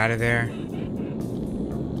 Get out of there.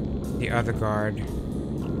 The other guard.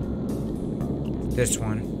 This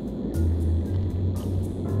one.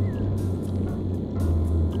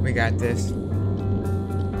 We got this.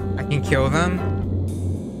 I can kill them.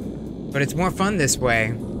 But it's more fun this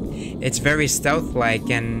way. It's very stealth-like,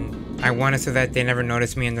 and I want it so that they never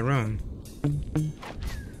notice me in the room.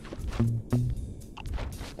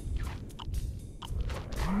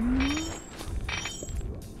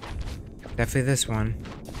 Definitely this one.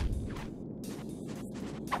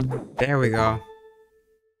 There we go.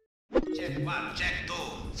 Check one, check two.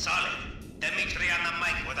 Solid. Dimitri on the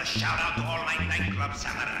mic with a shout out to all my nightclub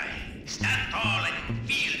samurai. Stand tall and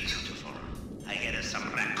feel beautiful. I hear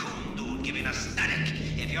some raccoon dude giving us static.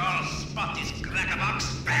 If you all spot this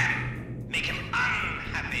crackerbox, bam! Make him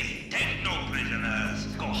unhappy. Take no prisoners.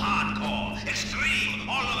 Go hardcore. Extreme.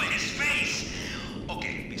 All over his face.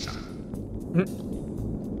 Okay, peace out.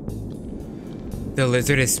 The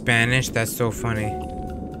lizard is Spanish? That's so funny.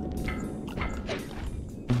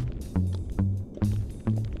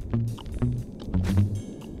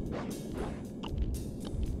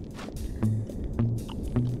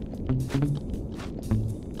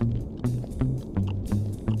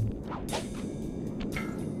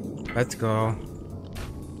 Let's go.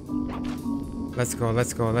 Let's go,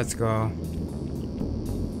 let's go, let's go.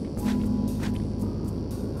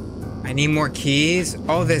 I need more keys?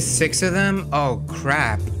 Oh, there's 6 of them? Oh,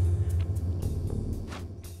 crap.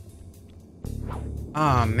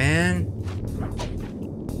 Aw, man.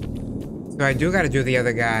 So I do gotta do the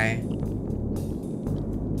other guy.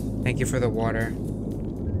 Thank you for the water.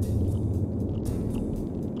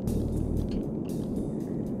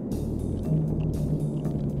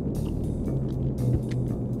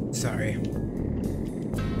 Sorry.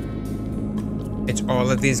 It's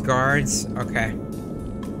all of these guards? Okay.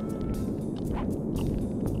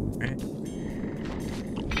 Right.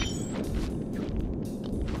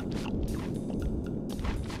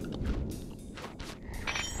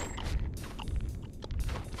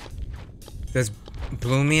 Does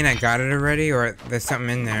blue mean I got it already, or there's something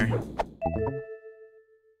in there?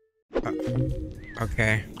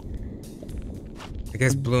 Okay. I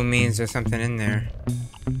guess blue means there's something in there.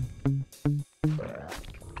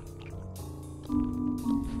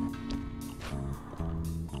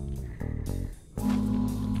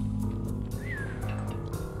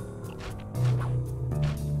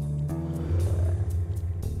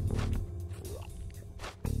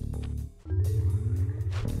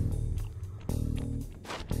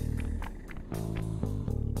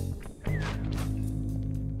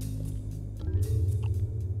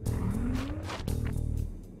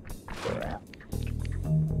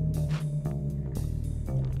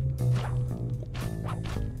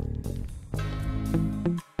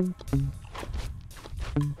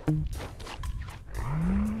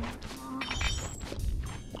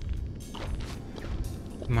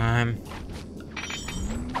 time.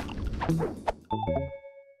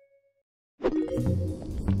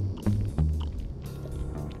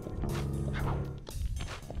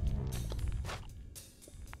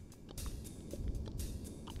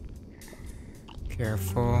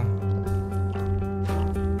 Careful.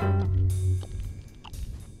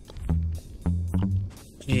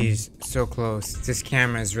 Jeez, so close. This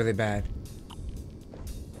camera is really bad.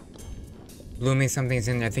 Loomy, something's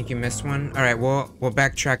in there. I think you missed one. All right, we'll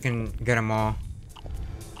backtrack and get them all.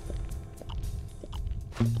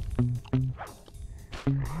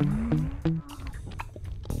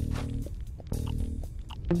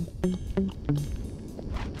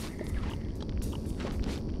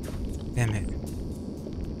 Damn it.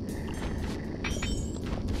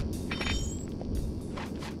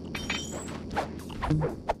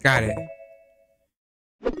 Got it.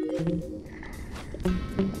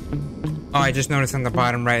 Oh, I just noticed on the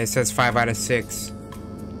bottom right, it says 5 out of 6.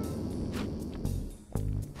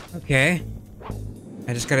 Okay.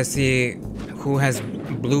 I just gotta see who has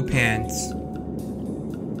blue pants.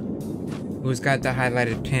 Who's got the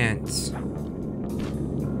highlighted pants?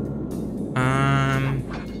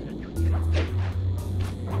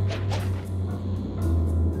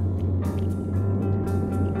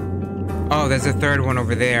 Oh, there's a third one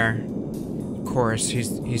over there. Of course,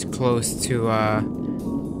 he's close to,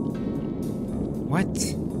 what?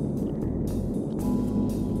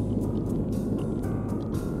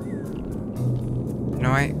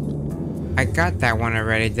 No, I got that one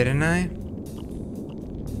already, didn't I?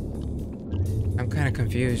 I'm kind of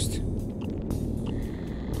confused.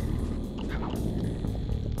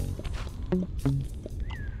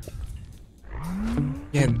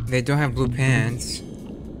 Yeah, they don't have blue pants.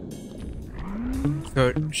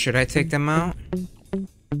 So, should I take them out?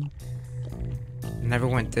 Never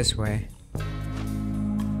went this way.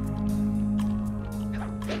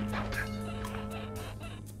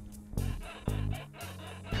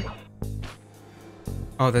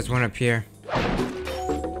 Oh, there's one up here.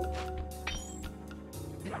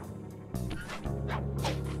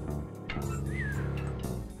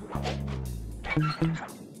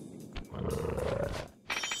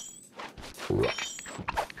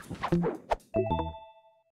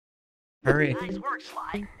 Hurry. Nice work,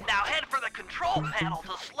 Sly. Now head for the control panel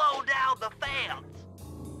to slow down the fans.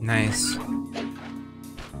 Nice.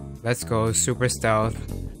 Let's go, super stealth.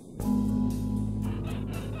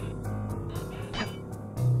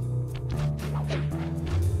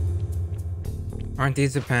 Aren't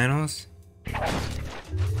these the panels?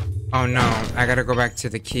 Oh no, I gotta go back to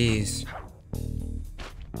the keys.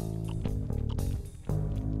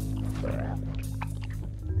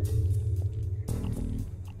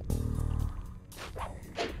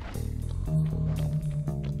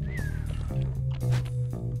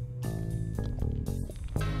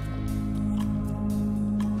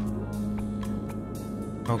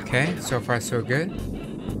 Okay, so far so good.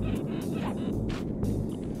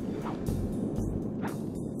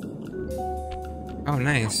 Oh,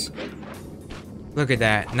 nice. Look at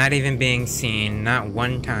that. Not even being seen. Not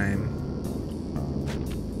one time.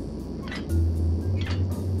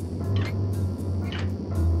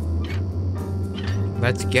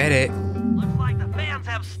 Let's get it. Looks like the fans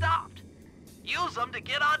have stopped. Use them to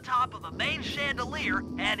get on top of the main chandelier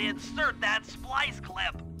and insert that splice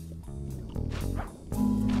clip.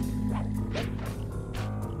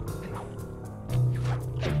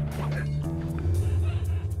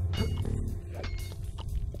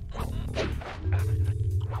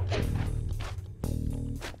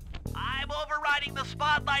 I'm overriding the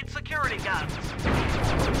spotlight security guns.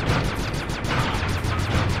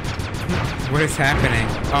 What is happening?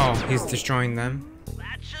 Oh, he's destroying them.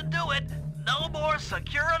 That should do it. No more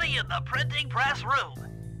security in the printing press room.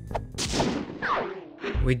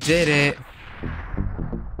 We did it.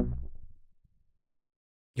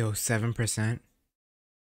 Yo, 7%.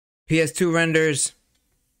 PS2 renders.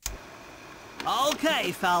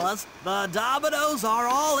 Okay, fellas. The dominoes are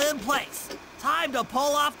all in place. Time to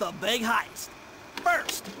pull off the big heist.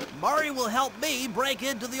 First, Murray will help me break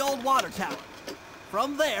into the old water tower.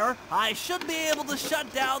 From there, I should be able to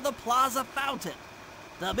shut down the plaza fountain.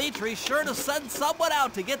 Dimitri's sure to send someone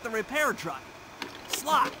out to get the repair truck.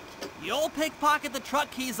 Sly, you'll pickpocket the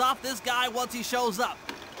truck keys off this guy once he shows up.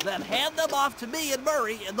 Then hand them off to me and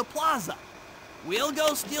Murray in the plaza. We'll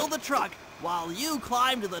go steal the truck while you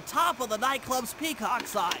climb to the top of the nightclub's peacock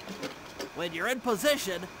sign. When you're in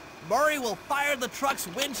position, Murray will fire the truck's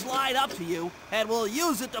winch line up to you and will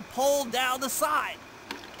use it to pull down the sign.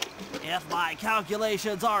 If my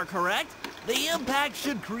calculations are correct, the impact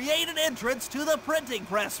should create an entrance to the printing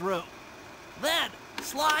press room. Then,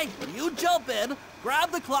 Sly, you jump in,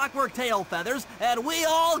 grab the clockwork tail feathers, and we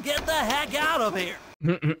all get the heck out of here.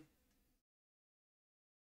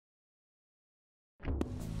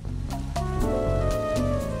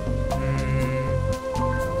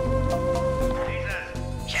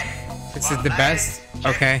 This is the best?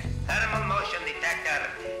 Okay. Thermal motion detector.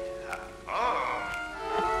 Oh.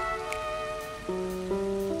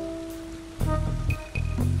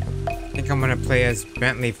 I think I'm gonna play as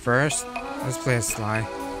Bentley first. Let's play as Sly.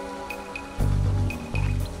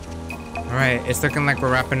 Alright, it's looking like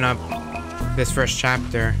we're wrapping up this first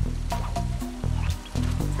chapter.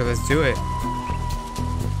 So let's do it.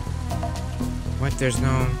 What? There's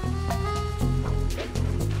no...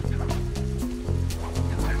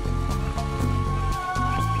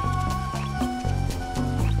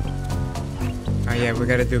 Oh yeah, we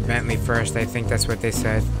gotta do Bentley first. I think that's what they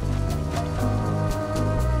said.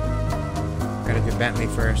 Gotta do Bentley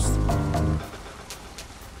first.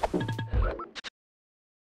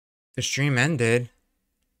 The stream ended.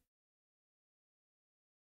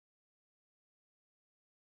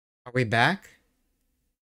 Are we back?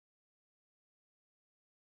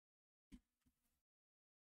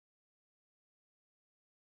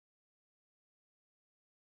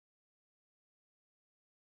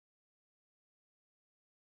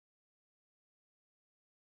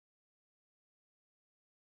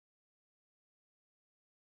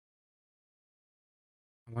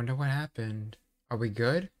 I wonder what happened. Are we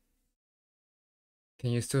good?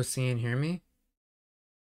 Can you still see and hear me?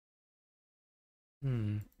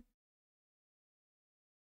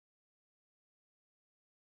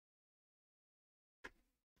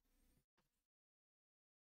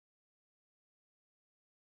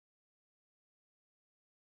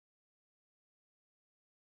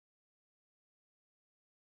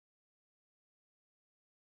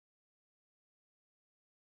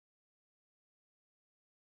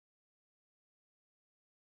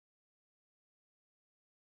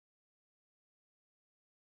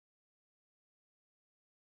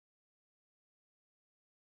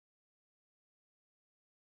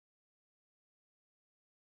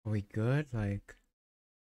 Are we good? Like...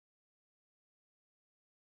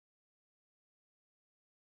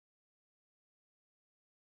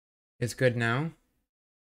 It's good now?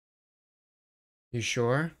 You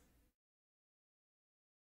sure?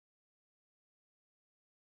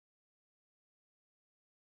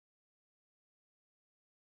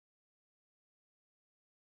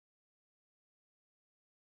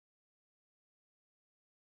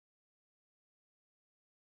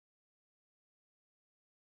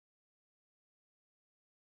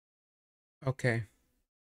 Okay.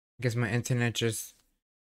 I guess my internet just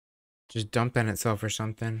dumped on itself or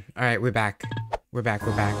something. Alright, we're back. We're back.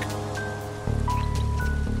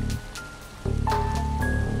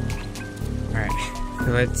 Alright,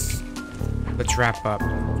 so let's wrap up.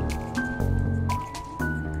 Come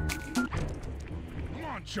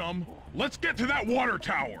on, chum. Let's get to that water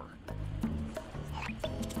tower.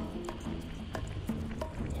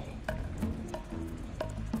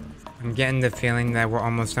 I'm getting the feeling that we're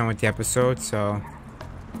almost done with the episode, so...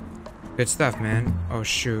 Good stuff, man. Oh,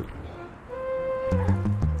 shoot.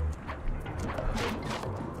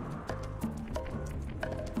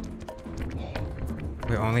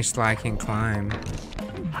 Wait, only Sly can climb.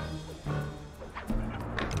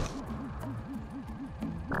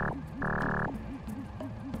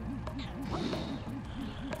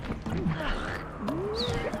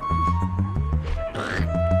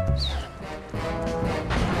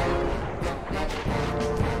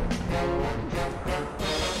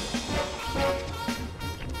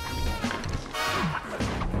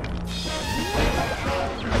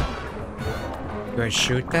 Do I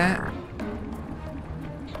shoot that?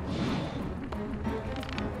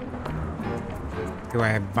 Do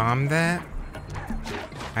I bomb that?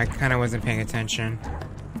 I kinda wasn't paying attention.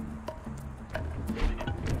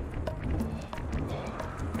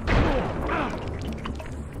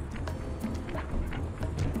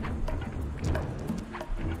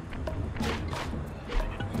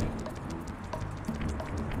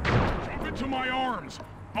 Drop into my arms.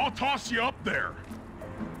 I'll toss you up there.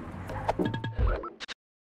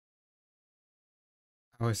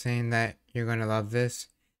 I was saying that you're gonna love this.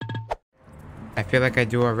 I feel like I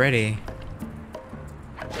do already.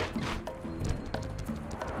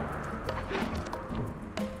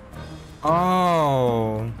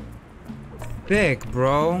 Oh, thick,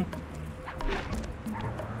 bro.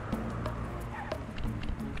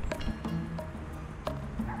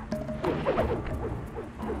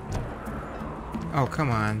 Oh,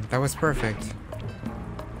 come on. That was perfect.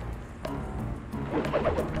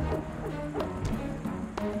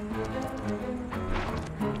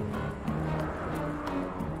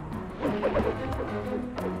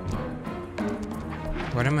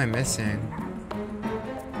 What am I missing?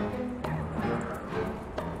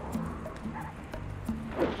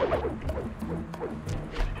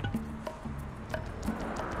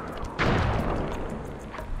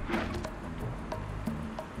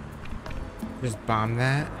 Just bomb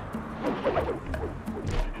that?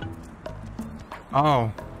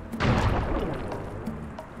 Oh.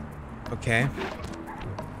 Okay.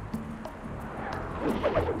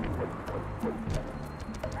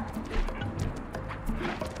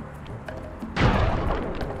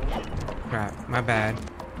 Crap, my bad.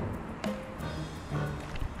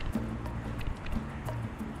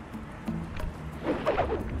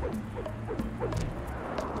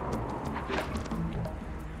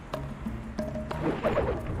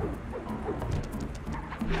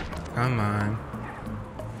 Come on.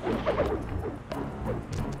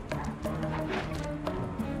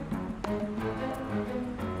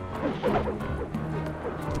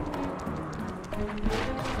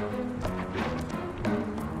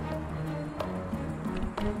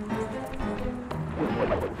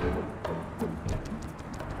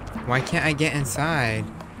 Why can't I get inside?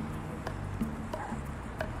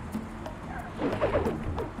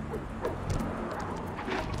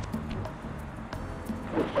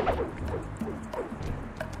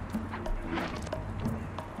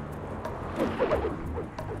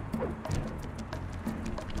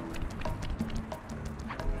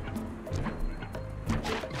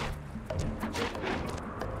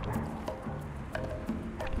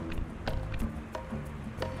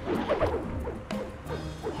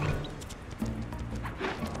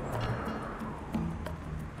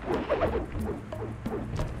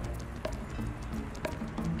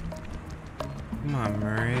 Come on,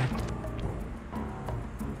 Murray.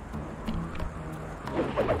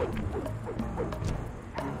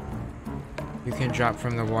 You can drop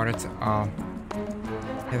from the water to... Oh.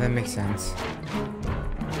 Yeah, that makes sense.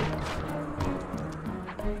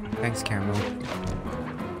 Thanks, Camel.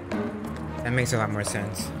 That makes a lot more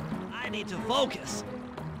sense. I need to focus.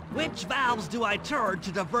 Which valves do I turn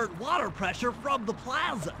to divert water pressure from the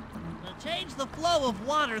plaza? To change the flow of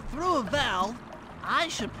water through a valve, I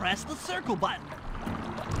should press the circle button.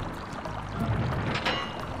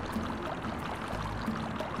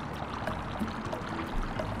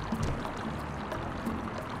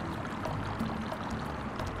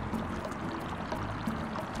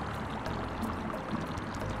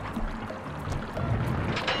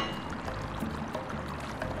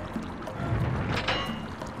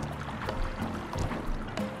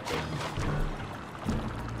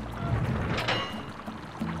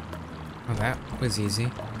 Oh, that was easy.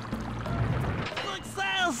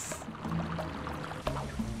 Success!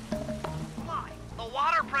 Why? The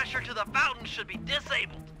water pressure to the fountain should be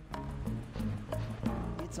disabled.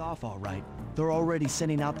 It's off all right. They're already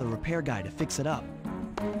sending out the repair guy to fix it up.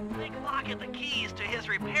 Pickpocket the keys to his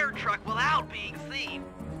repair truck without being seen.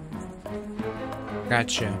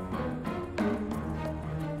 Gotcha.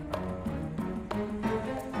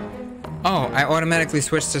 Oh, I automatically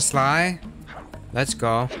switched to Sly? Let's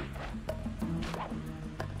go.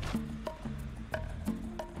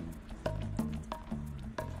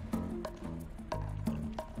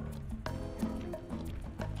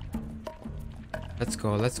 Let's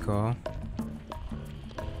go, let's go.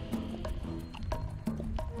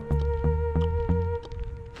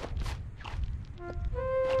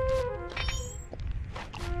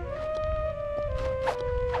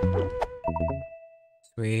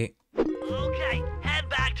 Sweet. Okay, head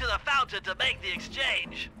back to the fountain to make the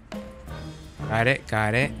exchange. Got it,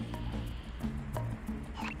 got it.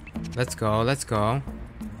 Let's go, let's go.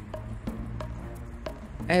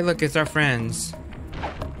 Hey, look, it's our friends.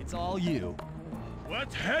 It's all you.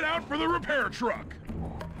 Let's head out for the repair truck.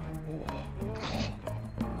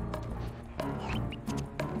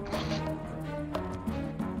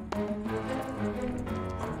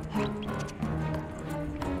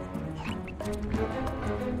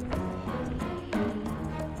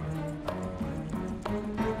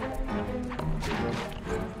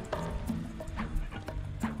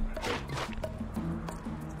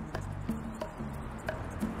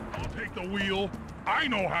 I'll take the wheel. I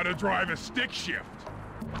know how to drive a stick shift.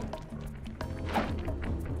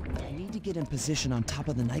 You need to get in position on top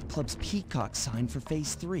of the nightclub's peacock sign for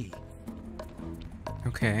phase 3.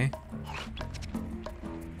 Okay.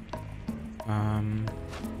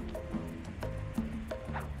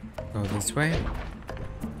 Go this way.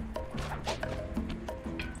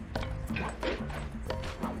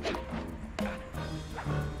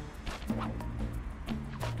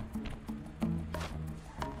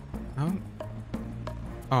 Oh.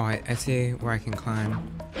 Oh, I see where I can climb.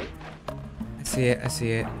 I see it, I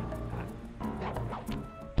see it.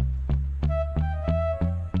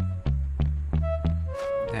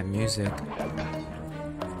 That music.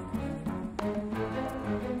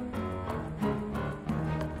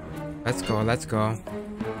 Let's go, let's go.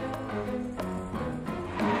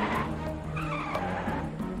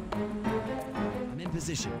 I'm in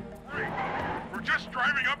position. Great. We're just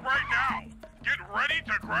driving up right now. Get ready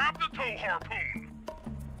to grab the tow harpoon.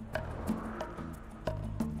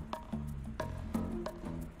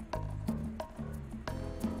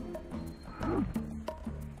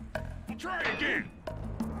 We'll try again.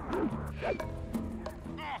 Oh,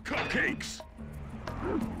 cupcakes.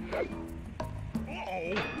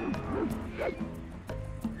 Uh-oh.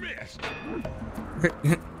 Missed.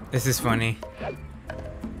 This is funny.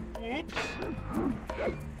 Whoops.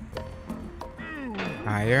 Ooh,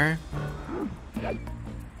 Higher.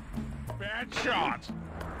 bad shot.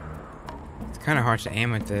 It's kind of hard to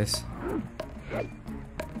aim with this.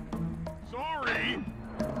 Sorry.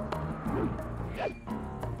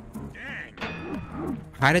 Dang.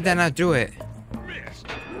 How did that not do it? Missed.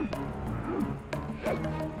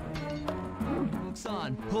 Hooks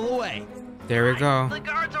on. Pull away. There we go. The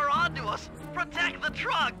guards are onto us! Protect the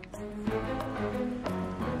truck!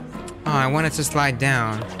 Oh, I wanted to slide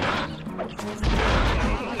down.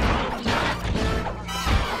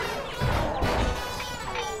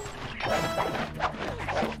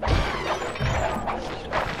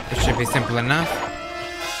 It should be simple enough.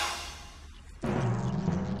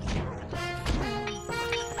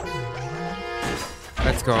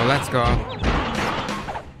 Let's go, let's go.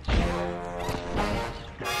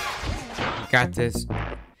 Got this.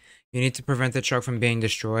 You need to prevent the truck from being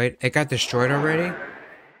destroyed. It got destroyed already?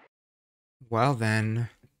 Well then,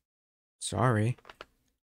 sorry.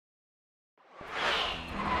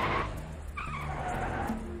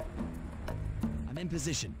 I'm in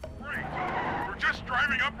position. Great. We're just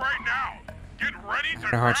driving up right now. Get ready to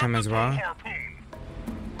Had a hard grab time the as tow well. harpoon.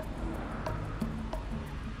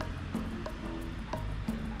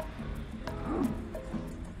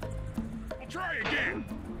 We'll try again.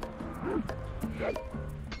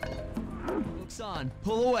 Hooks on.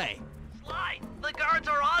 Pull away. Sly, the guards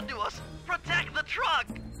are onto us! Protect the truck!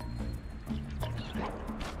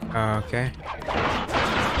 Okay.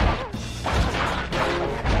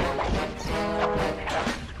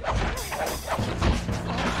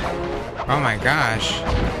 Oh my gosh.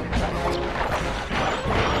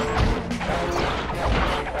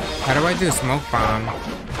 How do I do smoke bomb?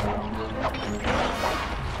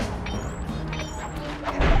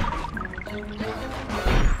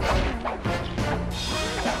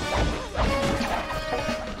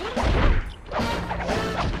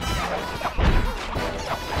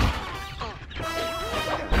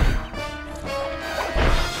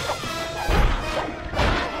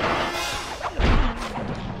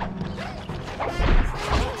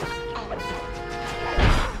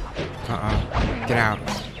 Uh-oh. Get out.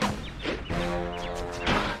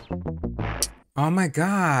 Oh my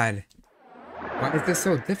god. Why is this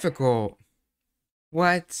so difficult?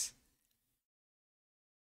 What?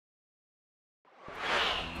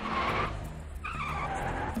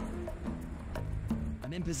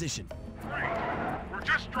 I'm in position. Great. We're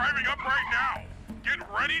just driving up right now. Get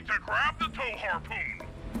ready to grab the tow harpoon.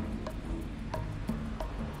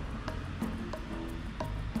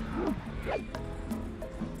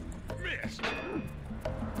 Missed.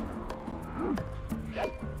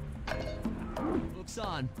 Hooks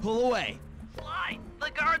on. Pull away. Sly, the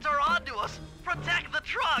guards are onto us! Protect the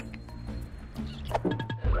truck!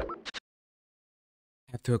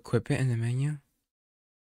 Have to equip it in the menu?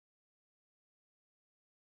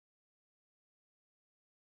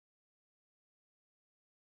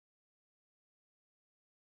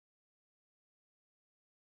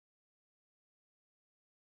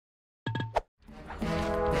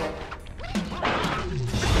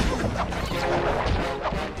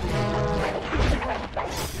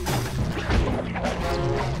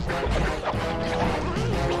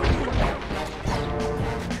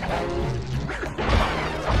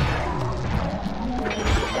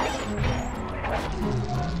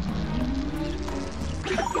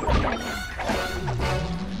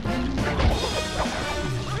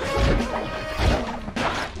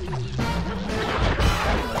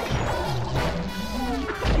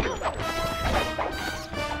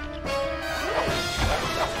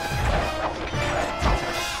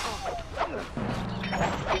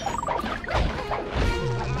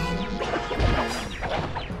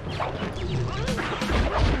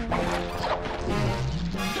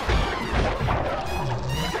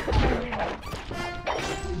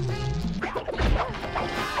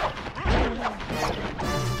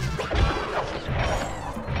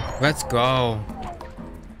 Let's go.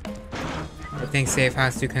 I think safe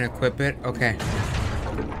house you can equip it. Okay.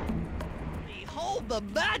 the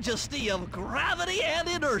majesty of gravity and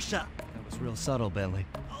inertia. That was real subtle, Bentley.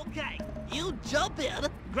 Okay, you jump in,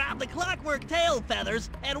 grab the clockwork tail feathers,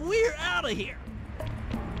 and we're out of here.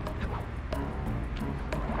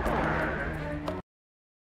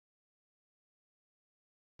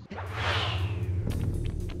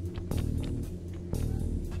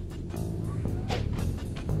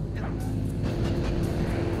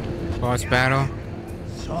 Boss battle.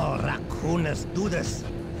 So, raccooners do this.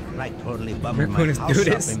 Like totally bumming my Raccooners do house up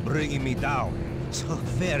this? and bringing me down. So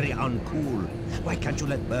very uncool. Why can't you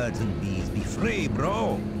let birds and bees be free,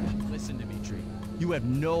 bro? Listen, Dimitri. You have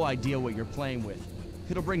no idea what you're playing with.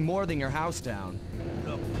 It'll bring more than your house down.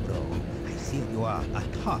 Look, bro, I see you are a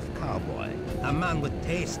tough cowboy. A man with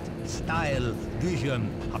taste, style,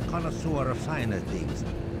 vision, a connoisseur of finer things.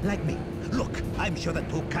 Like me. Look, I'm sure that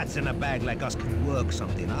two cats in a bag like us can work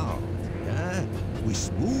something out. Yeah? We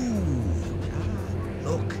smooth. Yeah?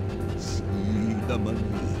 Look, see the money.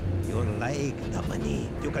 You like the money.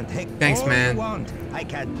 You can take Thanks, all man. you want. I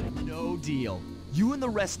can. No deal. You and the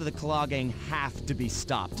rest of the Claw Gang have to be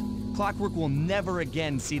stopped. Clockwork will never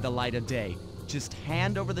again see the light of day. Just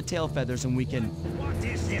hand over the tail feathers and we can... What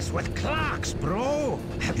is this with clocks, bro?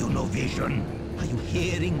 Have you no vision? Are you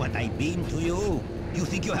hearing what I beam to you? You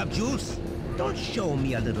think you have juice? Don't show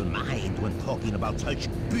me a little mind when talking about such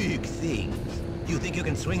big things. You think you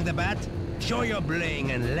can swing the bat? Show your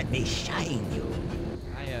bling and let me shine you.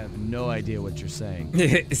 I have no idea what you're saying.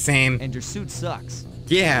 Same. And your suit sucks.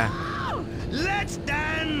 Yeah. Let's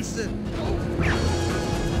dance!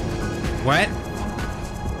 What?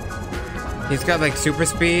 He's got like super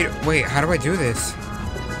speed. Wait, how do I do this?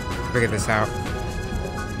 Figure this out.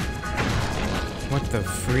 What the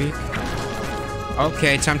freak?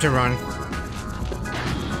 Okay, time to run.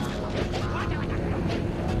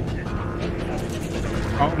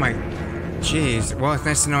 Oh my, jeez. Well, it's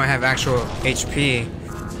nice to know I have actual HP.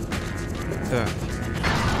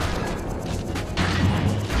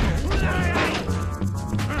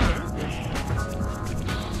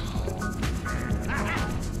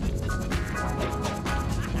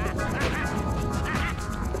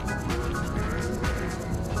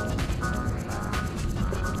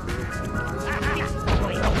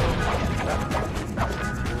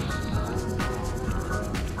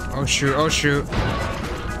 Oh shoot, oh shoot.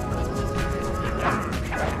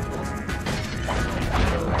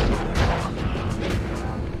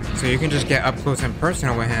 So you can just get up close and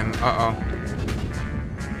personal with him. Uh-oh.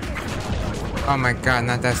 Oh my god,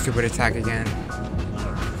 not that stupid attack again.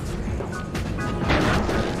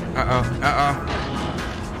 Uh-oh, uh-oh.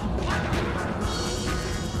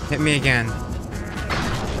 Hit me again.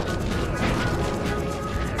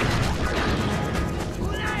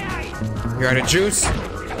 You out of juice?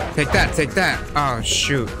 Take that, take that. Oh,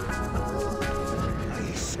 shoot.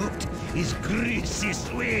 My suit is greasy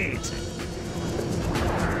sweet.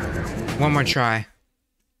 One more try.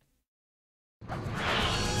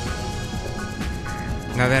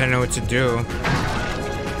 Now that I know what to do.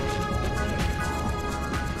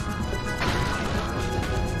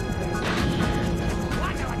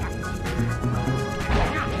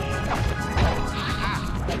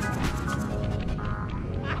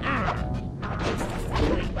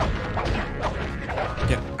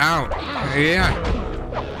 Get out. Yeah.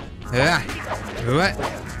 Yeah. What?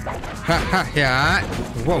 Ha ha, yeah.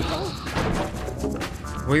 Whoa.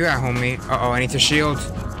 Where you at, homie? Uh-oh, I need to shield.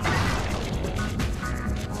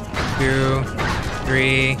 2,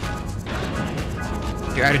 3.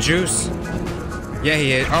 You out of juice? Yeah,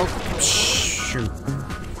 he is. Oh, shoot.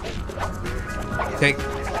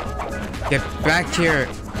 Get back here,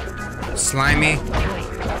 slimy.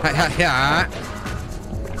 Ha ha ha.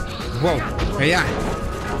 Whoa. Yeah.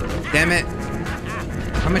 Damn it.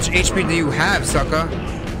 How much HP do you have, sucker?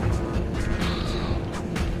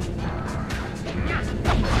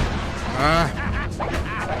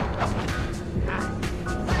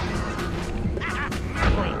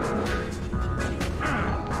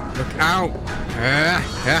 Look out!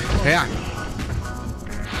 Yeah.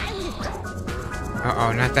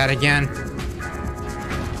 Uh-oh, not that again.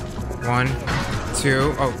 1,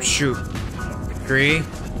 2, oh shoot. 3,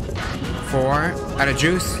 4, out of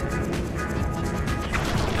juice.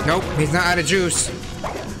 Nope, he's not out of juice.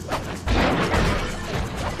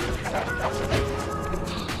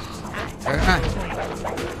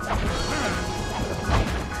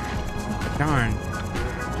 Darn.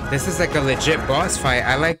 This is like a legit boss fight.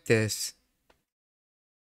 I like this.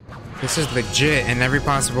 This is legit in every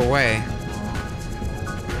possible way.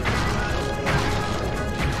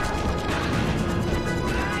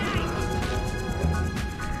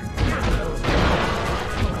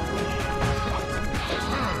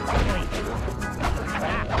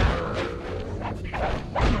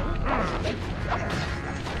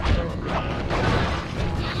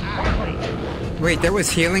 Wait, there was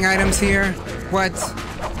healing items here? What?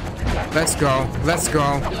 Let's go. Let's go.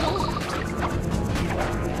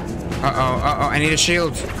 Uh-oh. I need a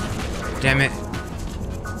shield. Damn it.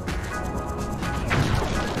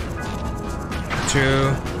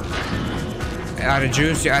 2. Out of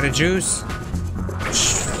juice. You're out of juice.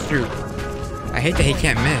 Shoot. I hate that he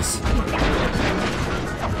can't miss.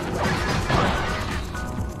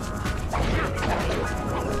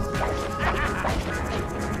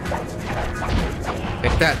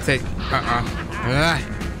 Take that. Take. Ah.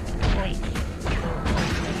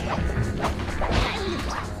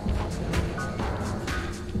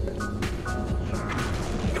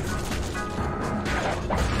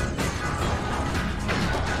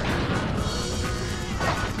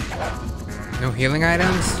 No healing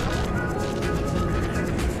items?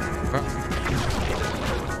 Oh.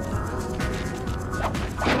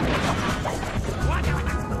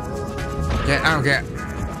 Get out, get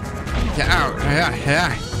out.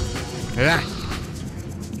 Yeah.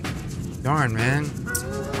 Darn, man.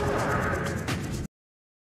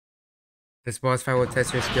 This boss fight will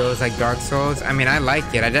test your skills like Dark Souls. I mean, I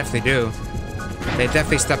like it. I definitely do. They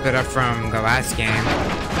definitely stepped it up from the last game.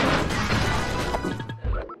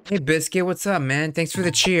 Hey Biscuit, what's up, man? Thanks for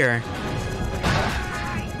the cheer.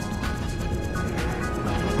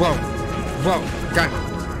 Whoa. God.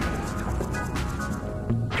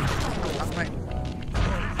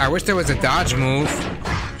 I wish there was a dodge move.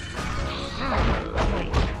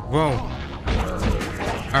 Whoa.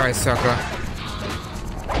 Alright, sucker.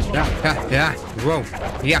 Yeah. Whoa.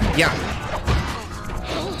 Yeah.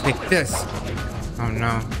 Take this. Oh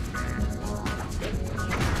no.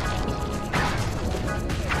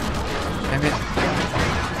 Damn it.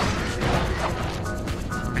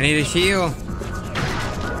 I need a heal.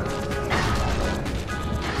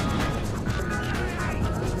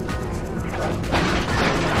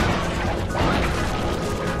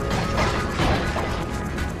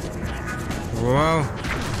 Whoa.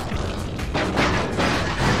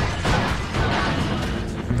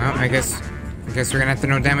 Oh, I guess we're gonna have to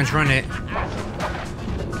no damage run it.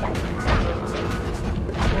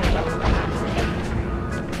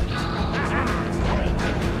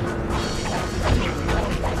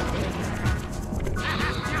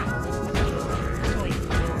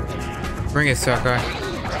 Bring it, sucker.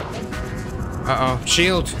 Uh-oh.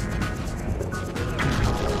 Shield.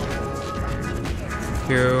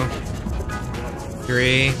 2.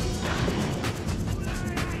 3.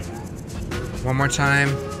 One more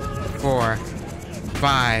time. 4.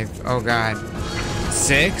 5. Oh, God.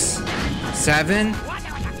 6. 7.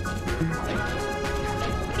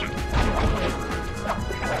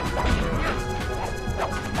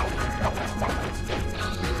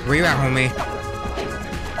 Where you at, homie?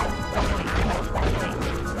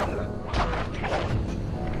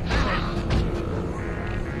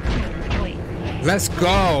 Let's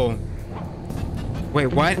go! Wait,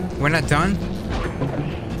 what? We're not done?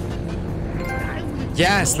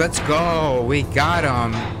 Yes, let's go! We got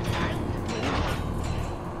him!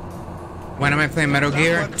 When am I playing Metal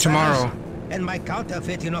Gear? Tomorrow. And my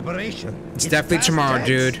counterfeit in operation. It's definitely tomorrow,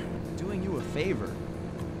 dude. Doing you a favor.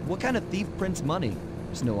 What kind of thief prints money?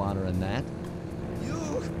 There's no honor in that.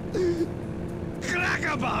 You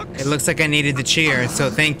crackerbox! It looks like I needed the cheer, so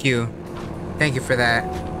thank you. Thank you for that.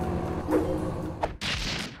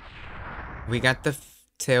 We got the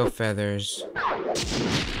tail feathers.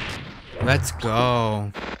 Let's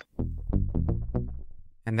go.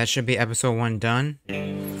 And that should be episode 1 done.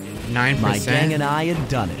 9%. My gang and I had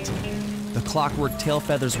done it. The clockwork tail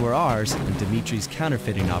feathers were ours, and Dimitri's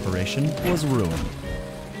counterfeiting operation was ruined.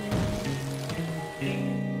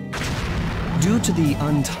 Due to the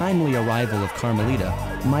untimely arrival of Carmelita,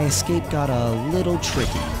 my escape got a little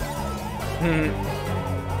tricky.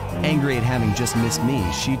 Angry at having just missed me,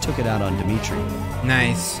 she took it out on Dimitri.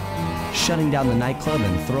 Nice. Shutting down the nightclub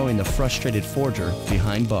and throwing the frustrated forger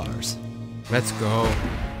behind bars. Let's go.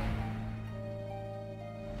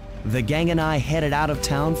 The gang and I headed out of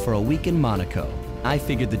town for a week in Monaco. I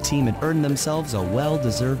figured the team had earned themselves a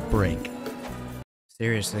well-deserved break.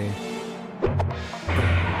 Seriously.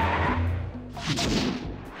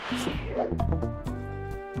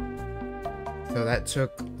 So that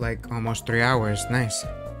took like almost 3 hours. Nice.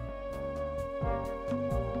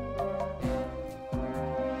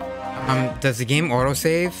 Does the game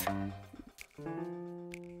autosave?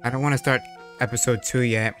 I don't want to start episode 2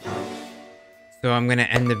 yet. So I'm gonna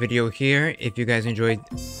end the video here. If you guys enjoyed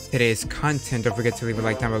today's content, don't forget to leave a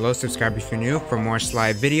like down below, subscribe if you're new for more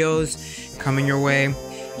Sly videos coming your way.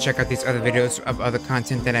 Check out these other videos of other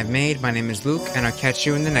content that I've made. My name is Luke, and I'll catch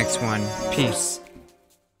you in the next one. Peace.